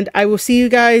 And I will see you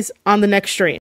guys on the next stream.